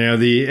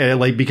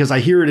 Because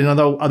I hear it in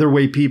other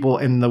way people,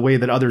 in the way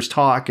that others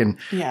talk, and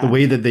the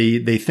way that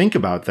they think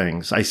about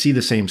things. I see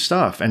the same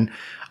stuff. And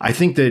I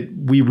think that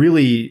we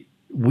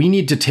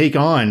need to take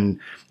on,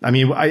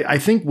 I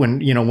think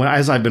when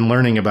as I've been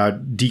learning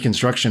about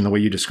deconstruction, the way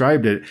you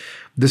described it,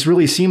 this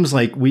really seems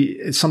like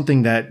it's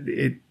something that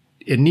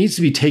it needs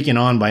to be taken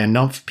on by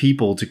enough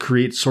people to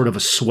create sort of a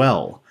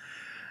swell,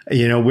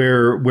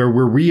 where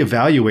we're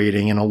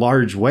reevaluating in a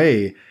large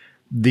way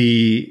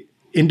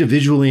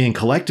individually and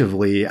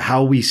collectively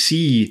how we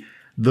see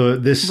the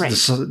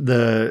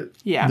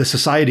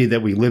society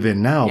that we live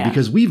in now,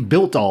 because we've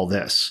built all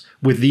this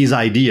with these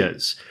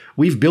ideas.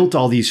 We've built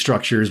all these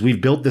structures. We've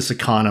built this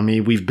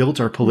economy. We've built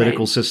our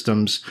political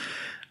systems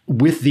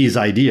with these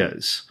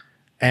ideas.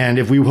 And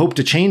if we hope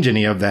to change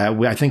any of that,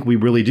 I think we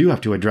really do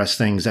have to address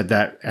things at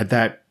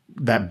that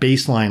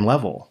baseline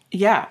level.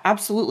 Yeah,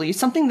 absolutely.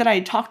 Something that I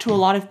talk to a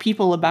lot of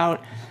people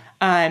about,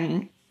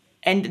 and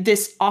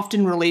this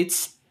often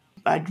relates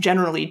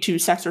generally to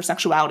sex or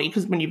sexuality,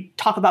 because when you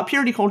talk about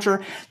purity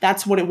culture,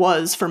 that's what it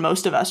was for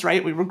most of us,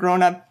 right? We were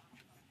grown up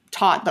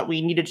taught that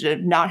we needed to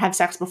not have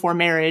sex before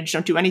marriage,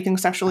 don't do anything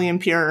sexually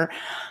impure,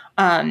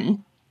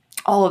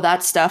 all of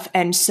that stuff.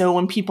 And so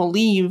when people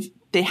leave,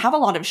 they have a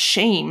lot of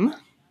shame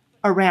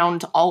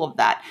around all of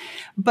that.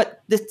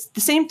 But the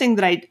same thing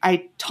that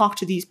I talk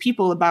to these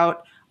people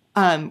about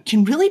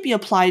can really be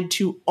applied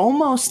to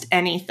almost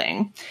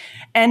anything.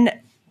 And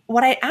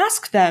what I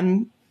ask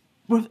them,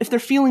 if they're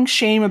feeling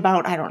shame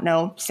about, I don't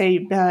know,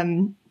 say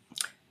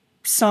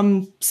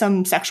some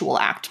sexual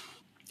act,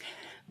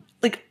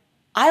 like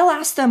I'll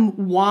ask them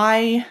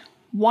why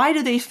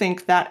do they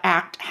think that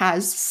act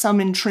has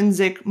some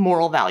intrinsic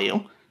moral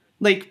value?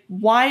 Like,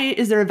 why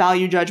is there a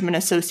value judgment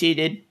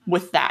associated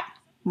with that,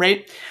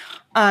 right?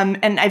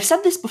 And I've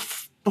said this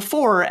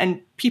before,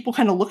 and people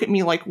kind of look at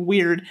me like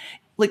weird.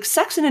 Like,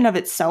 sex in and of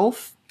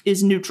itself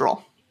is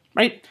neutral,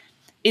 right?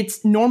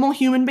 It's normal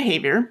human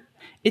behavior.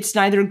 It's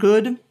neither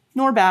good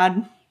nor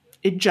bad.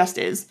 It just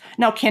is.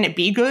 Now, can it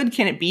be good?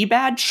 Can it be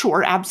bad?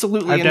 Sure,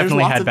 absolutely. And there's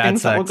lots of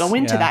things that will go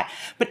into that.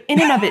 But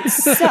in and of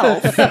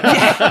itself,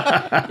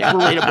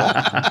 relatable.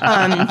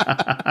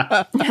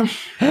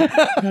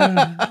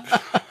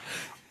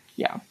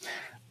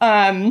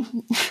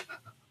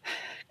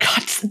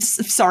 God,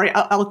 sorry,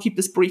 I'll keep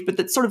this brief, but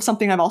that's sort of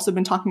something I've also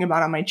been talking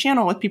about on my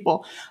channel with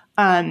people,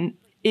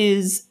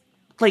 is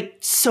like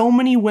so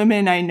many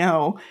women I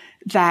know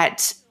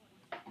that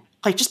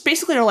like just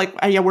basically are like,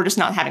 yeah, we're just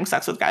not having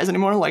sex with guys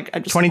anymore. Like I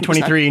just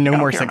 2023, no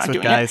more sex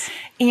with guys.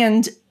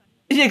 And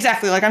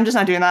exactly, like I'm just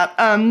not doing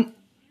that.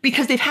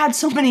 Because they've had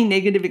so many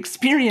negative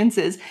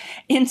experiences.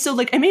 And so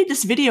like I made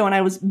this video and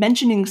I was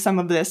mentioning some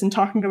of this and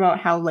talking about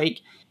how like,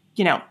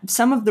 you know,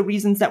 some of the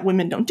reasons that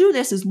women don't do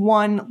this is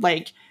one,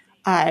 like,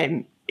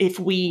 if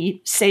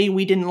we say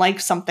we didn't like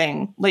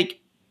something,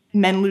 like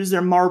men lose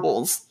their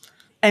marbles.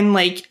 And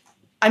like,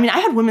 I mean, I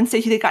had women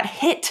say they got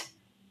hit.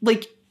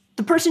 Like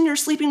the person you're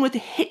sleeping with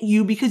hit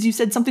you because you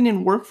said something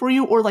didn't work for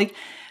you. Or like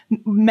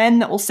men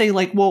that will say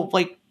like, well,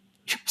 like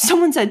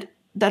someone said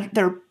that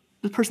the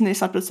person they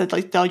slept with said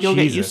like, you'll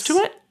get used to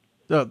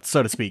it.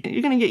 So to speak.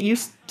 You're going to get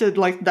used to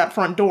like that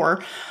front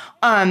door.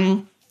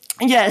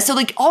 Yeah, so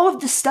like all of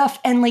this stuff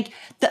and like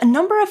the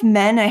number of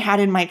men I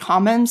had in my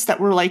comments that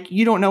were like,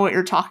 you don't know what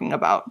you're talking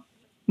about.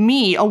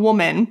 Me, a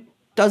woman,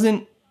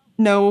 doesn't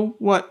know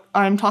what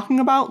I'm talking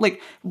about.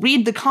 Like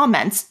read the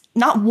comments.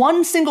 Not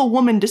one single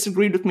woman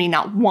disagreed with me,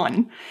 not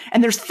one.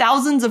 And there's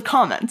thousands of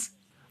comments.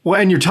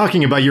 Well, and you're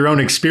talking about your own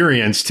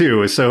experience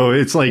too. So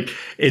it's like,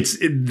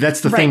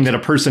 that's the thing that a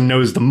person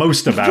knows the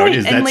most about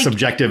is that like,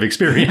 subjective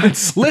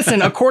experience.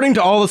 Listen, according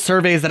to all the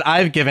surveys that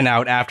I've given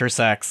out after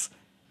sex,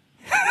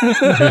 Been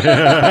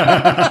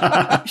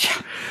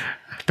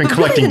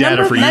collecting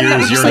data for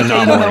years. You're an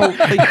anomaly.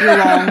 Like you're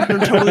wrong. You're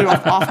totally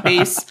off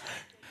base.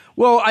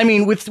 Well, I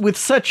mean, with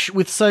such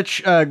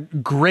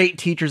great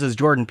teachers as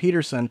Jordan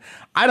Peterson,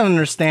 I don't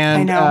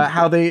understand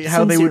how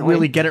they would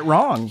really get it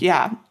wrong.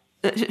 Yeah.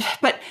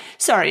 But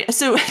sorry,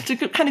 so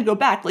to kind of go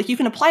back, like you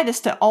can apply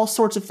this to all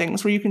sorts of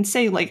things where you can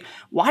say like,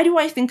 why do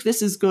I think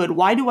this is good?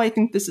 Why do I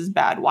think this is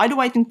bad? Why do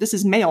I think this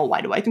is male?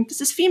 Why do I think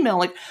this is female?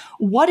 Like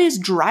what is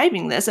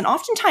driving this? And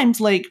oftentimes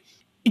like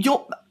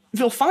you'll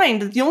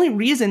find that the only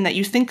reason that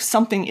you think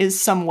something is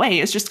some way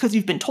is just because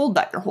you've been told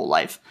that your whole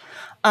life.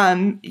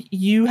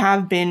 You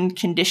have been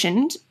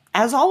conditioned,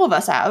 as all of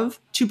us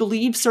have, to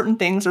believe certain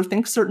things or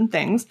think certain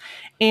things.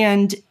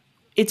 And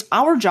it's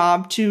our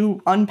job to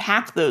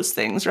unpack those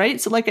things, right?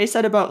 So like I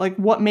said about like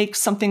what makes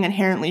something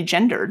inherently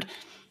gendered,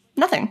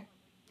 nothing.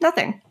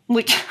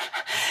 Like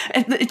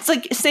it's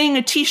like saying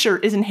a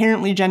t-shirt is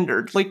inherently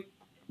gendered. Like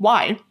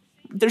why?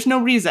 There's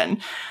no reason.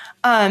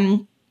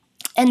 And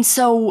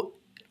so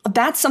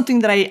that's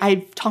something that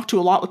I've talked to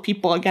a lot with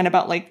people again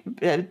about like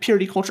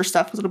purity culture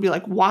stuff. Because it'll be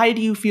like, why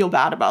do you feel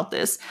bad about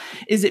this?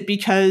 Is it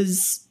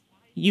because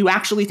you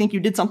actually think you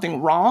did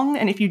something wrong?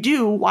 And if you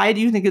do, why do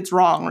you think it's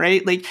wrong,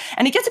 right? Like,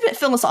 and it gets a bit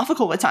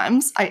philosophical at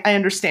times, I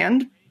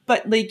understand,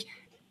 but like,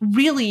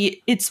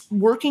 really it's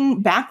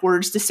working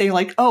backwards to say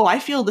like, oh, I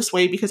feel this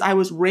way because I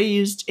was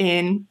raised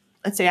in,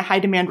 let's say, a high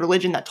demand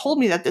religion that told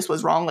me that this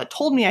was wrong, that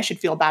told me I should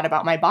feel bad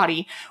about my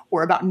body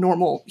or about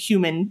normal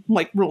human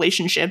like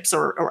relationships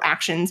or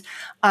actions,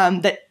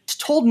 that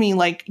told me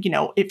like, you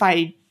know, if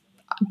I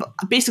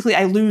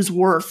lose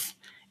worth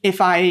if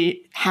I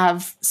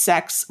have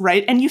sex,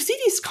 right? And you see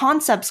these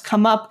concepts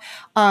come up,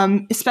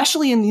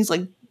 especially in these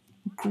like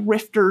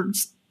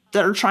grifters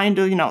that are trying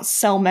to, you know,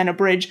 sell men a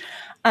bridge,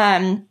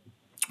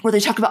 where they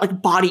talk about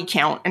like body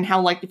count and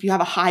how like if you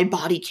have a high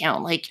body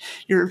count, like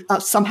you're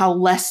somehow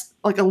less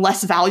like a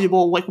less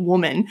valuable like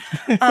woman.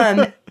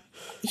 Yeah,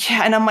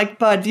 and I'm like,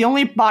 bud, the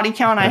only body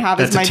count I have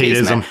is my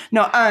basement.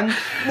 No,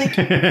 like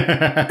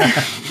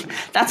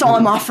that's all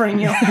I'm offering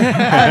you.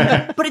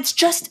 But it's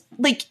just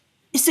like.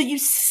 So you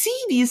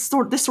see this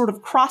sort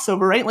of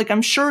crossover, right? Like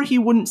I'm sure he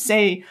wouldn't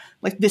say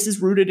like this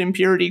is rooted in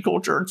purity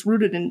culture. It's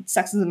rooted in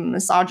sexism and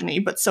misogyny,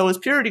 but so is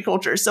purity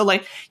culture. So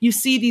like you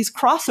see these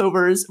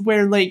crossovers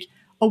where like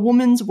a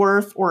woman's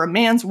worth or a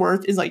man's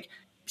worth is like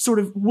sort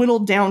of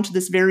whittled down to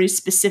this very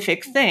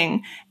specific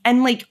thing.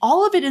 And like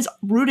all of it is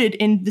rooted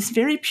in this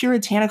very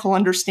puritanical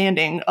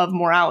understanding of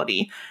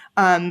morality,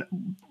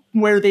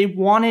 where they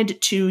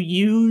wanted to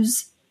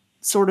use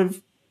sort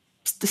of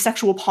the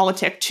sexual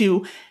politic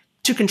to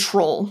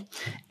control.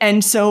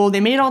 And so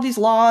they made all these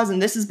laws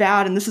and this is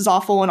bad and this is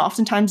awful. And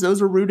oftentimes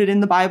those were rooted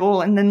in the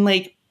Bible. And then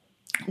like,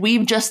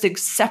 we've just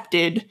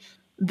accepted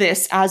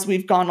this as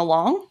we've gone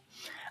along.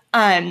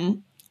 But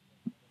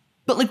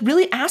like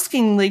really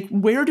asking like,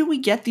 where do we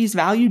get these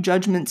value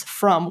judgments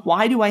from?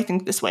 Why do I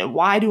think this way?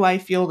 Why do I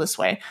feel this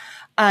way?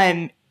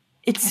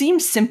 It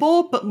seems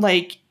simple, but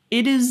like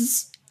it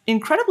is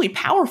incredibly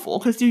powerful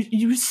because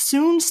you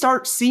soon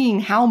start seeing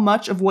how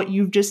much of what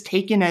you've just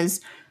taken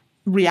as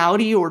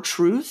reality or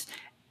truth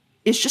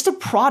is just a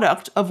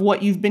product of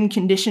what you've been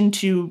conditioned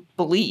to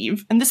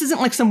believe. And this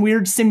isn't like some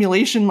weird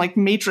simulation like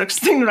Matrix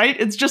thing, right?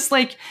 It's just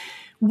like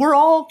we're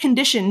all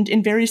conditioned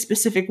in very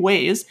specific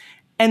ways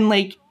and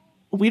like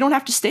we don't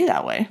have to stay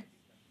that way.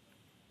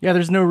 Yeah,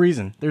 there's no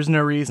reason.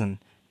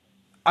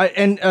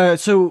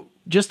 So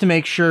just to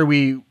make sure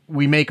we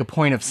make a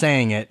point of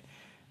saying it,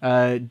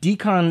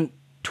 DCON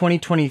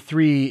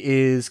 2023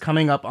 is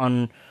coming up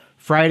on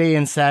Friday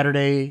and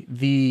Saturday,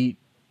 the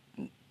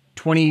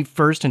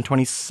 21st and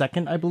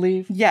 22nd, I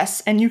believe.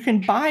 Yes, and you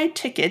can buy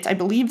tickets. I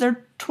believe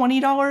they're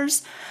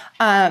 $20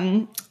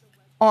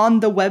 on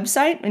the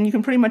website, and you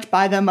can pretty much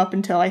buy them up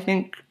until, I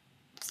think,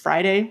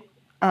 Friday.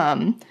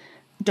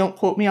 Don't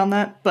quote me on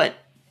that, but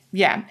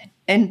yeah.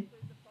 And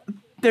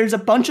there's a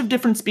bunch of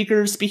different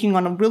speakers speaking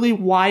on a really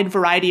wide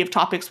variety of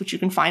topics, which you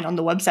can find on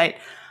the website.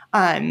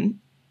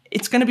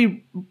 It's going to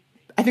be,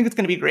 I think it's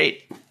going to be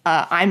great.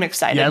 I'm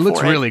excited. Yeah, it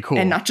looks really cool.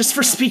 And not just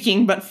for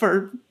speaking, but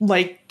for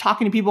like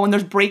talking to people. And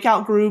there's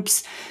breakout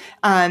groups.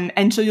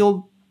 And so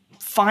you'll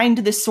find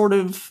this sort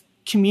of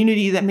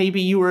community that maybe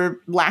you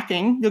were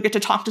lacking. You'll get to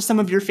talk to some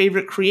of your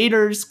favorite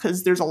creators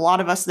because there's a lot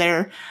of us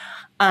there.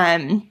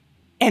 And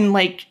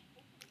like,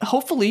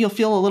 hopefully you'll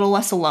feel a little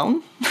less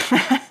alone.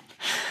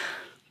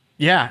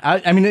 Yeah,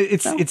 I mean,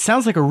 it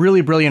sounds like a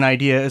really brilliant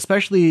idea,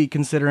 especially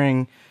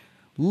considering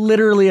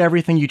literally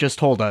everything you just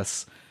told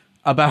us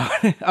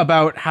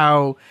about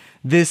how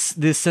this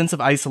sense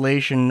of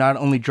isolation not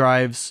only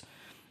drives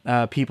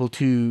people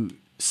to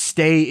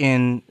stay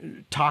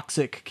in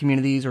toxic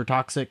communities or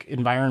toxic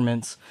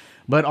environments,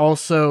 but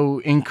also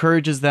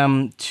encourages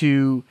them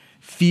to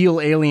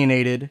feel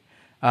alienated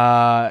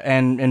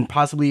and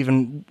possibly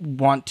even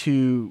want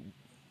to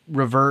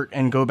revert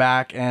and go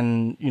back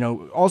and, you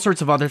know, all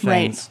sorts of other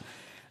things. Right.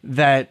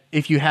 That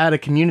if you had a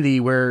community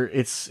where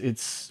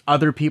it's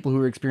other people who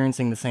are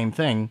experiencing the same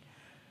thing,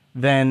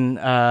 then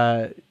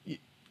I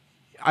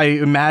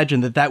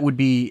imagine that would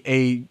be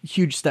a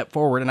huge step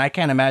forward. And I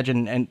can't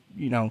imagine, and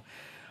you know,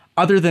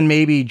 other than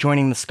maybe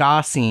joining the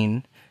ska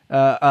scene,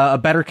 a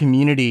better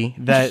community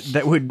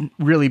that would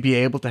really be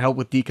able to help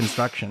with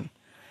deconstruction.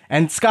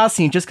 And ska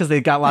scene, just because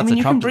they've got lots of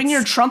trumpets. You can bring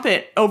your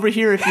trumpet over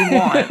here if you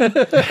want.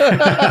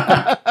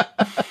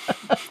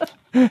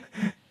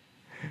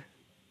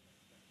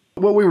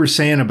 What we were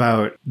saying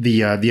about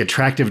the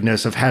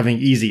attractiveness of having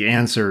easy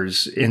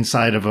answers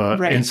inside of a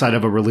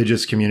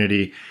religious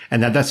community,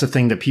 and that's the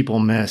thing that people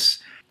miss.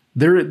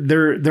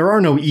 There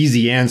are no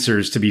easy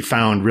answers to be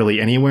found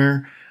really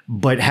anywhere,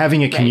 but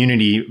having a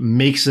community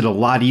makes it a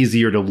lot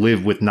easier to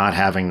live with not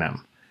having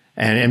them,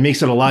 and it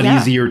makes it a lot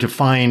easier to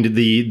find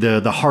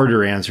the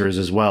harder answers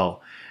as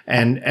well.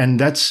 And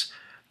that's,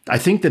 I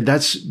think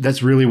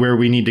that's really where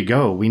we need to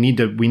go. We need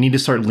to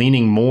start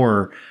leaning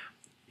more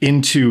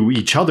into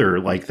each other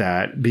like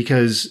that,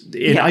 because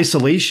in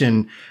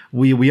isolation,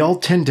 we all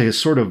tend to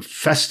sort of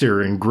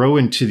fester and grow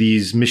into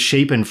these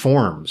misshapen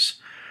forms.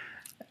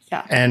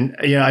 Yeah. And,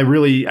 you know,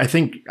 I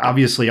think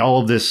obviously all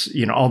of this,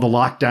 you know, all the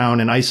lockdown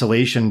and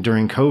isolation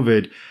during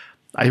COVID,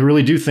 I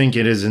really do think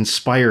it has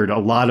inspired a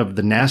lot of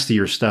the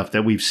nastier stuff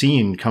that we've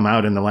seen come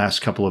out in the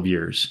last couple of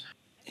years.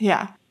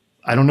 Yeah.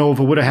 I don't know if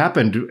it would have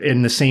happened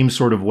in the same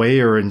sort of way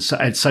or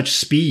at such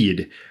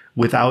speed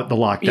without the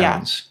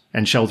lockdowns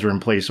and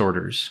shelter-in-place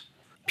orders.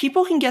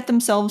 People can get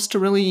themselves to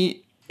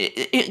really,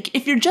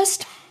 if you're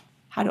just,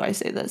 how do I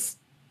say this?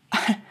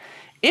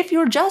 If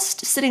you're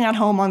just sitting at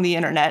home on the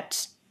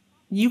internet,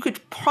 you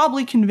could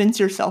probably convince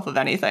yourself of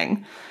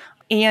anything.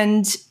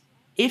 And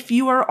if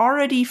you are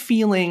already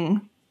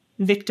feeling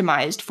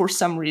victimized for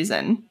some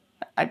reason,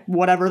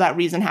 whatever that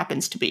reason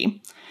happens to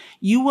be,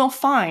 you will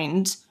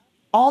find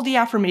all the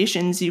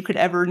affirmations you could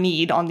ever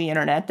need on the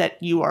internet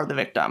that you are the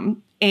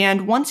victim.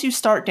 And once you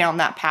start down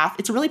that path,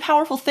 it's a really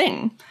powerful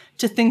thing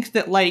to think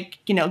that, like,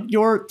 you know,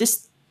 your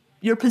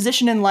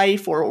position in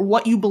life or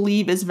what you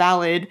believe is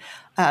valid,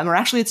 or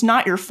actually it's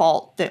not your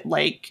fault that,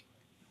 like,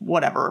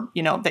 whatever,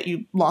 you know, that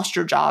you lost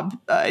your job.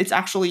 It's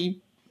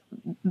actually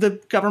the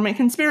government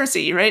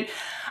conspiracy, right?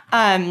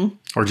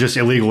 Or just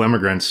illegal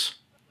immigrants.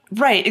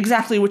 Right,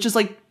 exactly, which is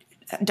like,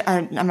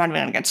 I'm not even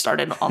going to get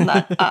started on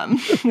that.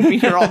 We'll be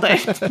here all day.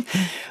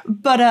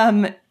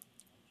 But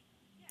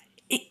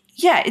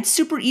it's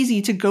super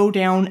easy to go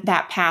down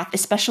that path,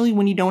 especially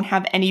when you don't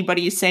have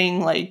anybody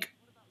saying, like,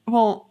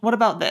 well, what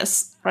about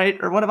this, right?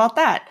 Or what about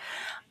that?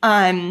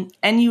 And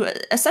you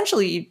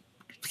essentially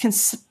can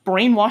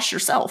brainwash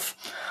yourself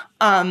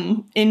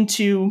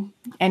into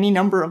any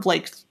number of,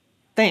 like,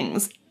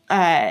 things.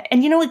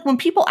 And, you know, like, when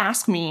people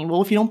ask me,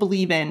 well, if you don't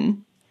believe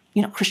in,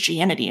 you know,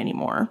 Christianity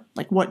anymore,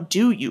 like, what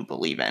do you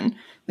believe in?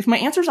 Like, my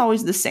answer is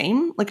always the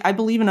same. Like, I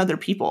believe in other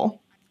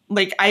people.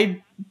 Like,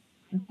 I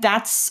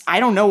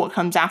don't know what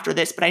comes after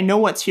this, but I know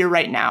what's here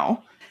right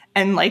now.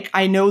 And, like,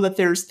 I know that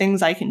there's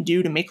things I can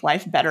do to make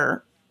life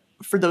better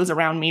for those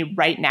around me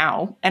right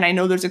now. And I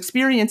know there's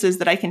experiences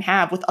that I can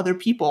have with other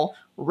people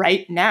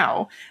right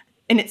now.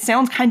 And it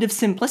sounds kind of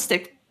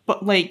simplistic,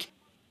 but, like,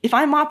 if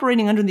I'm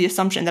operating under the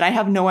assumption that I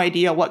have no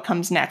idea what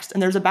comes next,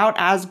 and there's about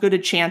as good a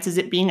chance as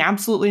it being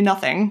absolutely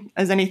nothing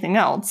as anything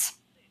else,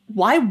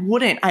 why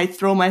wouldn't I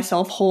throw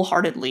myself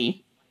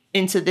wholeheartedly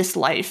into this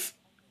life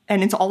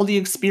and into all the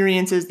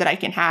experiences that I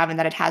can have and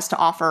that it has to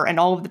offer and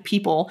all of the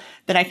people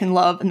that I can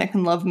love and that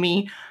can love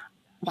me?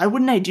 Why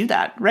wouldn't I do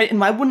that, right? And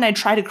why wouldn't I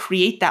try to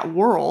create that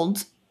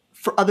world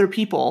for other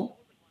people,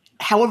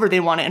 however they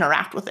want to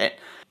interact with it?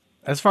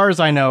 As far as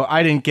I know,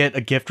 I didn't get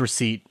a gift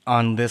receipt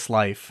on this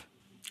life.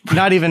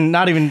 Not even.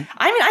 I mean,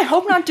 I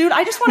hope not, dude.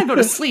 I just want to go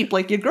to sleep.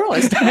 Like, your girl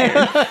is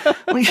tired.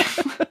 Like,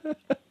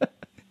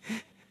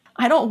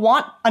 I don't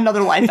want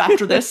another life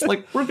after this.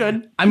 Like, we're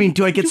good. I mean,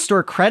 do I get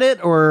store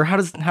credit, or how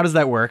does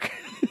that work?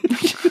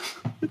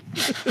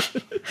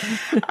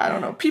 I don't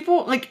know.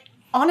 People, like,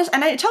 honest,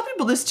 and I tell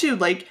people this too,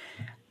 like,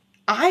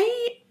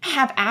 I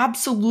have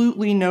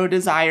absolutely no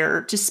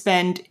desire to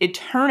spend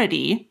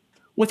eternity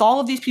with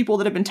all of these people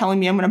that have been telling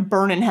me I'm going to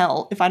burn in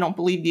hell if I don't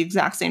believe the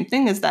exact same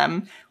thing as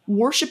them,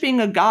 worshiping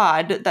a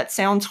God that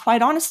sounds,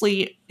 quite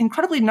honestly,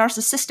 incredibly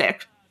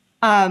narcissistic.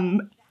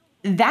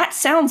 That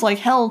sounds like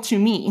hell to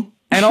me.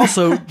 And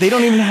also, they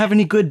don't even have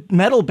any good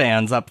metal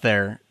bands up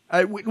there.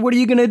 What are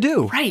you going to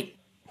do? Right.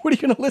 What are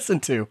you going to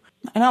listen to?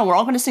 I know, we're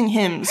all going to sing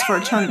hymns for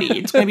eternity.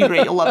 It's going to be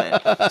great. You'll love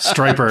it.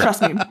 Striper.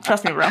 Trust me,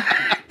 bro.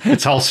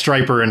 It's all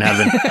Striper in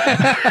heaven.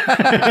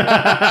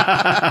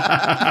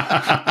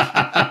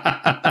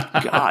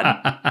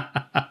 God.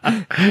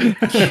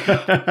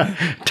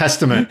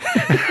 Testament.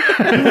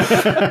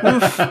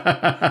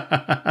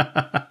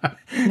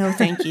 No,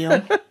 thank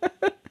you.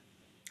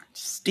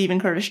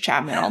 Stephen Curtis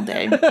Chapman all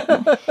day.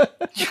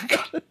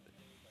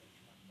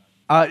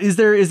 Is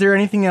there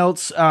anything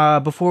else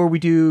before we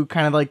do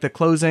kind of like the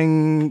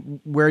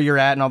closing, where you're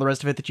at and all the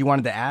rest of it, that you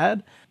wanted to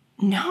add?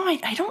 No,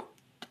 I don't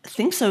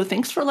think so.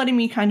 Thanks for letting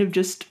me kind of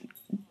just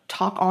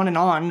talk on and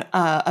on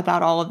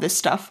about all of this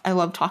stuff. I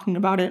love talking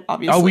about it,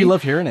 obviously. Oh, we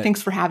love hearing it.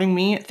 Thanks for having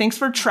me. Thanks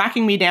for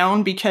tracking me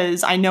down,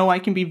 because I know I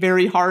can be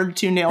very hard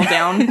to nail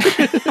down.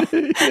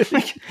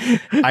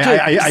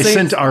 I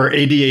sent our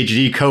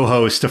ADHD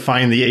co-host to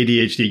find the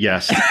ADHD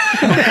guest.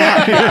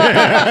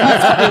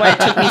 That's probably why it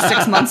took me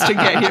 6 months to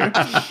get here.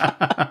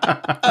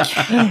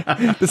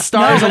 The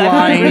stars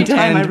aligned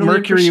and really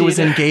Mercury was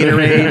in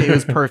Gatorade. It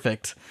was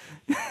perfect.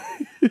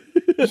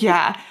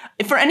 Yeah.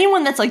 For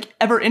anyone that's like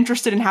ever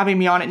interested in having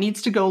me on, it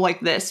needs to go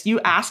like this.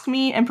 You ask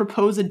me and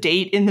propose a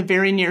date in the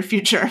very near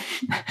future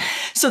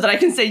so that I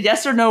can say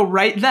yes or no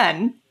right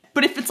then.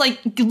 But if it's like,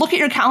 look at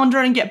your calendar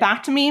and get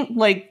back to me,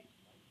 like,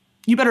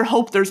 you better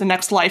hope there's a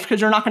next life, because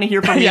you're not going to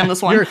hear from me on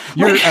this one.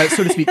 You're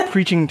so to speak,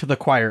 preaching to the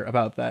choir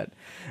about that.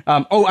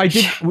 I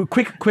did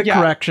quick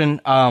correction.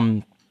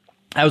 I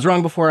was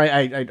wrong before.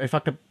 I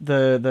fucked up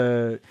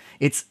the.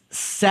 It's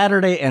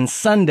Saturday and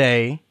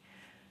Sunday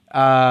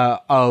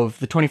of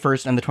the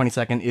 21st and the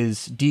 22nd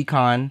is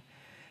DCon,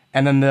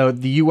 and then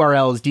the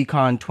URL is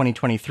DCon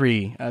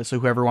 2023. So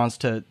whoever wants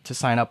to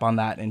sign up on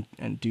that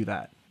and do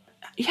that.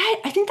 Yeah,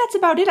 I think that's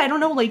about it. I don't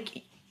know,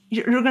 like,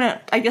 you're gonna,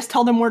 I guess,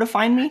 tell them where to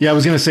find me? Yeah, I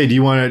was gonna say, do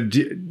you want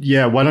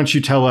to? Why don't you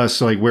tell us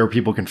like where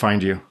people can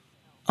find you?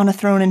 On a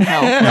throne in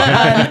hell.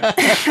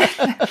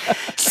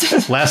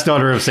 Last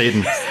daughter of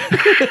Satan.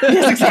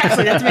 Yes,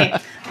 exactly. That's me.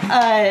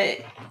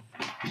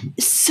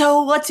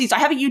 So let's see. So I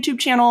have a YouTube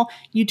channel,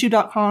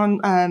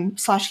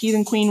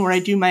 youtube.com/Heathen Queen, where I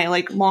do my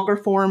like longer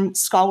form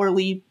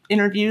scholarly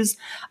interviews.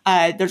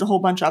 There's a whole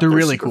bunch up there. They're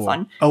really super cool.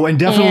 Fun. Oh, and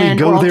definitely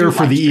go there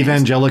for the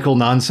evangelical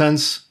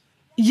nonsense.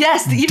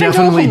 Yes, the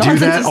evangelical definitely do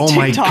nonsense that. is Oh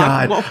my TikTok.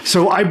 God. Well,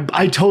 so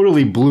I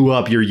totally blew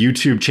up your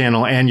YouTube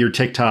channel and your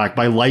TikTok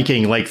by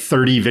liking like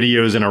 30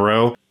 videos in a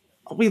row.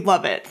 we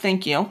love it.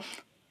 Thank you.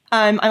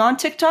 I'm on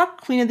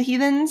TikTok, Queen of the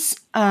Heathens.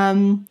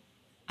 I'm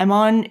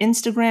on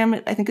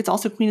Instagram. I think it's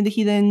also Queen of the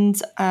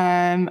Heathens.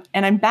 And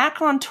I'm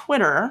back on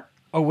Twitter.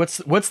 Oh,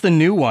 what's the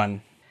new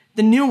one?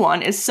 The new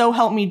one is So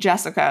Help Me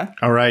Jessica.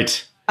 All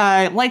right.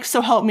 Like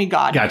So Help Me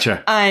God.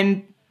 Gotcha.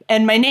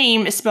 And my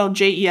name is spelled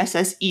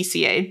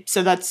Jesseca.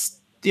 So that's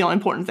the only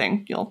important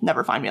thing. You'll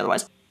never find me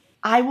otherwise.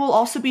 I will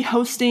also be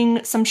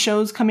hosting some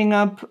shows coming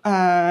up.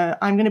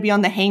 I'm going to be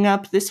on the Hang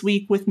Up this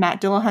week with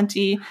Matt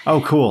Dillahunty. Oh,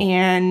 cool.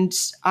 And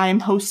I'm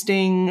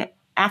hosting,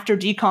 after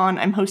DCon,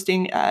 I'm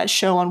hosting a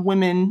show on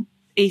Women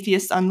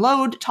Atheists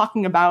Unload,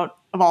 talking about,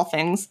 of all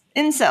things,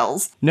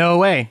 incels. No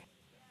way.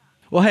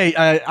 Well, hey,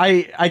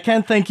 I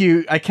can't thank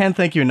you. I can't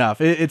thank you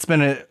enough. It's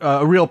been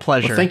a real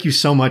pleasure. Well, thank you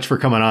so much for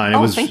coming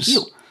on. Thank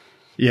you.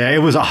 Yeah, it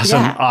was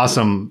awesome. Yeah.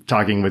 Awesome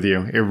talking with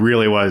you. It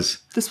really was.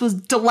 This was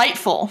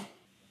delightful.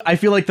 I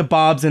feel like the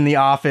Bob's in the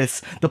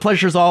office. The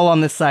pleasure's all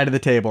on this side of the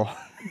table.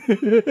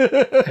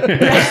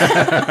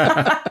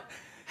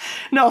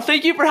 No,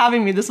 thank you for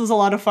having me. This was a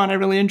lot of fun. I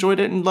really enjoyed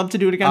it and love to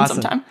do it again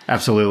Awesome. sometime.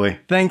 Absolutely.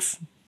 Thanks.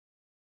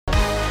 All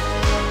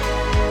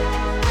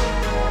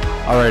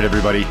right,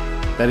 everybody.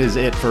 That is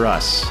it for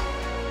us.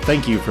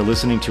 Thank you for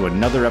listening to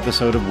another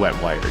episode of Wet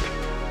Wired.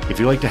 If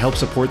you'd like to help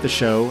support the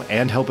show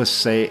and help us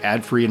stay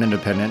ad-free and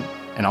independent,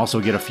 and also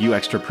get a few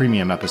extra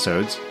premium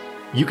episodes,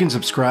 you can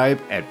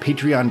subscribe at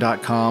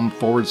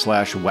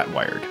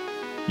patreon.com/wetwired.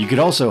 You could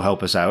also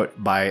help us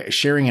out by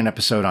sharing an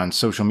episode on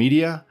social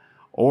media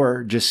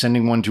or just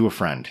sending one to a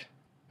friend.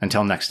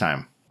 Until next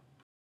time.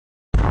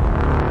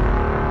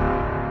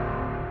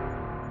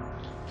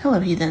 Hello,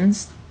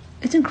 heathens.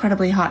 It's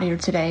incredibly hot here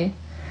today,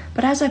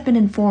 but as I've been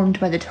informed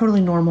by the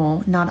totally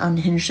normal, not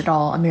unhinged at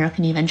all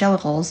American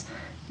evangelicals,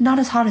 not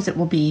as hot as it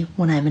will be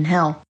when I'm in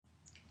hell.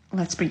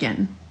 Let's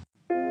begin.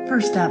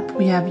 First up,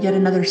 we have yet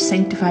another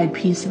sanctified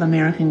piece of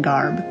American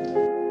garb.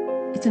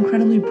 It's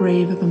incredibly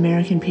brave of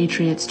American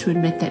patriots to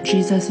admit that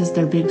Jesus is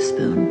their big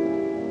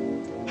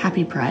spoon.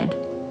 Happy Pride.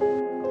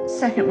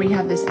 Second, we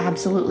have this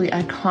absolutely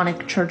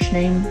iconic church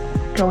name,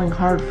 Going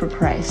Hard for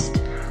Christ.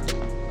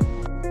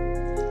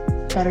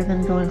 Better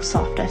than going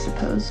soft, I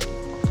suppose.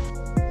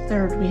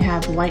 Third, we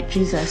have White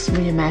Jesus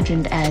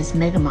reimagined as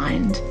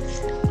Megamind,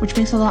 which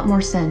makes a lot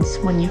more sense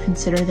when you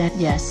consider that,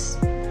 yes,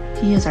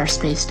 he is our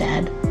space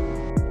dad.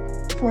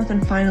 Fourth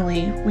and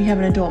finally, we have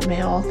an adult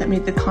male that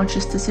made the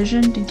conscious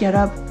decision to get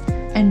up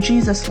and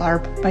Jesus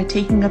LARP by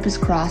taking up his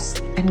cross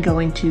and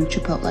going to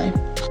Chipotle.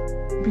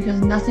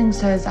 Because nothing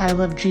says I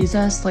love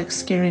Jesus like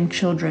scaring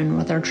children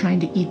while they're trying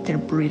to eat their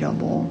burrito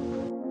bowl.